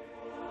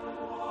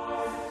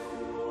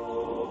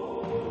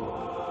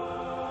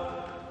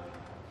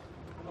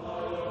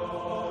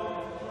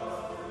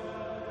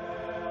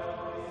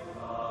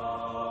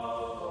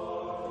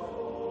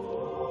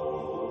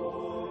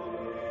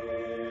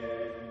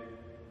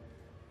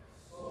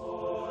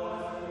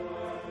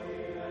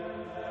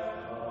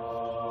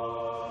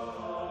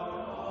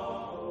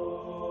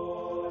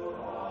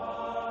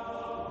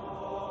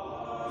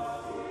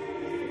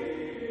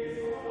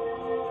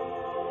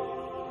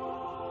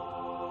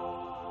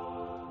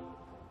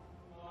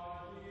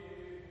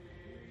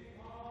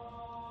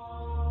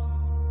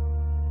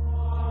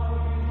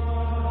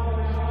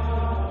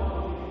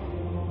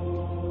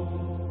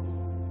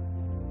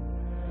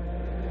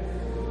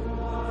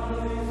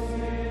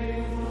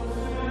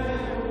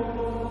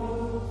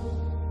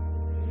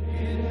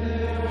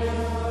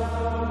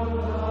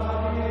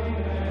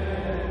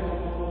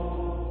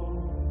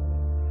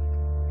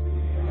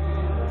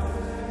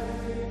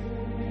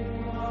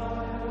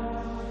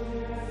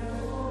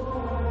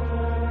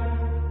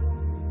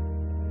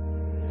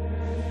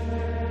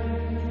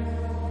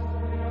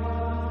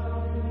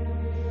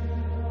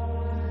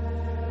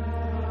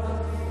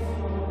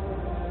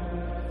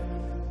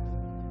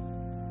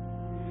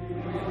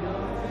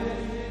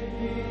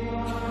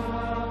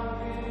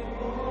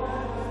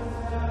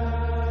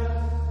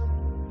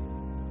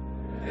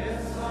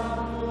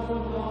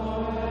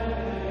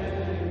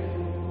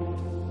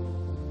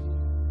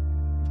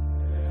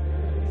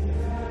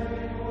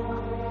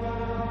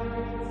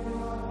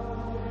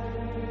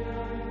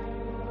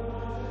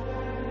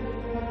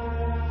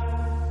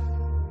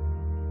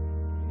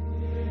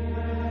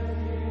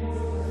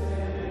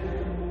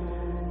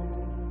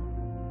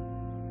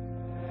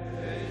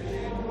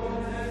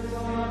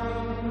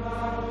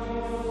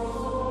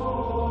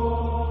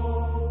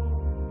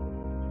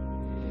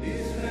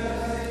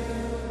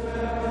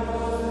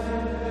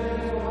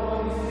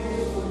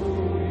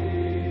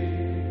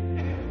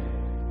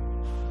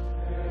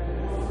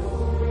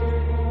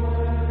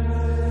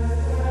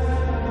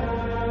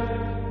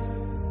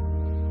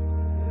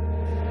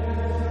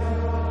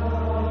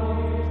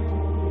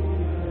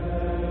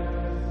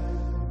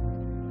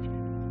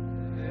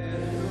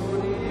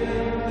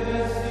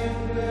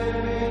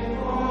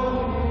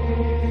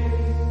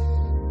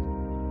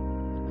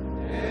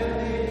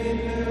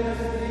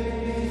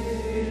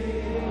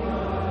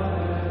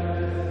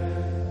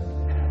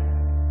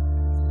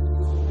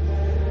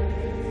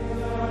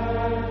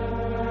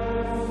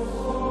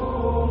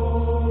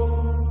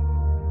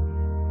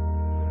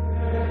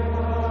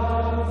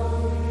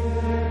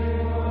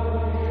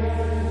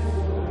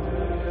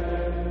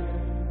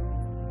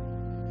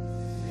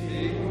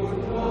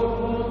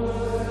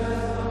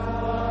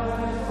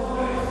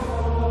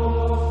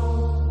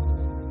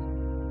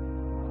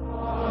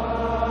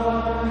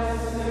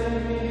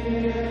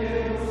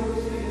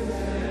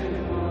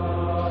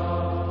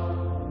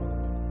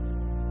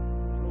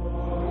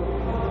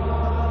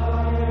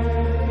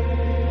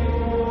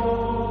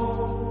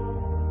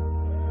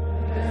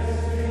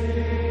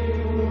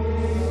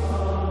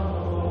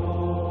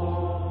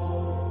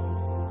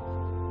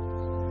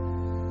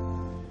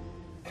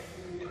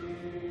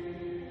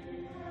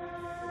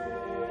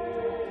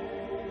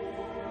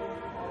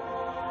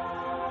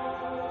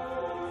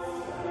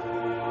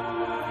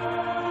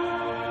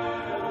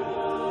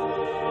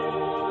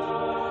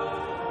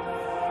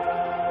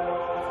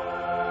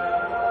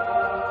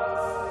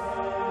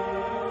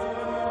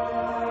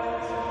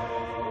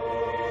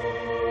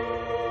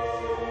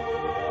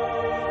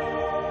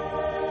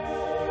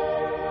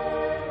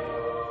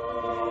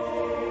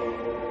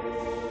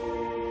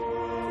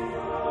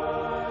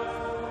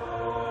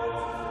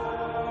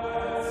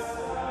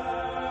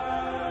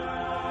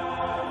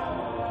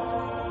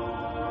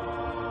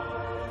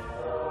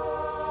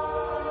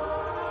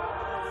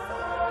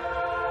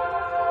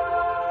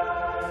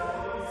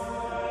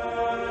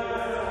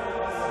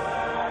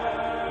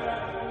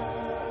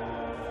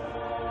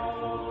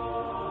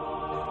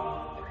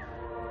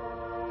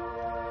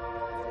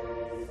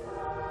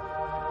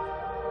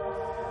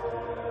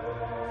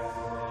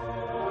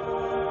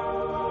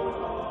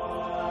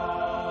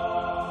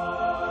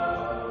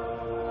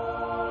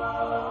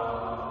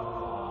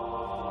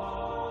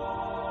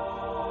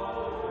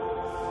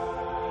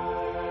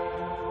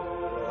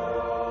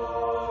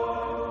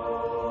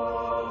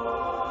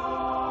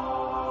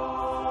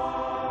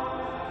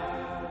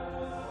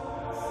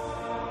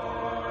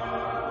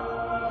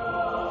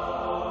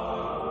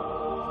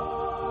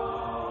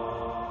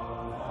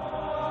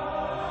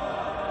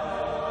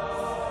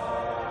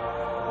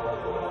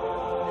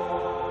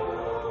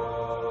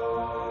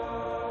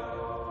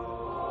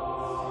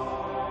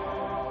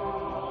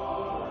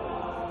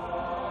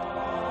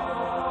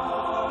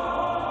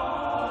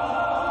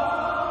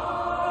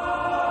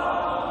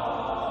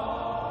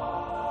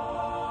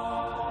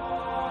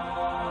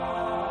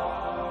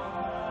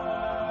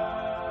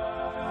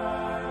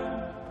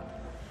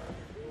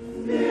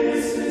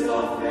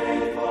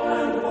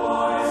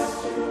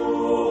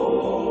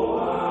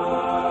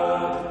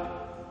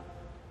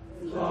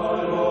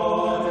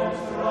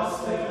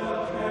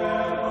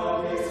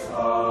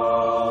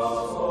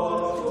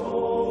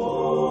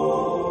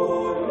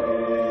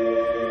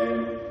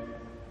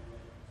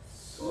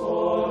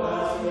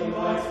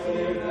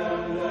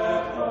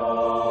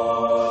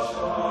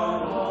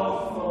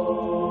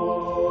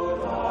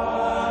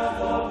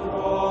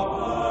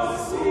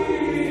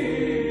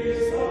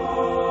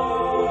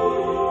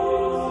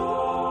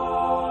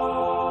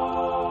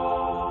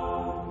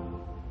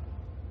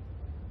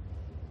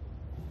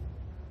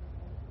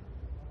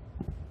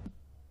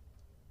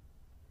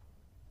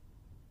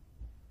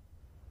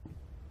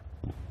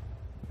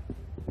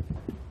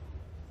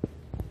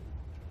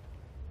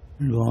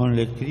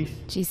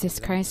 Jesus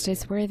Christ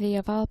is worthy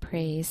of all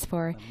praise,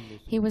 for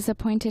he was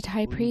appointed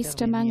high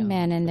priest among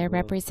men and their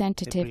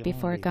representative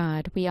before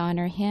God. We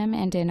honor him,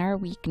 and in our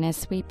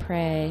weakness we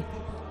pray.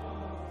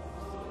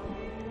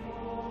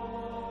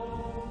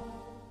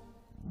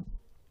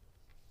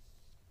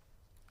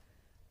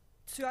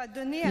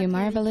 You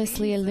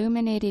marvelously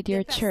illuminated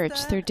your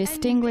church through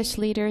distinguished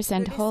leaders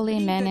and holy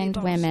men and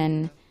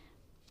women.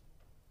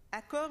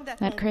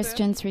 Let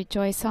Christians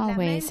rejoice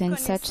always in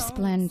such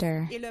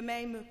splendor.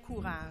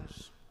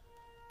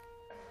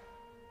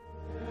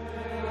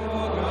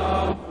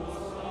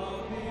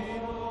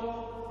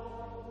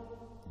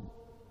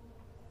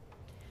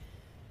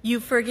 You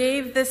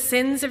forgave the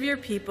sins of your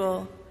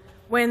people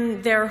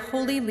when their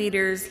holy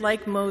leaders,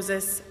 like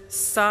Moses,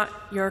 sought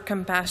your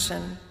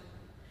compassion.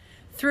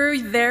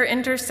 Through their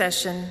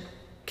intercession,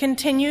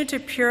 continue to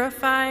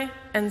purify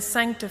and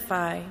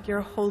sanctify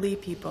your holy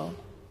people.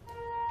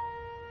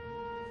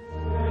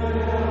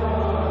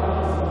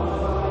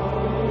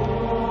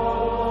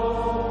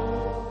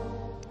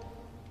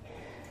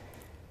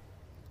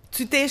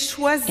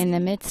 In the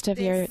midst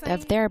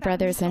of their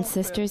brothers and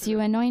sisters, you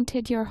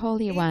anointed your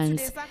holy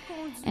ones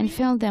and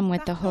filled them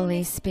with the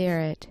Holy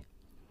Spirit.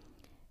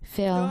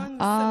 Fill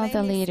all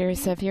the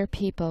leaders of your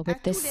people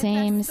with the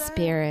same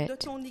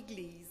Spirit.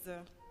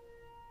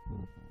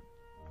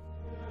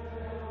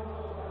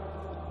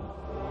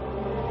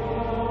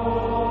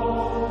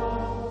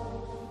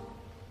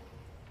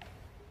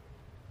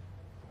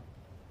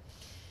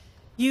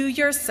 You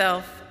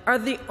yourself are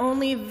the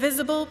only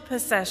visible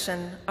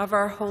possession of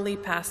our holy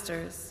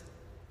pastors.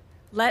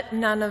 Let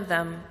none of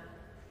them,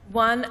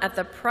 won at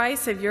the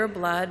price of your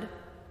blood,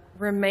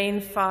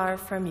 remain far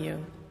from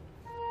you.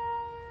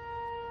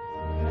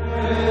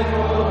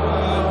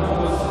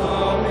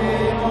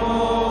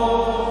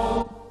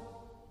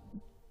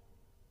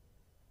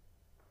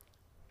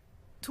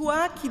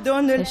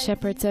 The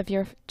shepherds of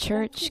your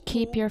church,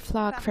 keep your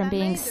flock from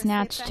being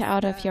snatched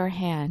out of your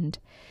hand.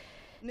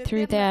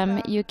 Through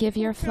them you give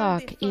your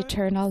flock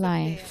eternal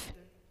life.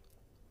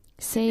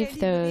 Save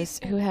those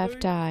who have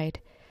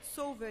died,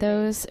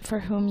 those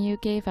for whom you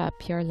gave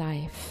up your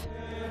life.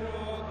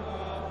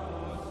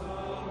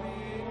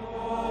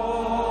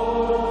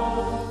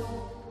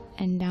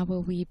 And now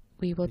we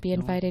will be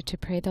invited to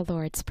pray the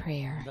Lord's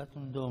Prayer.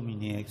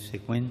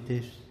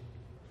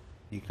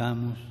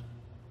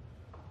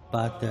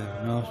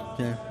 Pater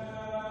noster,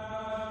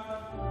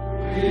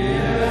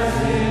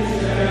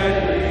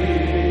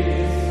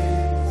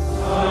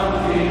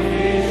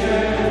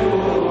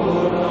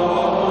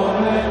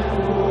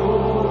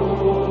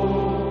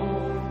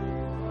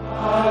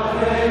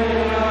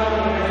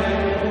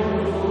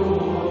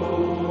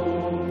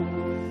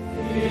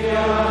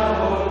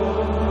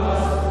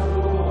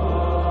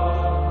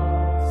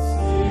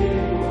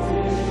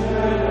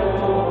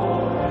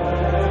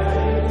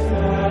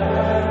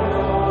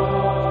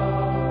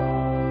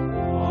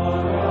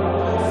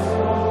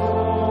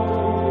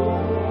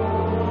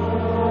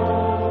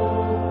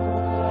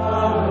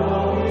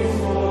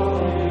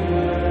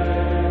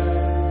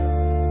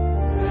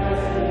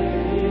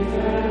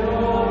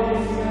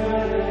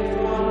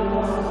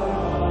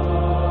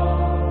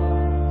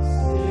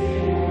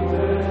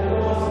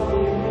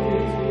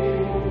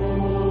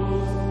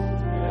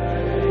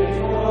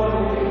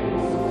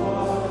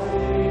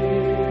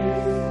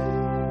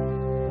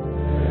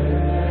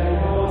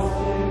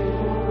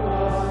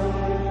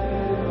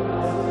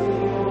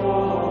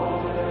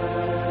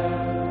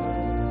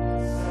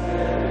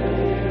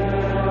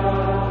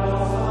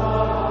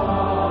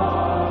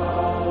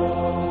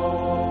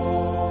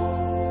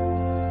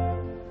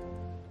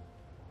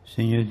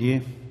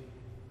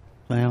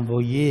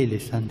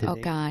 O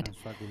God,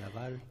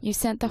 you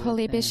sent the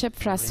Holy Bishop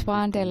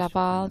François de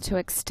Laval to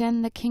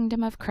extend the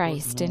kingdom of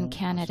Christ in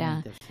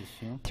Canada.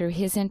 Through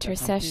his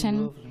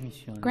intercession,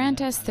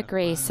 grant us the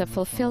grace of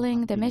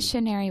fulfilling the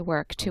missionary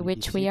work to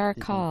which we are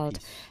called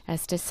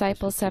as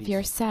disciples of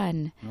your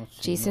Son,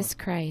 Jesus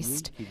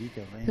Christ,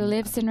 who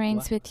lives and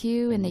reigns with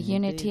you in the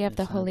unity of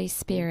the Holy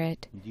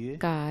Spirit,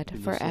 God,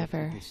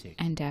 forever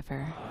and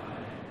ever.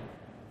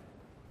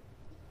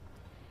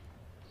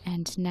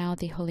 And now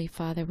the Holy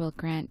Father will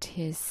grant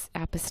his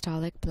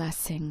apostolic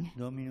blessing.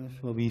 Dominus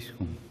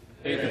vobiscum.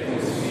 Et cum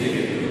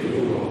spiritu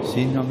tuo.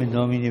 Sin nomen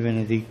Domini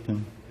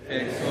benedictum.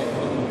 Ex hoc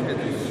nunc et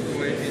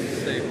usque in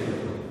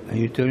saeculum.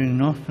 Aiutorium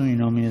nostrum in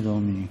nomine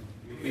Domini.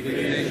 Qui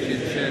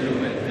feci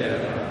caelum et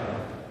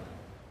terra.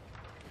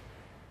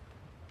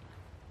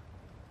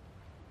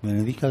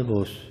 Benedicat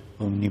vos,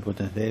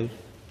 omnipotens Deus,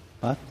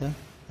 Pater,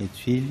 et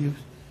Filius,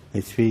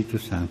 et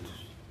Spiritus Sanctus.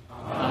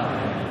 Amen.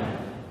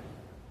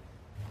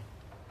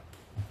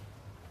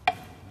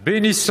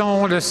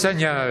 Bénissons le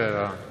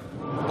Seigneur.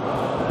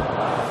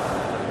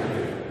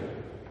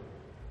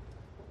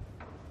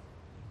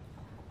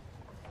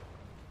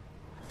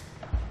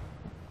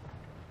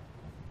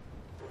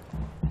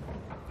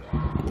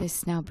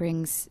 This now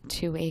brings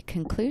to a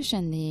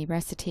conclusion the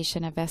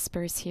recitation of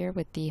Vespers here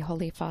with the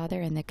Holy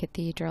Father in the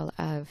Cathedral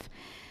of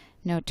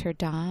Notre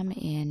Dame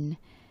in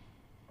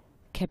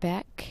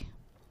Quebec.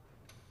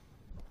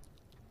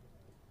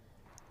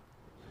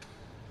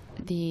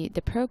 the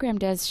program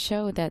does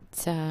show that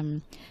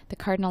the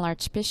Cardinal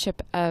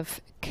Archbishop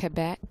of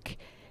Quebec,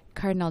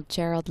 Cardinal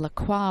Gerald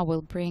Lacroix,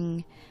 will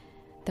bring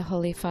the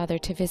Holy Father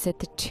to visit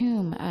the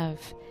tomb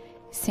of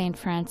Saint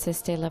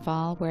Francis de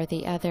Laval, where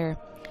the other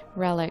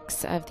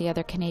relics of the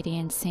other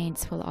Canadian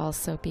saints will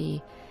also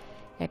be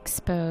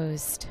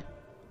exposed.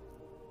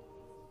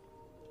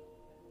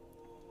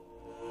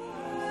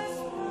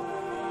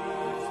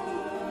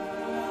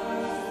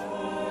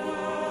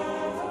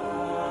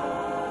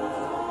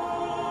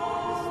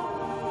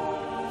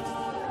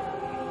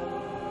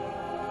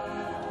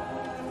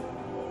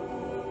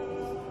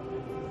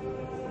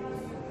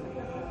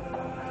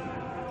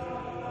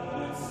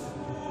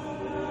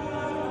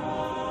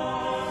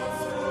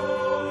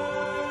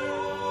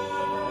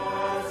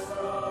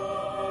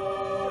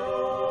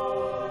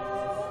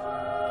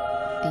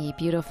 The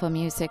beautiful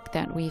music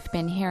that we've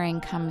been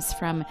hearing comes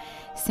from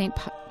St.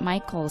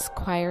 Michael's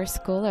Choir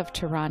School of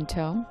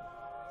Toronto,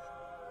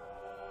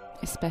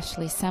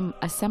 especially some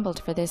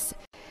assembled for this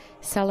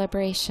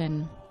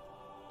celebration.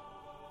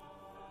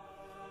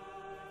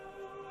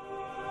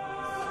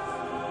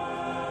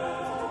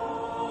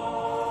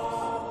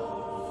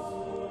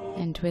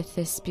 And with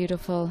this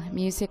beautiful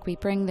music, we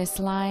bring this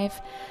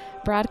live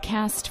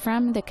broadcast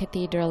from the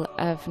Cathedral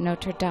of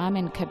Notre Dame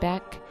in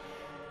Quebec,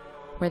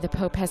 where the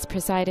Pope has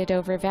presided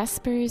over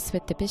Vespers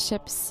with the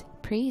bishops,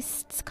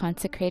 priests,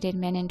 consecrated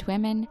men and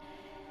women,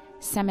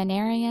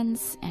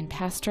 seminarians, and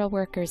pastoral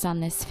workers on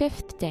this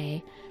 5th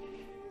day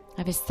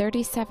of his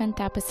 37th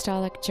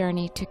apostolic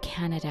journey to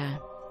Canada.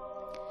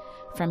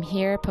 From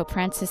here, Pope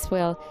Francis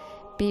will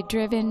be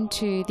driven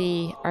to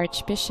the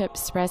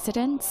Archbishop's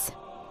residence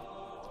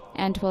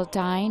and will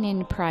dine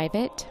in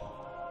private.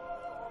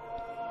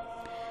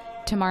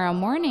 Tomorrow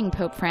morning,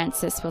 Pope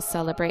Francis will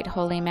celebrate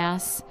Holy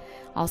Mass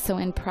also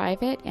in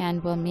private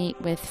and will meet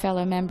with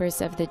fellow members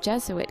of the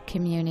Jesuit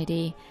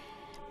community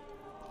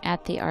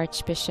at the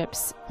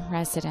Archbishop's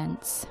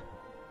residence.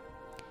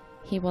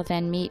 He will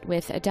then meet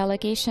with a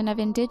delegation of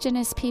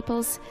Indigenous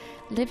peoples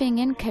living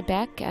in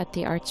Quebec at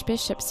the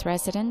Archbishop's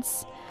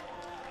residence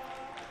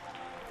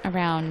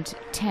around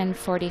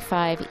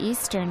 10:45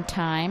 Eastern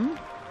Time,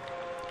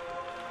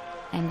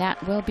 and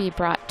that will be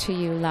brought to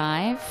you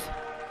live.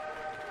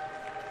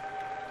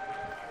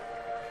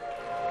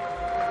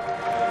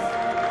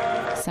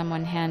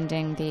 Someone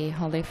handing the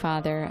Holy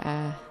Father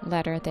a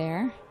letter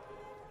there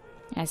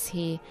as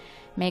he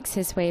makes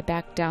his way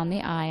back down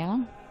the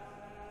aisle.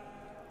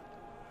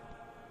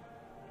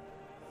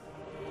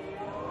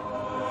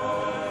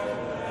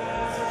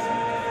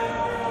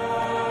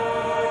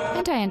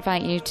 And I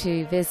invite you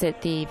to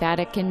visit the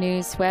Vatican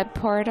News web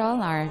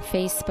portal, our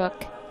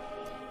Facebook,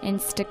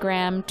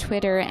 Instagram,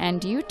 Twitter,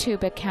 and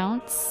YouTube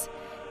accounts,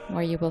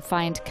 where you will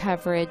find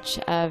coverage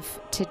of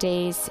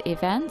today's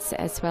events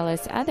as well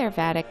as other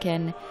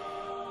Vatican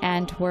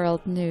and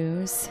world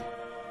news.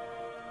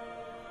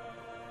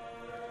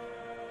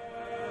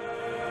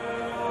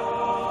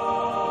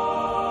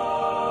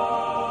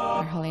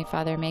 Our Holy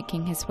Father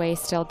making his way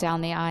still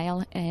down the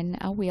aisle in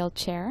a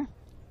wheelchair.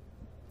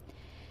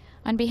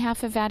 On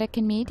behalf of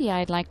Vatican Media,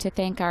 I'd like to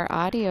thank our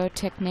audio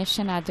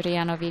technician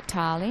Adriano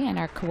Vitali and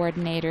our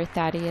coordinator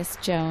Thaddeus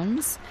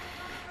Jones,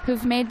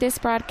 who've made this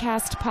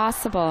broadcast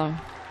possible.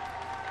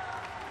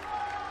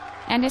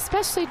 And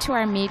especially to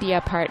our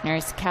media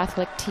partners,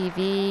 Catholic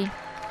TV,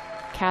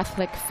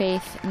 Catholic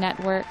Faith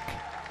Network,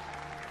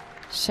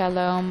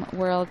 Shalom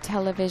World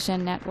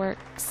Television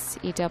Networks,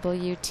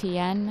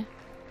 EWTN,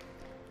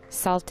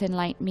 Salt and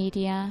Light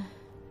Media,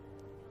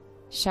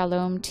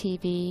 Shalom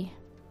TV,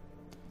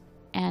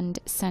 and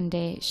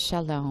Sunday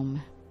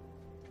Shalom.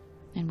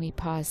 And we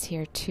pause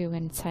here too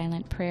in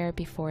silent prayer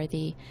before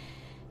the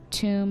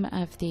tomb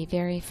of the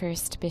very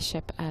first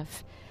Bishop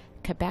of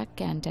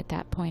Quebec, and at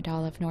that point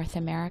all of North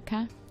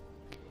America,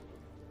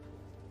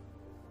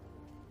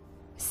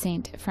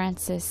 Saint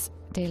Francis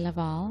de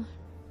Laval,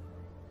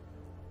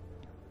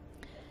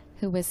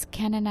 who was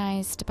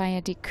canonized by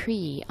a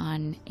decree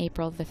on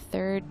April the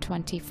 3rd,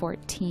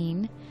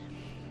 2014,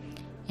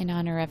 in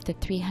honor of the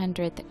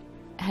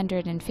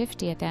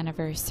 350th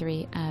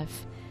anniversary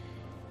of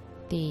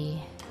the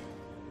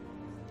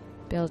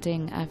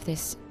building of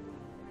this,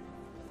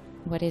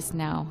 what is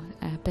now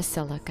a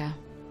basilica.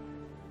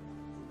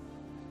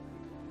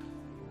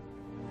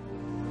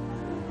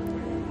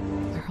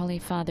 Our Holy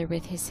Father,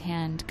 with his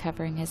hand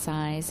covering his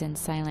eyes in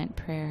silent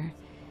prayer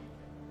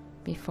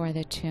before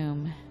the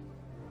tomb.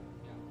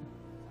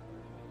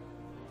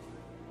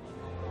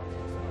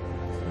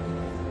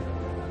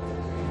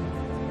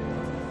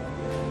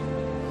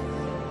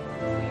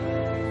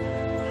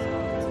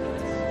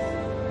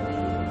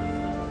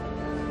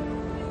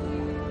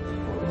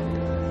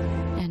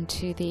 And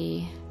to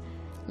the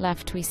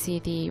left, we see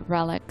the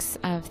relics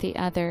of the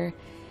other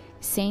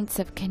saints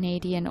of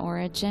Canadian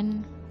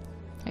origin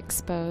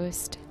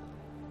exposed.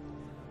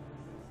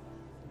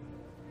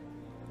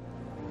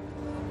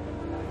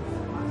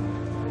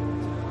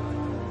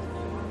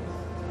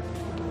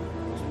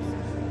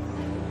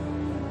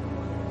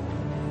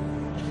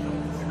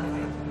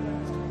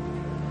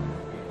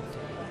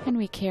 can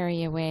we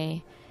carry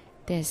away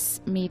this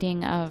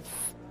meeting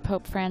of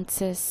Pope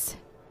Francis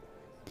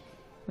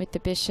with the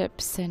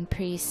bishops and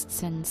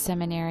priests and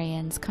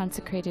seminarians,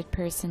 consecrated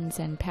persons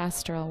and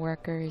pastoral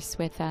workers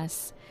with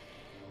us,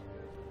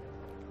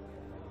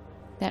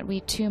 that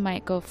we too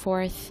might go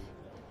forth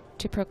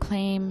to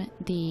proclaim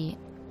the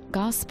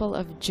gospel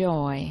of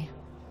joy,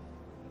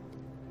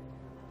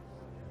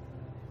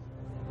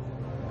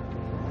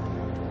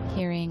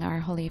 hearing our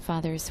Holy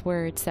Father's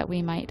words, that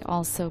we might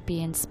also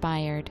be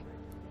inspired.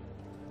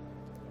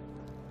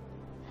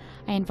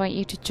 I invite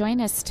you to join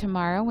us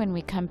tomorrow when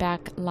we come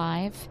back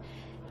live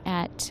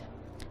at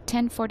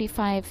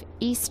 10:45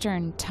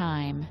 Eastern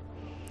Time,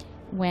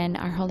 when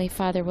our Holy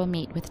Father will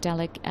meet with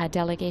a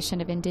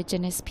delegation of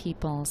Indigenous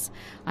peoples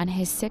on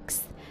his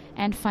 6th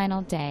and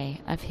final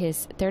day of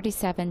his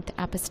 37th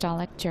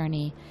apostolic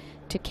journey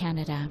to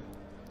Canada.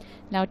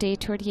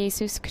 Laudetur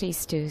Jesus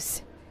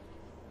Christus.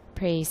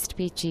 Praised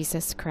be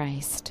Jesus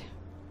Christ.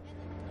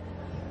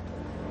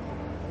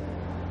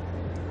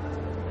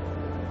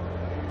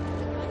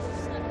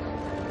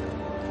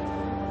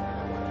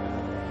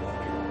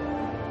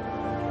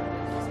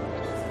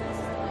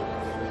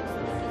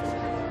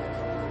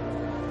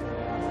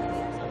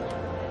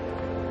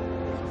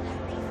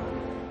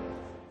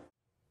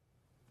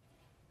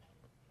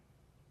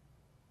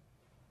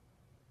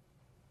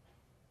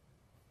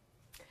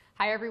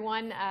 Hi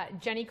everyone,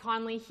 Jenny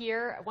Conley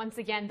here, once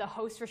again the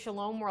host for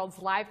Shalom World's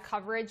live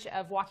coverage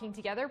of Walking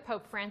Together,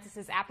 Pope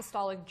Francis's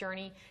apostolic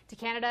journey to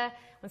Canada.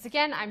 Once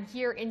again, I'm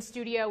here in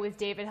studio with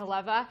David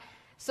Haleva.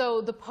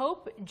 So the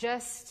Pope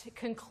just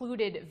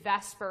concluded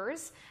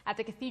Vespers at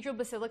the Cathedral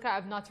Basilica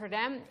of Notre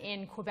Dame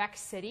in Quebec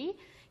City.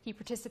 He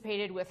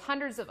participated with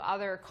hundreds of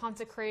other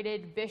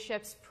consecrated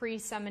bishops,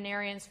 priests,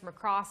 seminarians from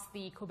across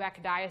the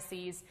Quebec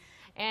diocese.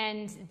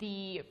 And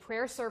the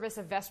prayer service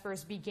of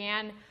Vespers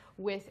began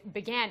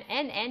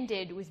and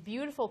ended with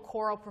beautiful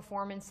choral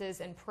performances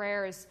and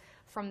prayers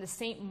from the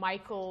St.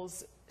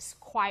 Michael's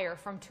Choir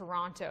from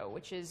Toronto,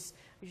 which is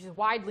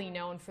widely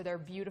known for their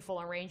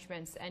beautiful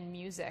arrangements and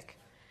music.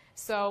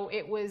 So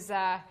it was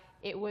a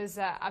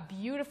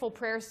beautiful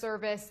prayer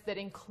service that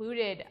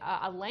included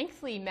a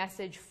lengthy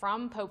message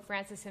from Pope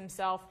Francis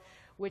himself,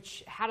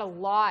 which had a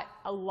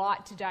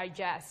lot to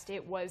digest.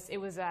 It was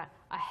a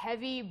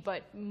heavy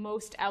but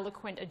most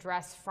eloquent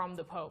address from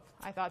the Pope.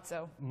 I thought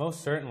so.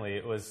 Most certainly.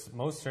 It was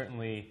most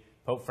certainly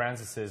Pope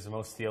Francis's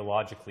most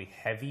theologically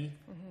heavy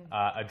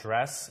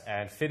address,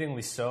 and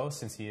fittingly so,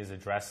 since he is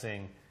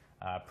addressing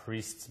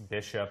priests,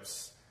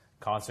 bishops,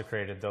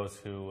 consecrated, those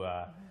who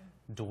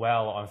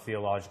dwell on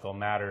theological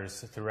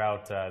matters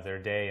throughout their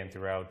day and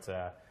throughout,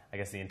 I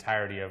guess, the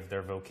entirety of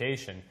their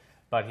vocation.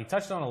 But he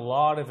touched on a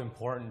lot of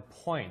important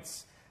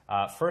points.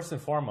 First and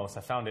foremost,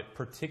 I found it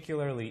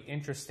particularly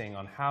interesting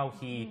on how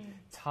he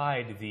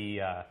tied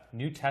the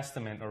New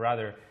Testament, or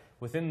rather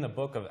within the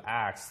book of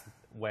Acts,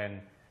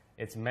 when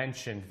it's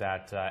mentioned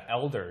that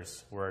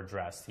elders were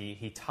addressed.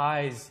 He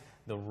ties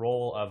the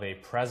role of a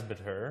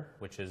presbyter,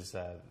 which is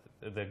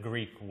the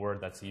Greek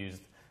word that's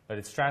used, but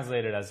it's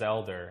translated as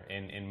elder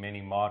in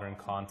many modern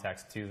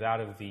contexts, to that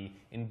of the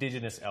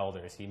indigenous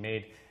elders. He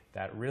made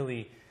that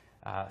really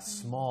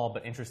small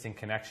but interesting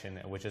connection,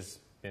 which has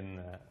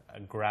been a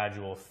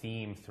gradual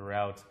theme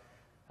throughout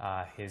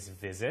his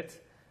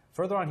visit.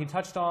 Further on, he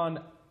touched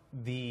on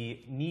the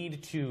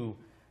need to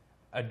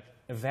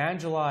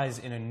evangelize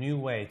in a new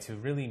way, to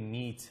really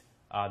meet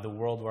the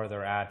world where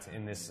they're at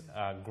in this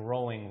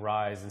growing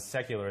rise in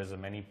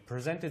secularism. And he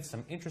presented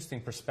some interesting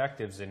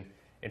perspectives in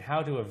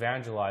how to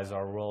evangelize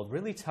our world,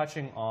 really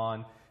touching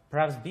on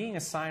perhaps being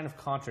a sign of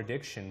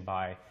contradiction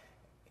by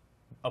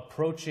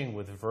approaching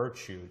with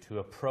virtue, to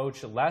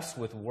approach less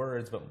with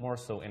words but more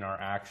so in our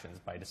actions,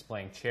 by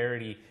displaying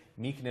charity,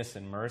 meekness,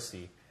 and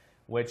mercy,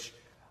 which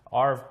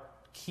are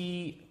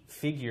key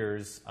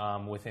figures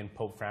within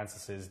Pope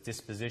Francis's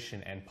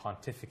disposition and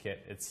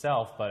pontificate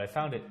itself. But I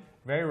found it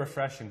very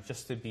refreshing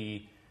just to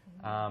be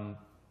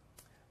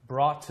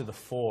brought to the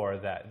fore,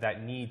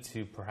 that need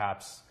to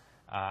perhaps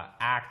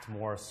act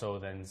more so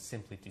than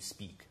simply to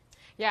speak.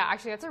 Yeah,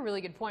 actually that's a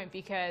really good point,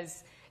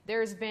 because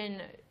there's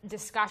been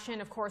discussion,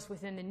 of course,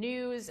 within the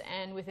news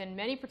and within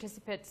many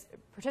participants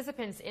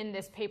in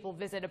this papal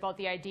visit about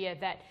the idea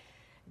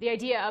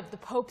of the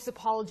Pope's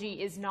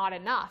apology is not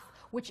enough,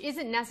 which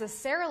isn't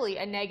necessarily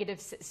a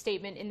negative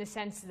statement, in the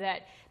sense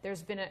that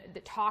there's been the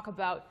talk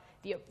about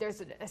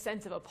there's a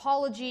sense of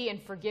apology and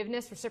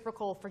forgiveness,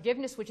 reciprocal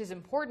forgiveness, which is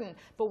important,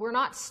 but we're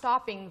not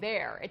stopping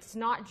there. It's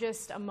not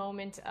just a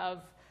moment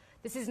of,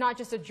 this is not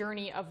just a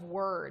journey of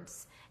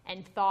words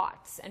and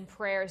thoughts and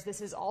prayers. This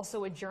is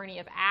also a journey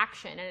of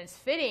action. And it's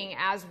fitting,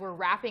 as we're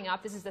wrapping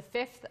up, this is the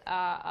 5th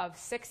of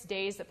 6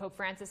 days that Pope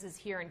Francis is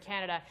here in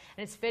Canada,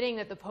 and it's fitting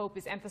that the Pope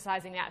is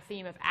emphasizing that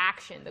theme of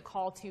action, the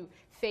call to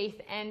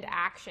faith and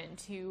action,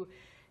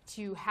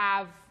 to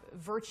have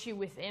virtue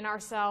within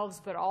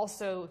ourselves, but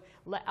also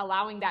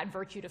allowing that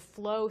virtue to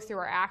flow through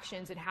our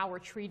actions and how we're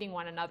treating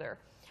one another.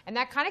 And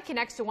that kind of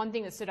connects to one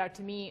thing that stood out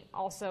to me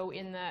also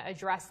in the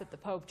address that the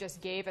Pope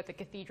just gave at the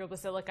Cathedral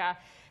Basilica.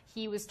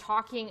 He was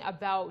talking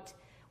about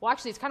well,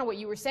 actually, it's kind of what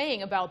you were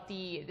saying about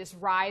this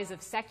rise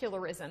of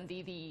secularism,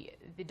 the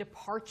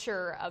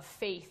departure of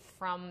faith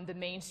from the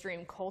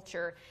mainstream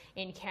culture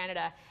in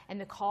Canada,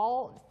 and the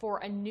call for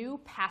a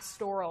new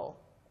pastoral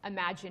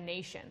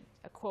imagination,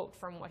 a quote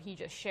from what he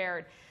just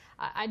shared,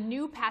 a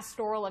new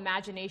pastoral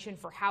imagination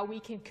for how we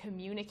can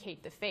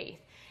communicate the faith.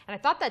 And I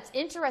thought that's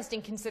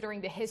interesting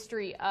considering the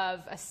history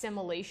of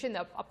assimilation,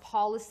 a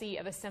policy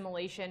of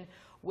assimilation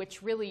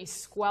which really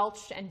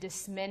squelched and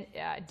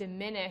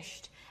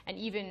diminished and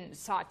even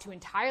sought to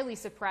entirely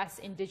suppress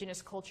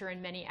Indigenous culture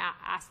in many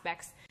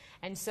aspects.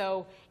 And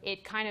so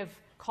it kind of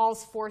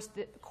calls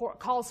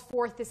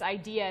forth this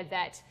idea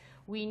that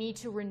we need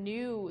to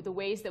renew the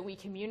ways that we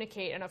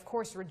communicate and, of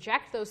course,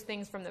 reject those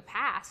things from the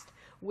past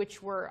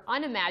which were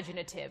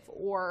unimaginative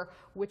or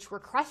which were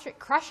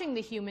crushing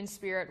the human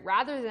spirit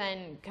rather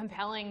than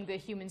compelling the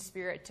human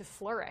spirit to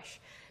flourish.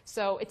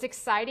 So it's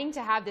exciting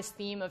to have this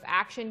theme of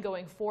action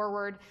going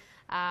forward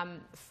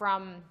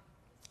from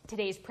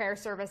today's prayer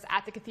service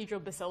at the Cathedral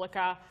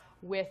Basilica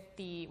with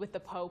the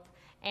Pope.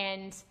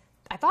 And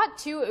I thought,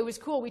 too, it was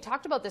cool. We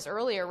talked about this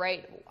earlier,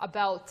 right,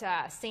 about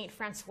Saint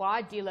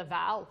Francois de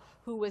Laval,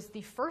 who was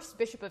the first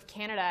Bishop of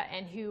Canada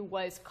and who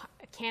was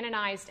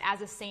canonized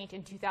as a saint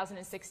in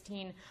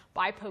 2016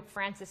 by Pope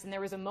Francis. And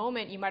there was a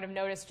moment, you might have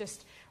noticed,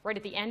 just right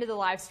at the end of the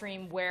live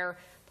stream where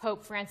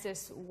Pope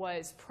Francis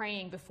was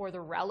praying before the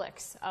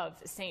relics of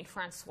Saint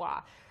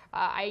Francois.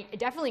 I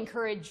definitely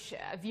encourage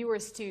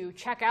viewers to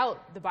check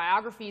out the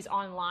biographies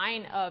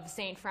online of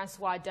Saint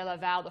Francois de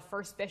Laval, the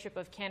first Bishop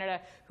of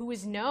Canada, who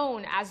was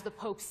known, as the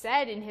Pope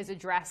said in his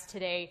address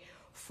today,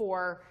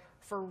 for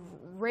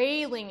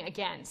railing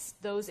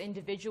against those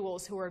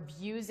individuals who are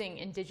abusing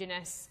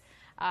Indigenous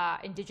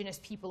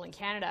people in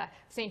Canada.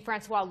 Saint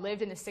Francois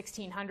lived in the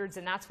 1600s,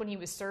 and that's when he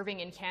was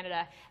serving in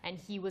Canada, and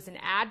he was an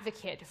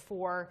advocate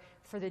for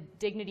the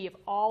dignity of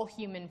all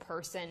human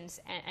persons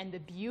and the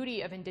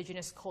beauty of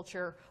Indigenous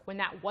culture when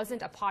that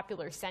wasn't a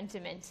popular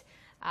sentiment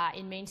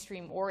in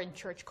mainstream or in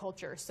church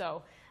culture.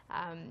 So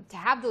to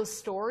have those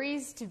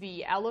stories to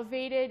be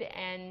elevated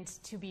and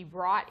to be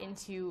brought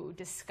into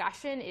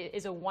discussion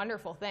is a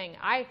wonderful thing.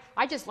 I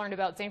just learned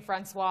about Saint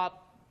Francois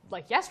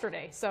like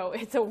yesterday, so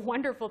it's a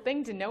wonderful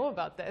thing to know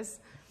about this.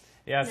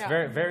 Yeah, it's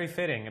very, very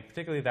fitting, and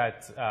particularly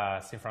that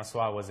Saint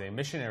Francois was a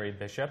missionary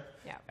bishop,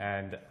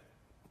 and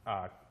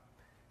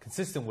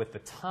consistent with the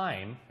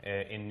time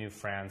in New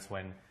France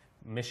when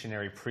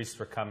missionary priests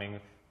were coming,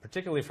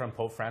 particularly from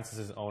Pope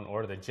Francis's own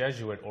order, the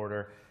Jesuit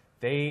order.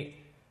 They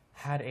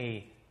had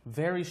a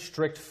very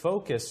strict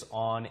focus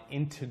on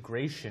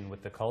integration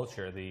with the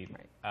culture. The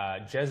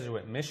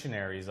Jesuit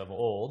missionaries of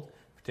old,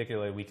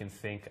 particularly we can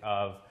think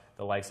of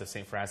the likes of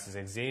St. Francis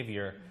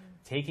Xavier,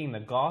 taking the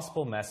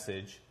gospel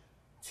message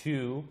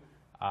to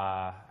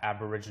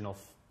Aboriginal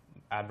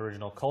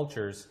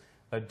cultures,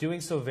 but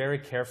doing so very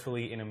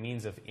carefully in a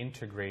means of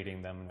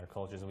integrating them in their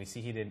cultures. And we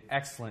see he did an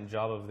excellent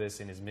job of this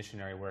in his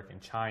missionary work in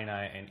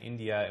China and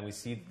India, and we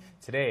see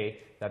today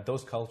that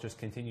those cultures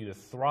continue to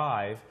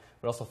thrive,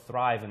 but also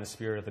thrive in the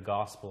spirit of the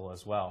gospel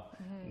as well.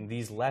 And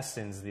these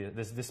lessons,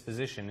 this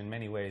disposition in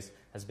many ways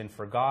has been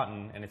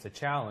forgotten, and it's a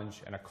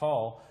challenge and a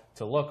call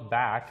to look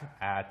back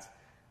at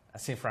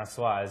St.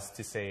 Francois as,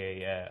 to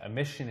say, a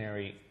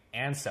missionary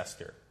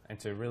ancestor, and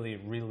to really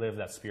relive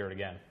that spirit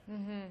again.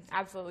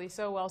 Absolutely,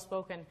 so well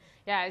spoken.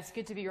 Yeah, it's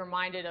good to be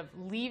reminded of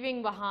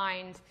leaving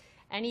behind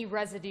any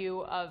residue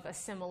of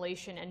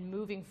assimilation and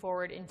moving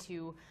forward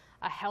into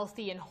a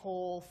healthy and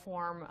whole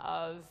form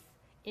of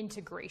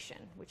integration,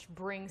 which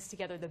brings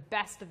together the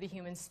best of the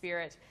human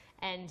spirit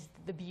and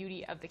the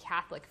beauty of the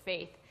Catholic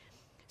faith.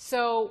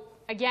 So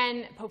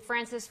again, Pope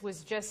Francis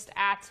was just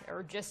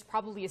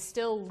probably is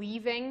still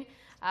leaving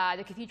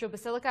the Cathedral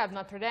Basilica of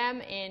Notre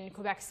Dame in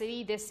Quebec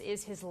City. This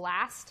is his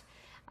last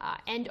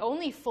and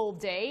only full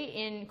day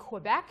in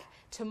Quebec.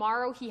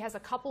 Tomorrow he has a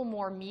couple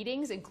more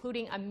meetings,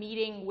 including a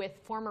meeting with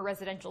former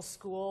residential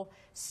school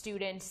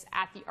students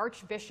at the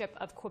Archbishop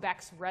of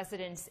Quebec's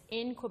residence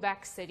in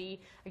Quebec City.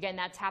 Again,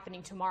 that's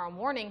happening tomorrow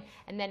morning.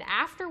 And then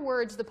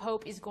afterwards, the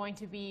Pope is going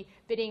to be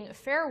bidding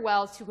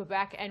farewell to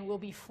Quebec and will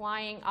be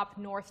flying up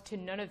north to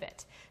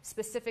Nunavut,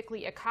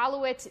 specifically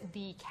Iqaluit,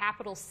 the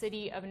capital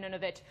city of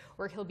Nunavut,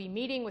 where he'll be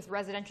meeting with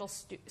residential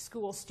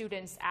school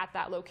students at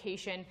that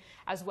location,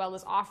 as well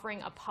as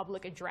offering a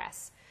public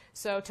address.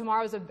 So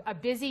tomorrow's a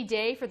busy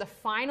day for the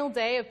final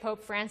day of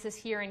Pope Francis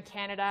here in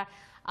Canada.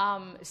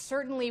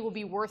 Certainly will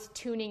be worth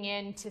tuning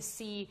in to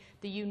see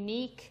the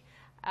unique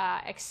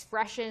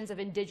expressions of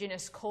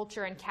Indigenous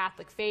culture and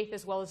Catholic faith,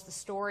 as well as the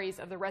stories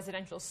of the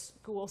residential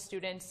school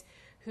students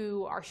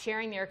who are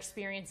sharing their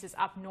experiences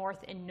up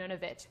north in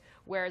Nunavut,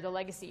 where the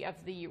legacy of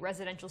the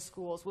residential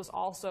schools was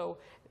also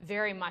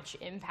very much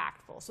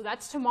impactful. So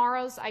that's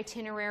tomorrow's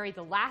itinerary,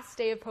 the last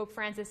day of Pope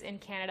Francis in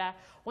Canada.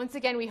 Once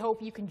again, we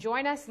hope you can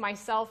join us.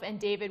 Myself and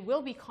David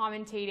will be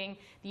commentating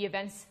the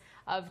events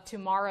of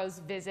tomorrow's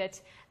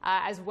visit,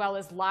 as well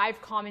as live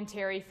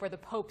commentary for the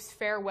Pope's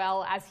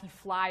farewell as he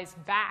flies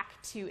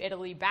back to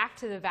Italy, back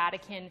to the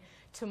Vatican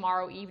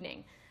tomorrow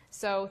evening.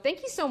 So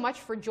thank you so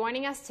much for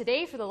joining us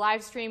today for the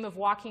live stream of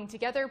Walking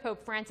Together,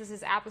 Pope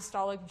Francis's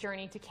Apostolic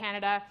Journey to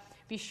Canada.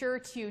 Be sure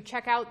to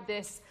check out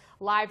this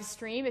live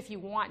stream if you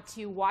want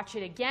to watch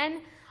it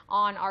again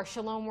on our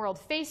Shalom World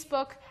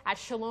Facebook at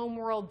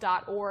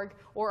shalomworld.org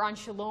or on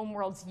Shalom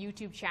World's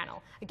YouTube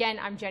channel. Again,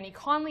 I'm Jenny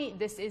Conley,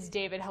 this is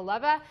David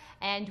Haleva,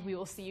 and we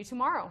will see you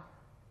tomorrow.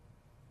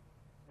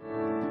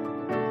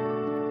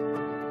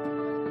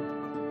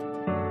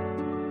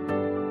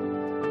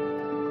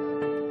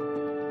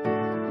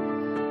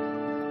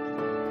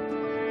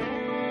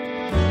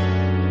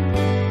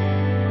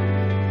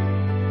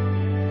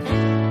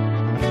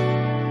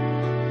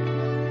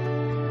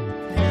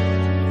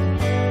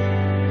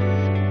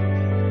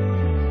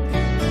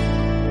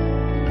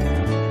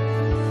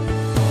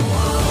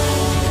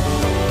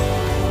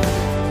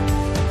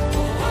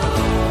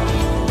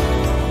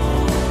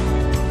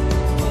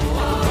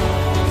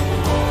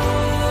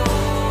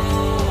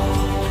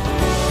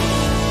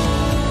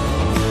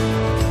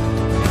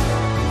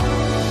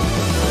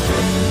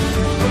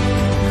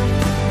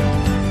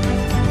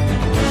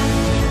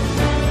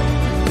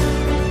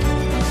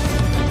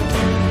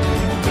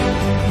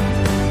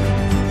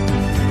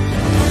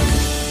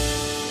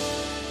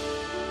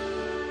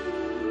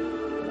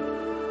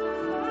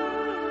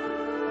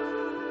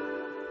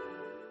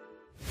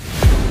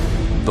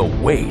 The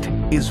wait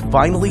is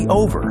finally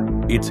over.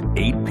 It's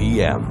 8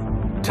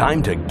 p.m.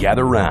 Time to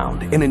gather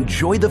round and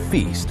enjoy the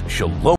feast. Shalom.